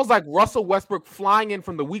 That was like Russell Westbrook flying in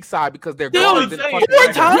from the weak side because they're going 4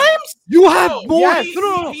 times. You have more. He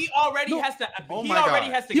already has to.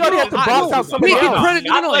 He already has to box out somebody else.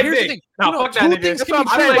 No, here's the thing. No, fuck that nigga. Things That's can what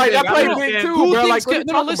be I'm saying. Like, I true. play No, big two too, bro. things Like, what can- you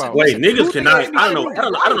no, talking listen, about? Wait, listen, niggas two cannot. things can be I don't know.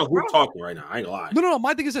 true. I don't know who's talking right now. I ain't gonna lie. No.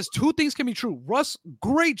 My thing is this: two things can be true. Russ,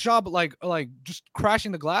 great job, like just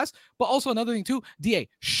crashing the glass. But also another thing too, Da,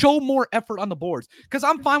 show more effort on the boards. Because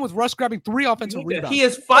I'm fine with Russ grabbing 3 offensive rebounds. He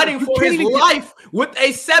is fighting You for can't his even get- life with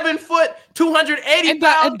a 7-foot, 280 and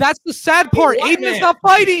pound. that's the sad part. white Aiden is man. not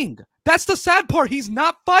fighting. That's the sad part. He's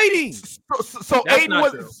not fighting. So That's Aiden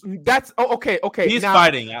not was. That's okay. He's now,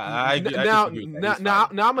 fighting. I now, disagree with that. now, He's now, fighting.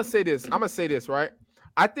 now, I'm gonna say this. I'm gonna say this, right?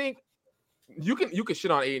 I think you can shit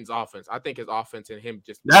on Aiden's offense. I think his offense and him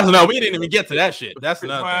just. We didn't even get to that shit. That's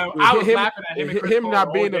another thing. I was him- laughing at him. And Chris him Paul not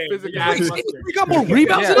all being a day. physical- Yeah, Wait, We got more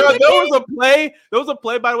rebounds Yeah. than him. There was a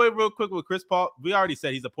play, by the way, real quick with Chris Paul. We already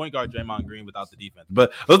said he's a point guard, Draymond Green, without the defense.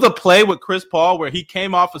 But there was a play with Chris Paul where he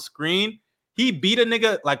came off a screen. He beat a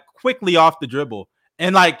nigga like quickly off the dribble.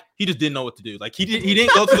 And like he just didn't know what to do. Like he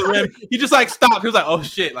didn't go to the rim. He just like stopped. He was like, "Oh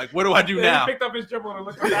shit! Like what do I do now?" He picked up his dribble and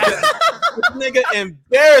looked at that. This nigga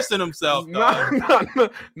embarrassing himself. No.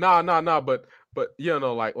 But you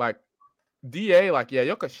know, like Da, like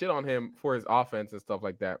y'all could shit on him for his offense and stuff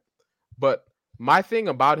like that. But my thing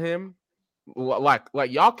about him, like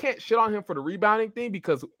y'all can't shit on him for the rebounding thing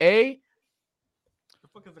because they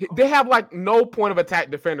have like no point of attack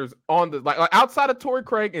defenders on the like outside of Torrey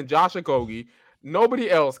Craig and Josh Okogie. Nobody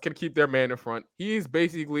else can keep their man in front. He's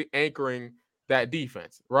basically anchoring that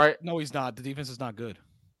defense, right? No, he's not. The defense is not good.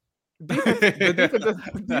 The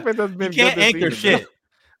defense has been You can't good this anchor season. shit.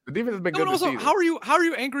 The defense has been No, good and this also, season. how are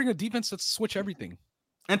you anchoring a defense that switch everything?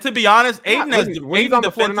 And to be honest, Yeah, when he's on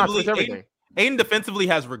the floor, they're not switch everything. Aiden defensively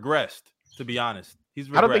has regressed. To be honest, he's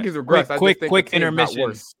regressed. I don't think he's regressed. I just Quick think the team's not intermission.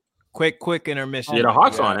 worse. Quick intermission. Yeah, the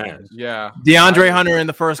Hawks on ass. Yeah, DeAndre Hunter in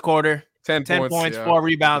the first quarter, 10 points, yeah. 4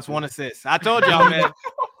 rebounds, 1 assist. I told y'all, man.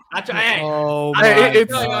 Oh Hey,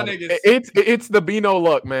 my it's the Bino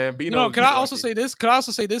luck, man. Bino. No, can I also say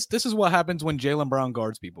this? This is what happens when Jaylen Brown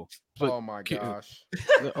guards people. But- Oh my gosh.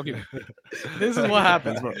 Okay, this is what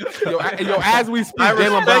happens, bro. Yo, as we speak, I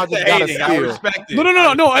Jaylen Brown respect just the got a hating. I steal. respect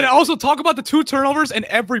it. No. And also talk about the 2 turnovers and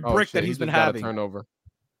every Oh, brick shit, that he he's been just got a having. turnover.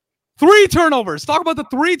 3 turnovers. Talk about the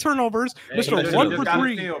 3 turnovers, Mr. Just 1 for got a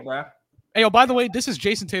 3. steal, bro. Hey, by the way, this is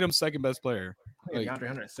Jason Tatum's second best player. Like, DeAndre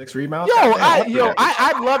Hunter 6 rebounds.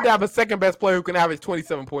 I'd love to have a second best player who can average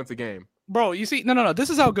 27 points a game. bro, you see, no. This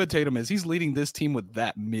is how good Tatum is. He's leading this team with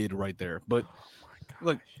that mid right there. But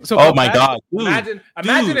look, so Oh my god! Dude,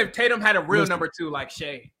 Imagine if Tatum had a real number 2 like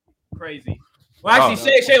Shea. Crazy. Well,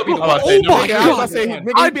 actually, Shea will be the Oh, one. okay, my Okay, I was God. about to say,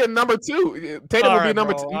 nigga, he'd be a number 2. Tatum would be a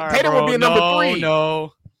number 2. Tatum would be a number 3.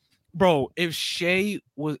 No, bro. If Shea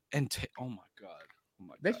was oh my god.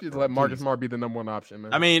 They should let Marcus Smart be the number 1 option,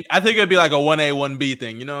 man. I mean, I think it'd be like a 1A, 1B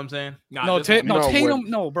thing. You know what I'm saying? No, this Tatum. one- No, Tatum.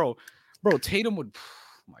 No, bro. Tatum would.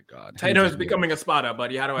 Oh my god. Tatum is becoming a spotter,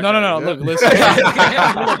 buddy. How do I? No. Yeah. Look, listen.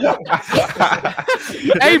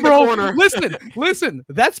 Hey, In the bro. corner. Listen.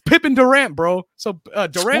 That's Pippen Durant, bro. So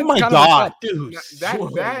Durant. Oh my god, dude! that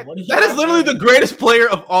That is literally the greatest player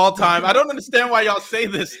of all time. I don't understand why y'all say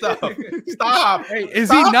this stuff. Stop. Hey, is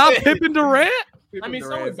Stop he not it. Pippen Durant? I mean,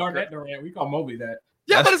 so is Garnett Durant. We call Mobley that.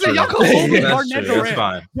 Yeah, That's but I say y'all true. call Mobley That's Garnett true. That's Durant.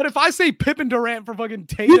 fine. But if I say Pippen Durant for fucking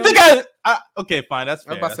Tatum, You think okay, fine. That's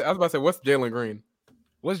I fair. was about to say, what's Jalen Green?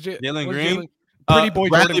 what's Jalen what's Green? Pretty boy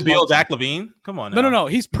Bradley Jordan Beal, Clarkson. Zach Levine. Come on. Now. No.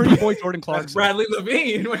 He's pretty boy Jordan That's Clarkson. Bradley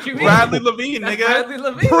Levine. What you mean? Bradley Levine, That's nigga. Bradley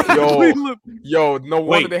Levine. Bradley Yo. Le- Yo, no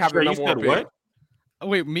wonder Wait, they have the Trey, you number 1 said pick. what?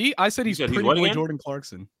 Wait, me? I said he's said he's pretty what boy again? Jordan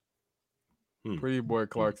Clarkson. Pretty boy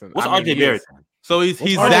Clarkson. What's I mean, RJ he Barrett? is- So he's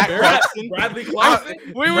RJ Zach Barrett? Clarkson. Bradley Clarkson.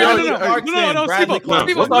 Wait, Yo, no, Bradley Steve.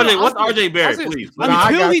 Clarkson. What's RJ Barrett? Please. Nah, I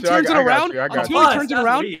Until got he you, turns it I got around, you, I got until you. he turns it That's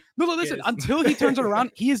around. what he No, listen. is. Until he turns it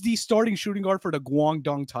around, he is the starting shooting guard for the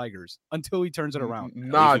Guangdong Tigers. Until he turns it around.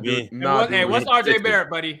 Nah, He dude. could be. Nah, Hey, dude. what's RJ Barrett,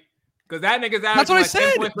 buddy? Because that nigga's out. That's what I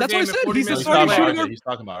said. That's what I said. He's the He's starting talking shooting about guard. RJ. He's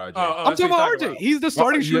talking about RJ. I'm talking about RJ. He's the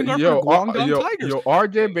starting shooting guard for the Guangdong Tigers. Yo,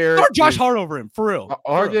 RJ Barrett. Start Josh is- Hart over him, for real.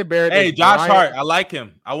 RJ Barrett. Hey, is Josh Brian- Hart. I like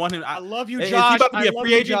him. I want him. I love you, Hey, Josh. Is he about to be I a love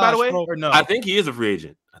free you, agent, by the Josh, way, bro. or no? I think he is a free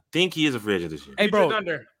agent. I think he is a free agent this year. Hey, bro. I was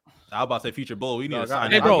about to say future bull. We need Dog, to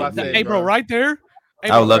sign Hey, him. bro. I was about to say, Hey, bro. bro. Right there. Hey,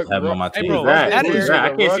 I would bro. love to have him on my Hey, team. bro. That That is is I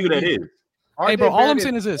can't see who that is. Hey, bro. RJ All I'm Barrett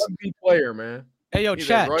saying is this. a rugby player, man. Hey, yo, He's a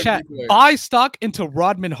chat. rugby player. Buy stock into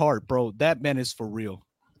Rodman Hart, bro. That man is for real.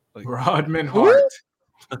 Rodman Hart.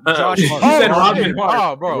 Josh Hart. He said Oh, Rodman shit. Hart.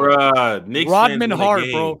 Oh, bro. Bruh, Knicks Rodman fans win a Hart,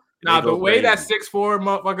 game. bro. Nah, They the go way that crazy. 6'4"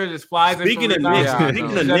 motherfucker just flies in. Speaking from of Knicks, rebounds,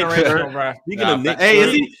 speaking it's of Knicks, generational, bro. speaking of Knicks,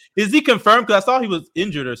 Hey, is he confirmed? Because I saw he was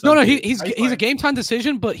injured or No, something. he's a game time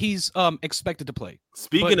decision, but he's expected to play.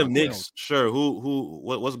 speaking but, of Knicks, sure.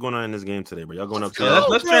 What's going on in this game today, bro? Y'all going up to?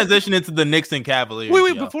 Let's transition into the Knicks and Cavaliers.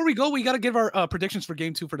 Wait, yo. before we go, we got to give our predictions for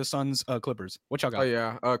game 2 for the Suns Clippers. What y'all got? Oh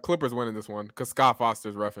yeah, Clippers winning this one because Scott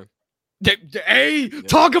Foster's reffing. Hey,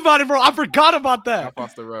 talk about it, bro. I forgot about that. Scott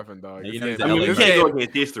Foster reffing, dog. Yeah, This you need game- to I mean, we This can't go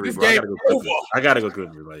against history, this bro. I game gotta go Clippers. I gotta go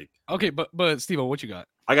Clippers. Like, Okay, but Steve, what you got?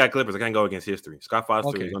 I got Clippers. I can't go against history. Scott Foster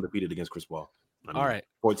Okay. is undefeated against Chris Paul. I mean, All right.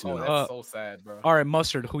 14 Oh, and that's so sad, bro. All right,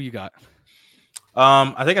 Mustard, who you got?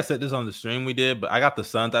 I think I said this on the stream we did, but I got the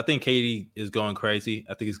Suns. I think KD is going crazy.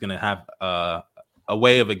 I think he's gonna have a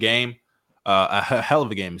way of a game, a hell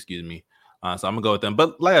of a game, excuse me. So I'm gonna go with them.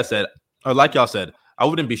 But like I said, or like y'all said, I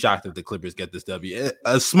wouldn't be shocked if the Clippers get this W.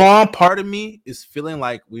 A small part of me is feeling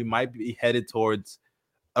like we might be headed towards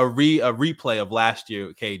a replay of last year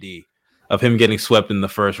with KD, of him getting swept in the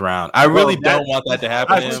first round. I really don't want that to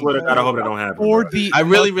happen. I swear to God, I hope that don't happen. For bro. the I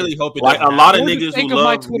really hope it Like doesn't a lot happen. of for the niggas sake who of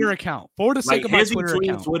my love Twitter account. For the sake like of my his Twitter tweet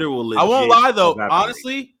account. Twitter will. I won't legit lie though. evaporate.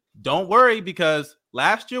 Honestly, don't worry because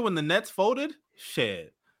last year when the Nets folded,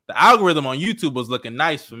 shit, the algorithm on YouTube was looking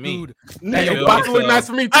nice for me. Dude, Hey, Yeah, it's about to so- look nice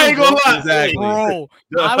for me too. I ain't gonna bro. lie. Exactly. bro,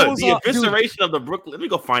 I was the dude, evisceration of the Brooklyn. Let me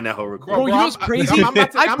go find that whole record. Bro, you know what's crazy? I'm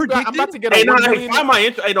about to, I I'm predicted. about to get a Hey, no, 1 hey, million. find my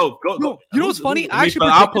intro. Hey, no, go. No, you know what's funny? I actually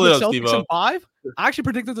I'll predicted pull the it up, Celtics Steve-O. in 5. I actually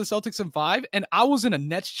predicted the Celtics in 5, and I was in a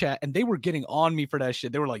Nets chat, and they were getting on me for that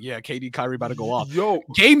shit. They were like, "Yeah, KD, Kyrie about to go off." Yo,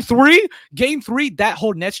 Game three, that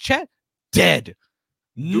whole Nets chat dead.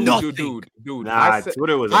 Nothing. dude. Nah,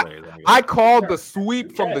 Twitter was hilarious. I called the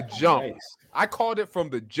sweep from the jump. I called it from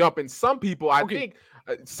the jump, and some people, I think,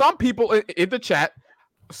 some people in the chat,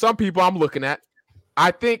 some people I'm looking at,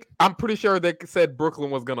 I'm pretty sure they said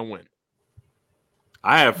Brooklyn was gonna win.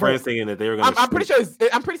 I have friends thinking that they were gonna. I'm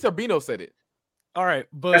pretty sure Bino said it. All right, I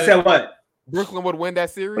but said what? Brooklyn would win that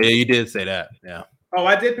series. Yeah, you did say that. Yeah. Oh,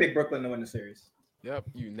 I did pick Brooklyn to win the series. Yep,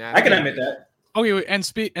 you nasty. I can admit that. okay, wait, and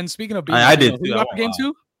speaking of Bino, I did who you too. got for game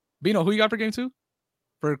Wow. 2? Bino, who you got for game 2?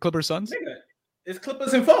 For Clippers Suns? Nigga, it's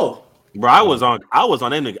Clippers in full. Bro, I was on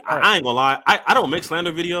them nigga. I ain't gonna lie. I don't make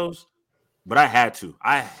slander videos, but I had to.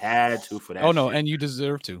 For that. Oh no, shit. and you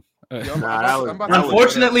deserve to.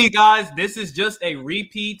 Unfortunately, guys, this is just a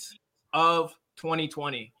repeat of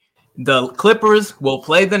 2020. The Clippers will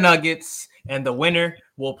play the Nuggets, and the winner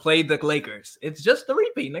will play the Lakers. It's just a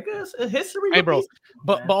repeat, nigga. It's a history. Hey, bro,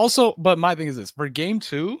 repeat. but my thing is this: for game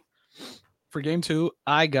two,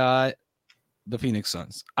 I got the Phoenix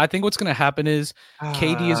Suns. I think what's gonna happen is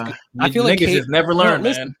KD is. I feel like niggas just never learn,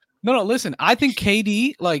 man. No, listen. I think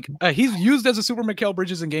KD, he's used as a Super Mikal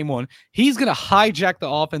Bridges in game 1. He's gonna hijack the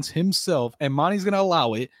offense himself, and Monty's gonna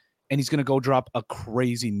allow it, and he's gonna go drop a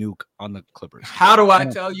crazy nuke on the Clippers. How do I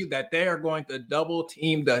tell you that they are going to double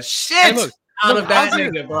team the shit out of that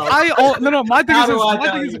nigga, bro? My thing How is do this. I My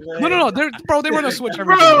tell thing is you, man? no. They run a switch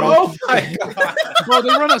everything, Bro, bro. oh my God. Bro, they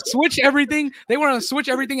run a switch everything.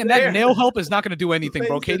 And that nail help is not going to do anything,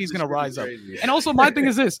 bro. KD's going to rise up. And also, my thing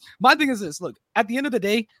is this. Look, at the end of the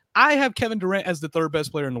day, I have Kevin Durant as the third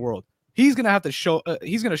best player in the world. He's going to have to show.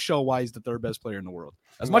 He's going to show why he's the third best player in the world.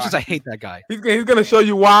 As much as I hate that guy, He's gonna show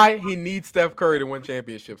you why he needs Steph Curry to win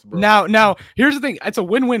championships, bro. Now, here's the thing. It's a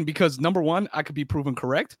win-win because number one, I could be proven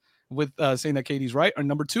correct with saying that KD's right, or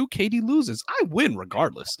number two, KD loses. I win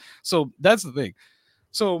regardless. So that's the thing.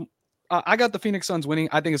 So I got the Phoenix Suns winning.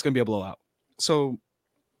 I think it's gonna be a blowout. So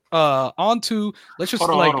on to let's just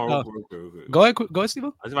Hold on, real quick. go ahead, Steve. I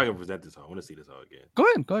see if I can present this. I want to see this all again. Go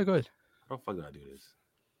ahead. How the fuck do I do this?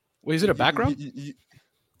 Wait, is it a background?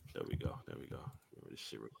 There we go. Remember this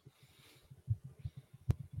shit real quick.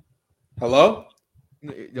 Hello?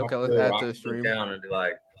 Okay, let's add to the stream. Down and be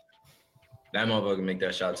like, that motherfucker can make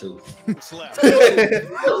that shot too. Yo,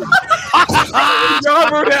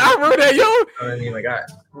 I heard that, yo. I mean, like,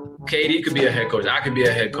 KD could be a head coach. I could be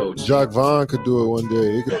a head coach. Jack Vaughn could do it one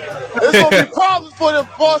day. He could... There's gonna be problems for the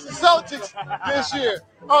Boston Celtics this year.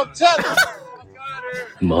 I'm telling you.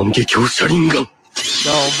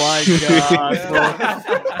 Oh my god, bro.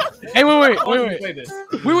 Hey, wait.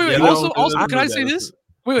 Also, can I say this?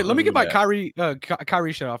 Wait, let me get my Kyrie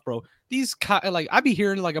shit off, bro. These I be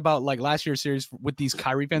hearing about last year's series with these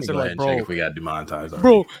Kyrie fans. They're like, bro, if we got demonetized.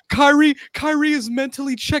 Bro, Kyrie is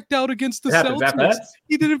mentally checked out against the Celtics.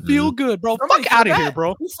 He didn't feel good, bro. Fuck out of here,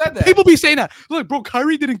 bro. Who said that? People be saying that. Look, bro,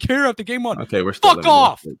 Kyrie didn't care after game 1. Okay, we're still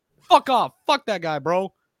Fuck off. Fuck that guy,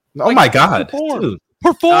 bro. Oh my god, dude.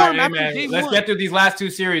 perform All right, after man, game let's one. get through these last 2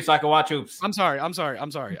 series so I can watch hoops. I'm sorry.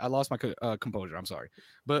 I lost my composure. I'm sorry.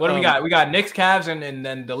 But What do we got? We got Knicks, Cavs, and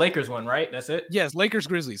then the Lakers one, right? That's it. Yes, Lakers,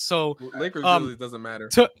 Grizzlies. So Lakers really doesn't matter.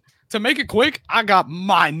 To make it quick, I got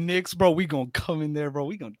my Knicks, bro. We gonna come in there, bro.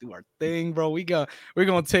 We gonna do our thing, bro. We're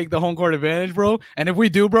gonna take the home court advantage, bro. And if we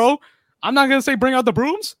do, bro, I'm not gonna say bring out the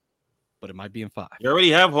brooms, but it might be in 5. You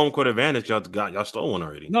already have home court advantage. Y'all stole one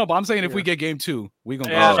already. No, but I'm saying if we get game 2, we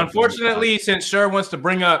gonna. Yeah, unfortunately, since Sher wants to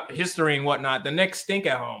bring up history and whatnot, the Knicks stink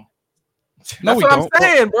at home. No, That's what I'm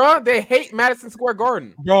saying, bro. They hate Madison Square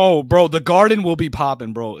Garden. Bro, the Garden will be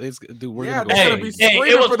popping, bro. It's dude. We're gonna go. Hey, It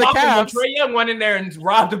was for the Cavs. Trae Young went in there and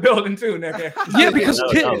robbed the building too, nigga.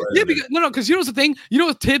 because you know the thing. You know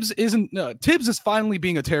what Tibbs isn't. Tibbs is finally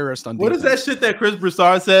being a terrorist on. What is that shit that Chris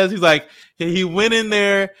Broussard says? He's like, he went in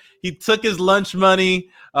there, he took his lunch money.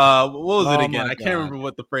 What was it again? I can't remember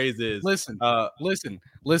what the phrase is. Listen.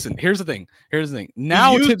 Here's the thing.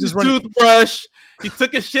 Now Tibbs is running toothbrush. He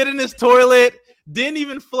took a shit in his toilet. Didn't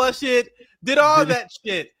even flush it. Did all that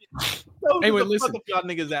shit. Hey, wait, listen. Y'all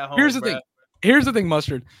niggas at home. Here's the thing,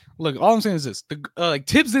 Mustard. Look, all I'm saying is this: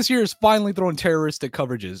 Tibbs this year is finally throwing terroristic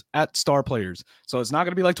coverages at star players. So it's not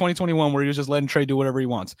gonna be like 2021 where you're just letting Trey do whatever he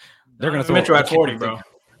wants. They're gonna throw Mitchell at 40, bro.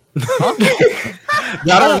 Huh?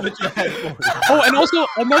 And also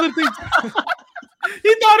another thing.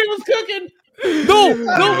 He thought he was cooking. No,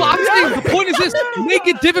 I'm saying the point is this: make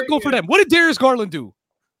it difficult for them. What did Darius Garland do?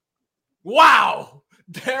 Wow.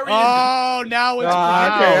 Darius. Oh, now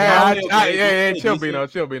it's chill,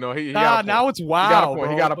 Bino. He now it's wow.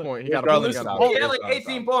 He got a point. He got like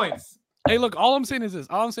 18 points. Hey, look, all I'm saying is this.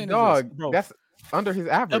 Bro. That's under his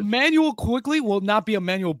average. Emmanuel Quickly will not be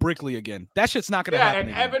Emmanuel Brickley again. That shit's not gonna happen. And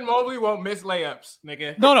again. Evan Mobley won't miss layups,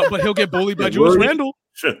 nigga. No, but he'll get bullied by Julius Randle.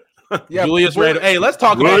 Yeah, Julius Randle. Hey, let's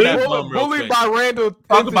talk about that bum real bullied quick. by Randle.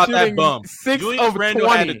 Talk about that bum. 6 Julius of Randle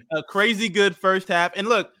 20. had a crazy good first half. And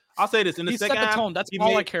look, I'll say this: in the second half, tone. That's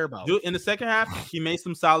all I care about. In the second half, he made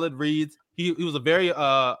some solid reads. He was a very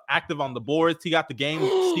active on the boards. He got the game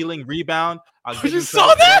stealing rebound. You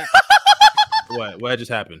saw that? What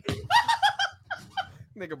just happened?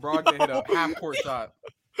 Nigga Brogdon hit a half-court shot.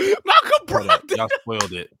 Malcolm Brogdon. Y'all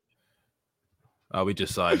spoiled it. We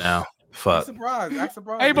just saw it now. Fuck. I'm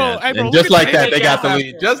surprised. Hey, bro. And just like that, they got the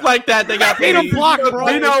lead. Just like that, they got the lead. Tatum blocked, bro.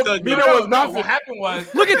 Bino was not. What happened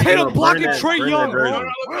was, look at Tatum blocking Trae Young, bro.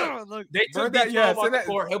 Look, they took that. Off the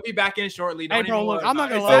court. He'll be back in shortly. Hey, bro, look, I'm not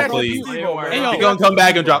gonna lie. lie. He's gonna come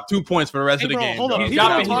back and drop 2 points for the rest of the game. Hold on. He's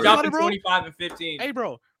dropping 25 and 15. Hey,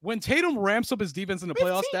 bro. When Tatum ramps up his defense in the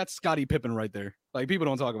playoffs, that's Scottie Pippen right there. Like, people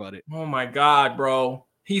don't talk about it. Oh my God, bro.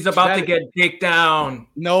 He's about to get dicked down.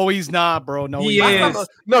 No, he's not, bro. No, he is.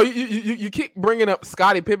 No, you keep bringing up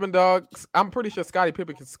Scottie Pippen, dog. I'm pretty sure Scottie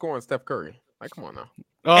Pippen can score on Steph Curry. Like, come on now.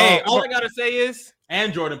 Hey, all I gotta say is,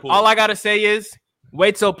 and Jordan Poole. All I gotta say is,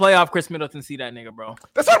 wait till playoff Chris Middleton see that nigga, bro.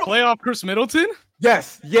 That's not playoff Chris Middleton.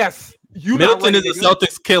 Yes. Middleton is a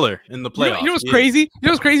Celtics killer in the playoffs. You know what's crazy? You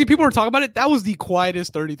know what's crazy? People were talking about it. That was the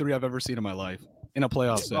quietest 33 I've ever seen in my life in a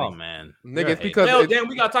playoff setting. Oh man, nigga, it's because damn,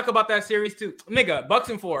 we gotta talk about that series too, nigga. Bucks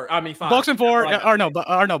and 4. I mean 5. Bucks and 4,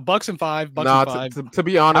 or Bucks and 5. Bucks and 5. To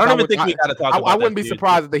be honest, I don't even think we gotta talk about I wouldn't be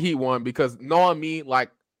surprised if the Heat won because knowing me,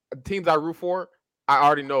 like teams I root for, I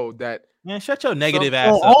already know that. Man, shut your negative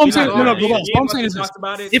ass up. All I'm saying, all I'm saying is this: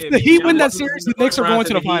 if the Heat win that series, the Knicks are going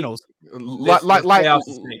to the finals. Whoever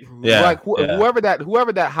that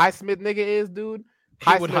Highsmith nigga is, dude.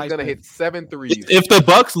 Highsmith's gonna hit 7 threes. If the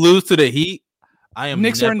Bucks lose to the Heat, I am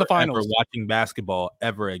Knicks are in the finals. Ever watching basketball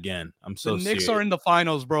ever again. I'm so the Knicks serious. are in the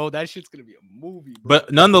finals, bro. That shit's gonna be a movie. Bro.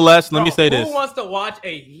 But nonetheless, let me say this: who wants to watch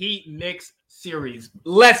a Heat Knicks series?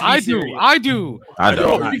 I do. I do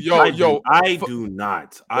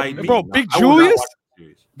not. Bro, Big Julius.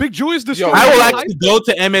 Big Julius destroyed. I will actually go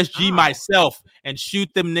to MSG myself and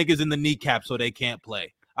shoot them niggas in the kneecap so they can't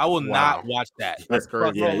play. I will not watch that. That's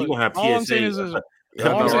crazy. Yeah, you gonna have PSA. All I'm saying is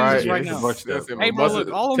right now. Hey, bro,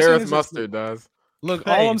 look, all I'm saying is mustard does. Look,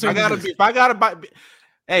 all I'm saying is if I gotta buy.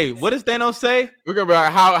 Hey, what does Thanos say? We're gonna be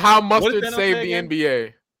like, how mustard saved the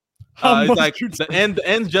NBA. It's like the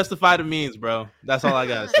ends justify the means, bro. That's all I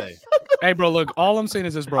gotta say. Hey, bro, look, all I'm saying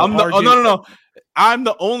is this, bro. No. I'm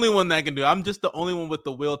the only one that can do it. I'm just the only one with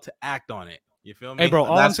the will to act on it. You feel me? Hey, bro,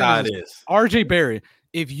 all that's I'm how saying it is. RJ Barrett,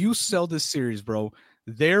 if you sell this series, bro,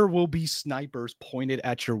 there will be snipers pointed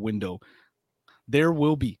at your window. There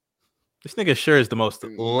will be. This nigga sure is the most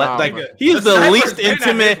he's the least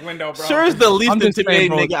intimate. Sure is the least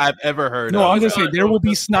intimidating nigga I've ever heard. No, I'm just saying there will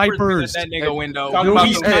be snipers. That nigga window.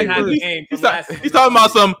 He's talking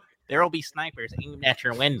about some. There will be snipers aimed at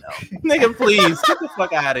your window. Nigga, please get the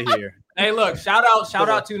fuck out of here. Hey, look, shout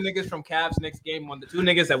out two niggas from Cavs next game one. The two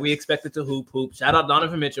niggas that we expected to hoop. Shout out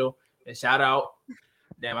Donovan Mitchell and shout out.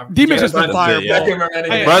 Damn, D-Mitch has been fired.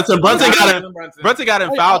 Hey, Brunson got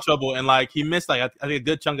in foul trouble and like he missed like I think a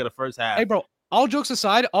good chunk of the first half. Hey, bro. All jokes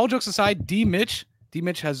aside, D-Mitch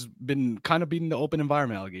has been kind of beating the open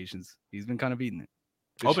environment allegations. He's been kind of beating it.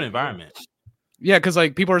 Open environment. Yeah, because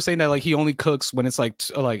like people are saying that like he only cooks when it's like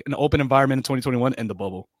an open environment in 2021 and the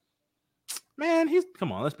bubble. Man, he's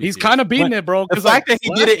kind of beating it, bro. The fact that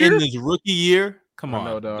he did it in his rookie year, come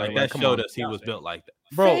on, that showed us he was built like that.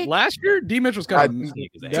 Bro, last year D-Mitch was kind of.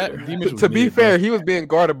 To be fair, he was being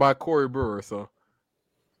guarded by Corey Brewer, so.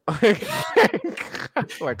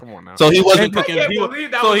 Like, come on now. So he wasn't cooking. He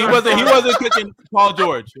wasn't cooking Paul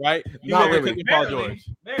George, right? He wasn't cooking Paul George.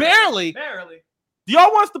 Barely. Do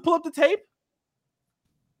y'all want us to pull up the tape?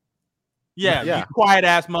 Yeah. You quiet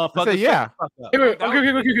ass motherfucker. Yeah.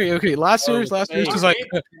 Okay. Last series was like.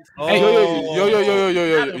 Real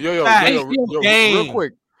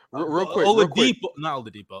quick. Oladipo, not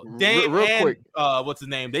Oladipo. Dame real quick. What's his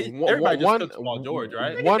name? Everybody just cooks Paul George,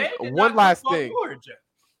 right? One last thing.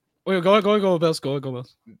 Wait, go, Bells. Go.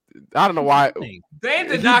 I don't know why. Dame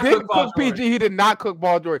did not cook Paul George. PG. He did not cook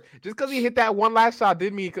Paul George. Just because he hit that one last shot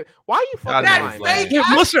didn't mean he could. Why are you fucking lying?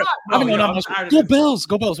 Go Bells.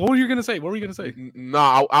 What were you gonna say?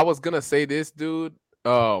 No, I was gonna say this, dude.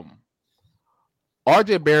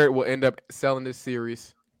 RJ Barrett will end up selling this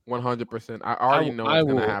series 100%. I already know what's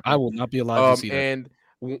gonna happen. I will not be alive to see that. And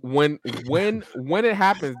when it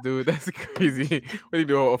happens, dude, that's crazy. What do you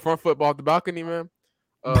do? A front foot off the balcony, man?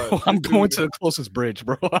 Bro, I'm going to the closest bridge,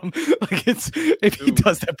 bro. If he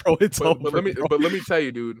does that, bro, it's over. But let me tell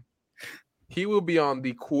you, dude, he will be on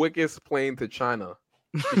the quickest plane to China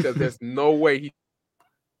because there's no way he's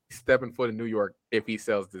stepping foot in New York if he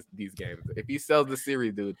sells these games. If he sells the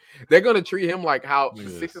series, dude, they're gonna treat him like how the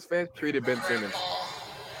Sixers fans treated Ben Simmons.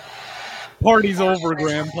 Party's over,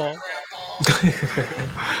 Grandpa.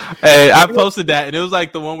 Hey, I posted that, and it was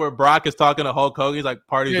like the one where Brock is talking to Hulk Hogan. He's like,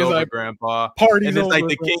 "Party's over, like, Grandpa." Party's and it's over, like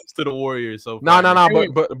the Kings to the Warriors. So no.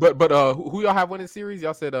 But who y'all have winning series?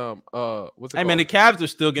 Y'all said what's it called? Man, the Cavs are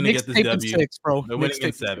still gonna get this Knicks W. 6, bro. They're winning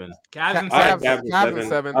in 7. Cavs in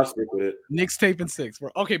 7. I'll stick with it. Knicks tape in 6, bro.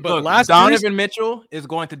 Okay, but look, last Donovan Mitchell is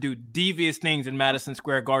going to do devious things in Madison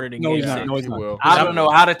Square Garden in Game 6. No, he's not. I don't know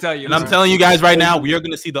how to tell you. And I'm telling you guys right now, we are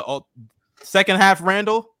gonna see the second half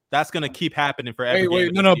Randall. That's gonna keep happening for every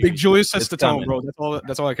game. No, Big Julius sets the tone, bro.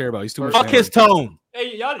 That's all I care about. He's too much. Fuck his tone.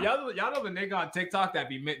 Hey, y'all know the nigga on TikTok that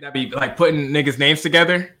be like putting niggas' names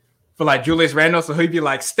together for like Julius Randle, so he'd be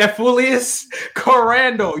like Stefulius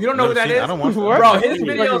Corando. You don't know who that is? I don't want to. Bro, his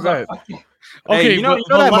videos are fucking. Okay, hey, you know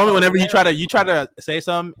that moment whenever you try to say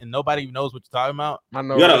something and nobody knows what you're talking about. I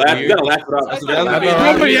know. You gotta laugh it up.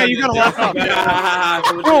 Yeah, you gotta laugh it up.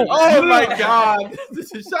 Oh my god!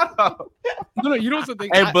 Shut up. No, you know what's the thing.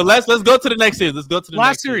 Hey, but let's go to the next series. Let's go to the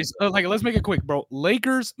last series. Let's make it quick, bro.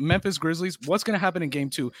 Lakers, Memphis Grizzlies. What's gonna happen in Game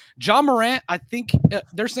 2? Ja Morant. I think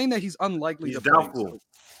they're saying that he's unlikely to play.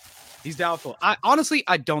 He's doubtful. I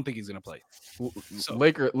don't think he's gonna play. So.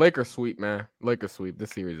 Lakers sweep, man. Lakers sweep.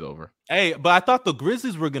 This series is over. Hey, but I thought the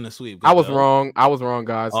Grizzlies were gonna sweep. I was wrong,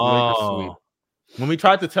 guys. Lakers sweep. When we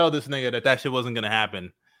tried to tell this nigga that shit wasn't gonna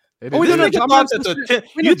happen, you thought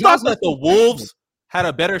that the Wolves had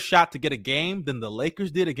a better shot to get a game than the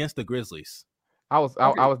Lakers did against the Grizzlies. I was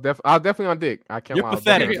definitely on dick. I can't. You're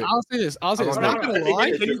pathetic. I'll say this.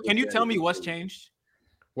 Can you tell me what's changed?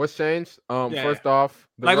 What's changed? First off,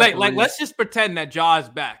 let's just pretend that Ja is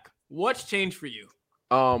back. What's changed for you?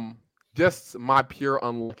 Just my pure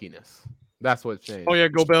unluckiness. That's what changed. Oh yeah,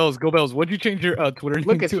 go Bells. What'd you change your Twitter name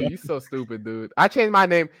Look at to? you so stupid, dude. I changed my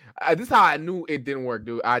name. This is how I knew it didn't work,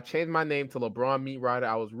 dude. I changed my name to LeBron Meat Rider.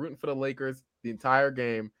 I was rooting for the Lakers the entire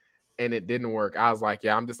game, and it didn't work. I was like,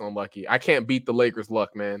 yeah, I'm just unlucky. I can't beat the Lakers'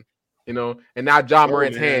 luck, man. You know. And now Ja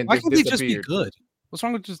Morant's hand Why just can't they disappeared. just be good? What's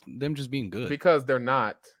wrong with them just being good? Because they're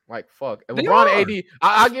not. Like fuck. LeBron, AD.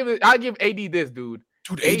 I give AD this, dude.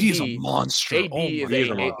 Dude, AD is a monster.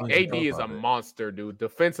 AD is a monster, dude.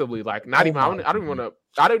 Defensively, like not even. I don't even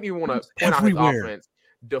want to point out his offense.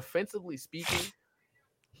 Defensively speaking,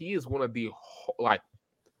 he is one of the like.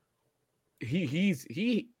 He's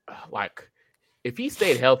like, if he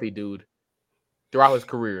stayed healthy, dude, throughout his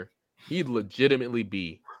career, he'd legitimately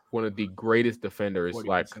be one of the greatest defenders,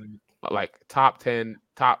 like top 10,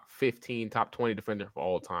 top 15, top 20 defender of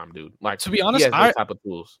all time, dude. Like, to be honest, he has those type of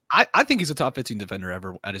tools. I think he's a top 15 defender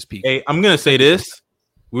ever at his peak. Hey, I'm gonna say this.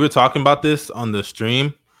 We were talking about this on the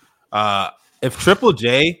stream. If Triple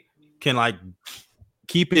J can like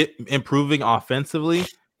keep it improving offensively,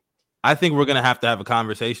 I think we're gonna have to have a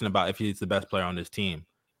conversation about if he's the best player on this team.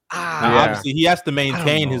 Now, obviously, he has to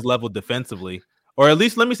maintain his level defensively, or at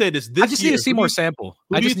least let me say this. I just need to see more sample.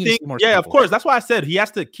 Yeah, of course. That's why I said he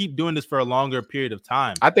has to keep doing this for a longer period of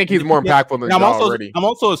time. I think he's more impactful than Ja already. I'm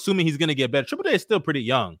also assuming he's going to get better. Triple J is still pretty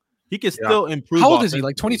young. He can still improve. How old is he?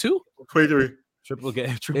 Like 22? 23. Triple J.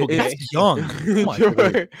 That's young.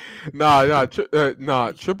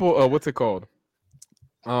 Triple. What's it called?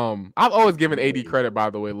 I've always given AD credit,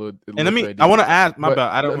 by the way. I want to ask. My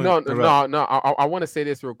bad. I don't. I want to say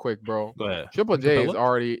this real quick, bro. Go ahead. Triple J is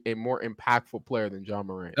already a more impactful player than Ja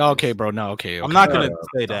Morant. Okay, bro. No, okay. I'm not gonna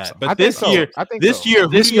say that. But this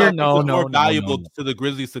year, no, more valuable to the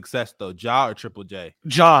Grizzlies' success though. Ja or Triple J?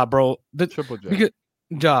 Ja, bro. Triple J. Because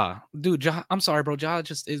Ja, dude, Ja. I'm sorry, bro. Ja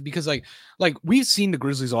just is because like we've seen the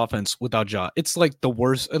Grizzlies' offense without Ja. It's like the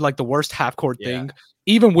worst half court thing.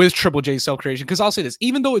 Even with Triple J's self creation, because I'll say this,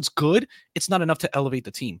 even though it's good, it's not enough to elevate the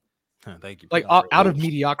team. Thank you. Like out of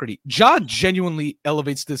mediocrity, Ja genuinely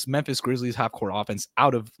elevates this Memphis Grizzlies half court offense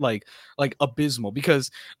out of like abysmal. Because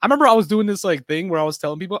I remember I was doing this like thing where I was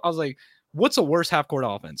telling people, I was like, "What's a worse half court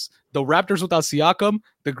offense? The Raptors without Siakam,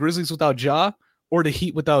 the Grizzlies without Ja, or the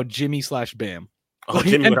Heat without Jimmy/Bam?" Oh,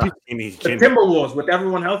 Jimmy. The Timberwolves with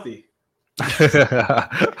everyone healthy.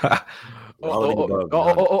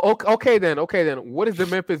 Okay then. What is the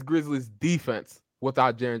Memphis Grizzlies defense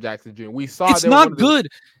without Jaren Jackson Jr.? We saw it's not good.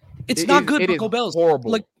 It's not good. It is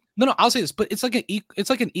horrible. Like no, I'll say this, but it's like an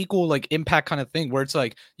equal like impact kind of thing where it's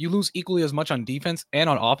like you lose equally as much on defense and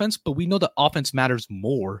on offense, but we know that offense matters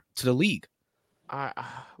more to the league.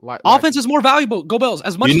 Offense is more valuable. Go Bells.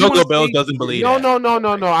 As much as Go Bells doesn't believe. No.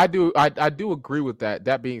 I do agree with that.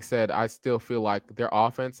 That being said, I still feel like their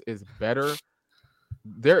offense is better.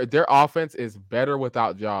 Their offense is better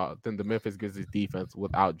without Ja than the Memphis Grizzlies defense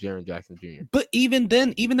without Jaren Jackson Jr. But even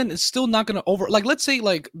then, it's still not going to over. Like, let's say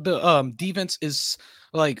like the defense is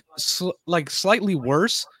like slightly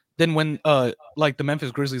worse than when like the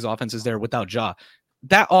Memphis Grizzlies offense is there without Ja.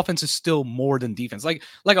 That offense is still more than defense. Like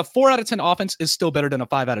a 4 out of 10 offense is still better than a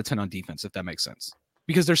 5 out of 10 on defense, if that makes sense.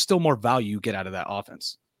 Because there's still more value you get out of that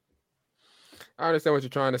offense. I understand what you're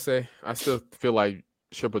trying to say. I still feel like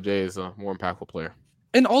Triple J is a more impactful player.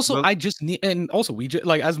 And also, we just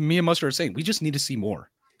like as me and Mustard are saying, we just need to see more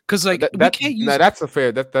because like we can't use. That's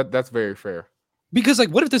that's very fair. Because like,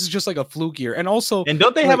 what if this is just like a fluke year? And also,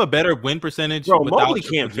 don't they have a better win percentage? Bro, Mobley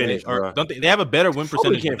can't finish, or don't they have a better win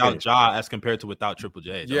percentage without Ja as compared to without Triple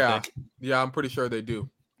J? Yeah, I'm pretty sure they do.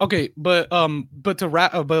 Okay, but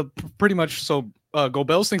pretty much so. Go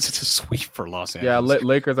Bells thinks it's a sweep for Los Angeles. Yeah,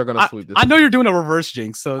 Lakers are gonna sweep this. I know you're doing a reverse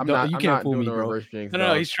jinx, so you can't not fool me, bro. Jinx,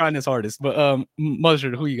 no, he's trying his hardest. But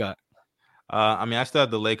Mustard, who you got? I mean, I still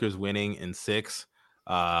have the Lakers winning in 6.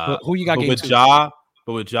 Who you got?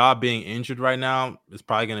 But with Ja being injured right now, it's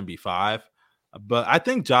probably going to be 5. But I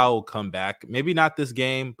think Ja will come back. Maybe not this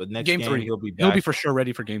game, but next game 3 he'll be back. He'll be for sure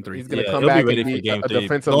ready for game 3. He's going to come back ready for game 3.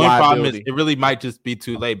 The only problem is it really might just be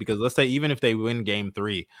too late because let's say even if they win game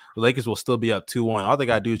 3, the Lakers will still be up 2-1. All they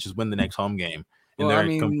got to do is just win the next home game, and they're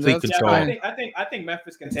in complete control. I think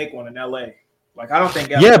Memphis can take one in LA. Like I don't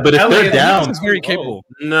think. But if they're down, it's very capable.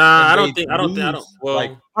 Nah, I don't think. Well,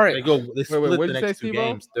 like, all right, they split the next 2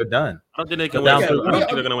 games. They're done. I don't think they can win. I don't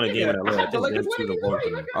think they're gonna win a game in LA. I think game 2 to one for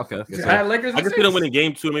them. Okay. I can see them winning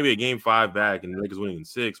game 2, maybe a game 5 back, and the Lakers winning in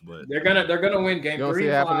 6. But they're gonna win game 3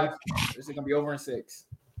 and 5. This is gonna be over in 6.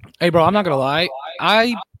 Hey, bro, I'm not gonna lie.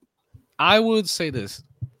 I would say this.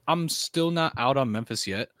 I'm still not out on Memphis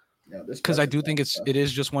yet because I do think it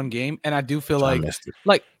is just one game, and I do feel like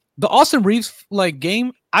the Austin Reeves like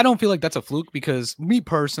game. I don't feel like that's a fluke because me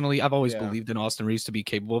personally, I've always believed in Austin Reeves to be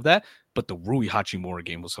capable of that. But the Rui Hachimura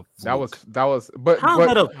game was a fluke. That was. But how's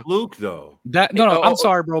that a fluke though? I'm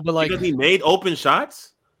sorry, bro, but like because he made open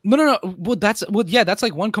shots. No. Well, that's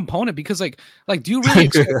like one component because like do you really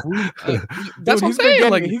expect that's what I'm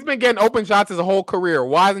saying? He's been getting open shots his whole career.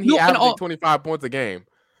 Why isn't he averaging 25 points a game?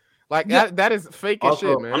 Like that is fake as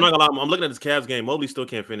shit, man. I'm not gonna lie. I'm looking at this Cavs game. Mobley still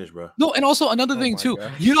can't finish, bro. No, and also another thing too.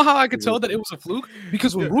 God. You know how I could tell that it was a fluke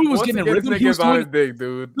because when Rui was getting a rhythm, he was doing big,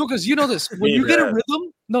 dude. No, because you know this. When you get a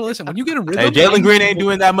rhythm, when you get a rhythm, hey, Jalen Green ain't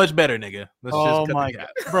doing that much better, nigga. Oh my god,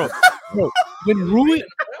 bro. When Rui,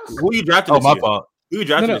 who you drafted? Oh, my fault. Who you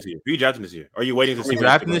drafting this year? Who you drafting this year? Are you waiting to see?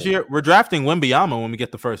 Drafting this year? We're drafting Wembanyama when we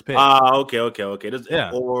get the first pick. Okay.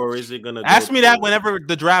 Or is it gonna? Ask me that whenever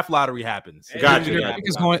the draft lottery happens. Gotcha. Your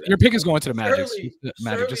pick is going to the Magic. Surely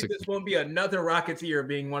this won't be another Rocketeer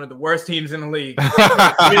being one of the worst teams in the league.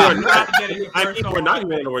 I think we're not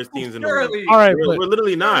even one of the worst teams in the league. All right, we're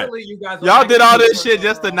literally not. Y'all did all this shit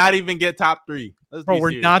just to not even get top 3. Bro,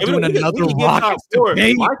 we're not doing another Rockets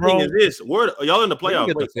debate, my bro. thing is this: y'all in the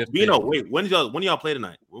playoffs. Wait, when y'all play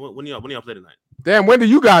tonight? When y'all play tonight? Damn, when do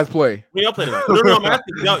you guys play? When y'all play tonight? No, I'm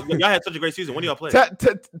asking. Y'all had such a great season. When do y'all play?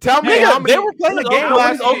 Tell me how many. They were playing the game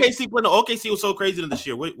last year. OKC playing. OKC was so crazy this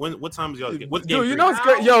year. What time is y'all game? What's game? Dude, you know it's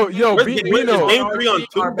great. Yo, Bino. Game 3 on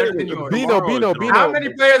Tuesday. Bino. How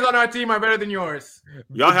many players on our team are better than yours?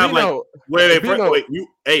 Y'all have like wait.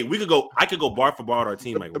 We could go. I could go bar for bar on our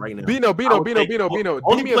team like right now. Bino.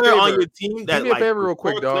 Only player on your team that do me a favor real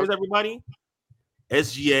quick, dog. Everybody.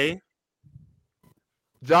 SGA.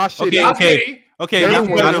 Josh. Okay.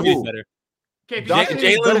 Jalen better.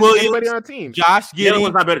 Jalen Williams. Everybody on our team. Josh Giddey. Jalen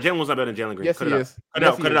was not better. Jalen was not better than Jalen Green. Yes, he is.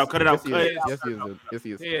 Cut it out. Yes,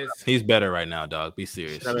 he is. He's better right now, dog. Be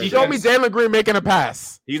serious. Show me Jalen Green making a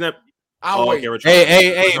pass. He's not. I'll wait.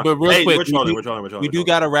 Hey, but real quick, we're trolling. We do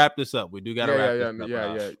gotta wrap this up.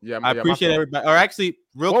 Yeah. I appreciate everybody. Or actually,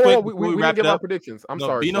 real quick, we didn't give our predictions. I'm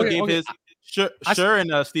sorry. Bino gave his. Sure,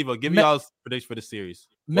 and Steve-O, give me y'all's prediction for the series.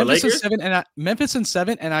 Memphis in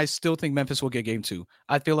 7, and I still think Memphis will get game 2.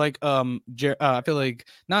 I feel like not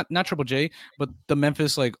Triple J, but the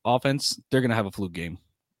Memphis like offense, they're gonna have a fluke game.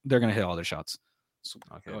 They're gonna hit all their shots.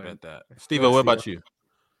 Okay, I bet that. Steve-O, what about you?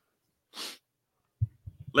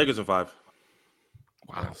 Lakers in 5.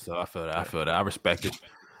 Wow, so I feel that. I respect it.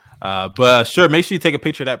 But sure, make sure you take a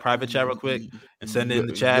picture of that private chat real quick and send it in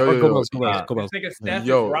the chat. Go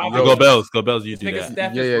Bells. Go Bells. You do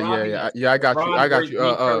that. Yeah. I got you.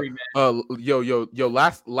 Yo.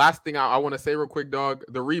 Last thing I want to say real quick, dog.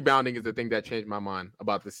 The rebounding is the thing that changed my mind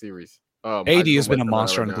about the series. AD has been a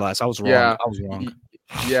monster on the glass. I was wrong.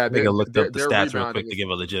 Yeah, they looked up the stats real quick to give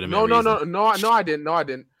a legitimate. No, I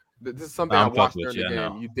didn't. This is something I watched during the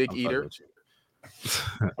game. You dick eater.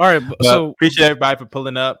 All right, so appreciate everybody for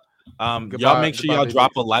pulling up. Y'all make sure y'all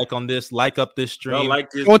drop a like on this, like up this stream.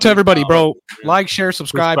 Go to everybody, bro. Like, share,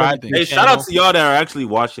 subscribe. Hey, shout out to y'all that are actually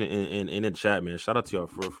watching in the chat, man. Shout out to y'all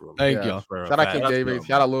for real. Thank y'all. Shout out King David.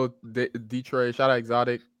 Shout out Lil D-Trey. Shout out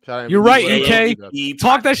Exotic. Shout out You're right, EK.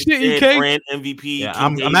 Talk that shit, EK. Brand MVP. Yeah,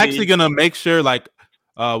 I'm actually gonna make sure like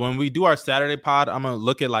when we do our Saturday pod, I'm gonna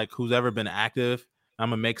look at like who's ever been active.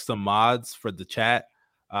 I'm gonna make some mods for the chat.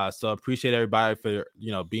 So appreciate everybody for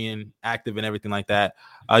being active and everything like that.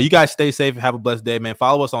 You guys stay safe and have a blessed day, man.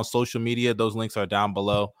 Follow us on social media. Those links are down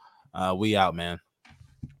below. We out, man.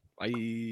 Bye.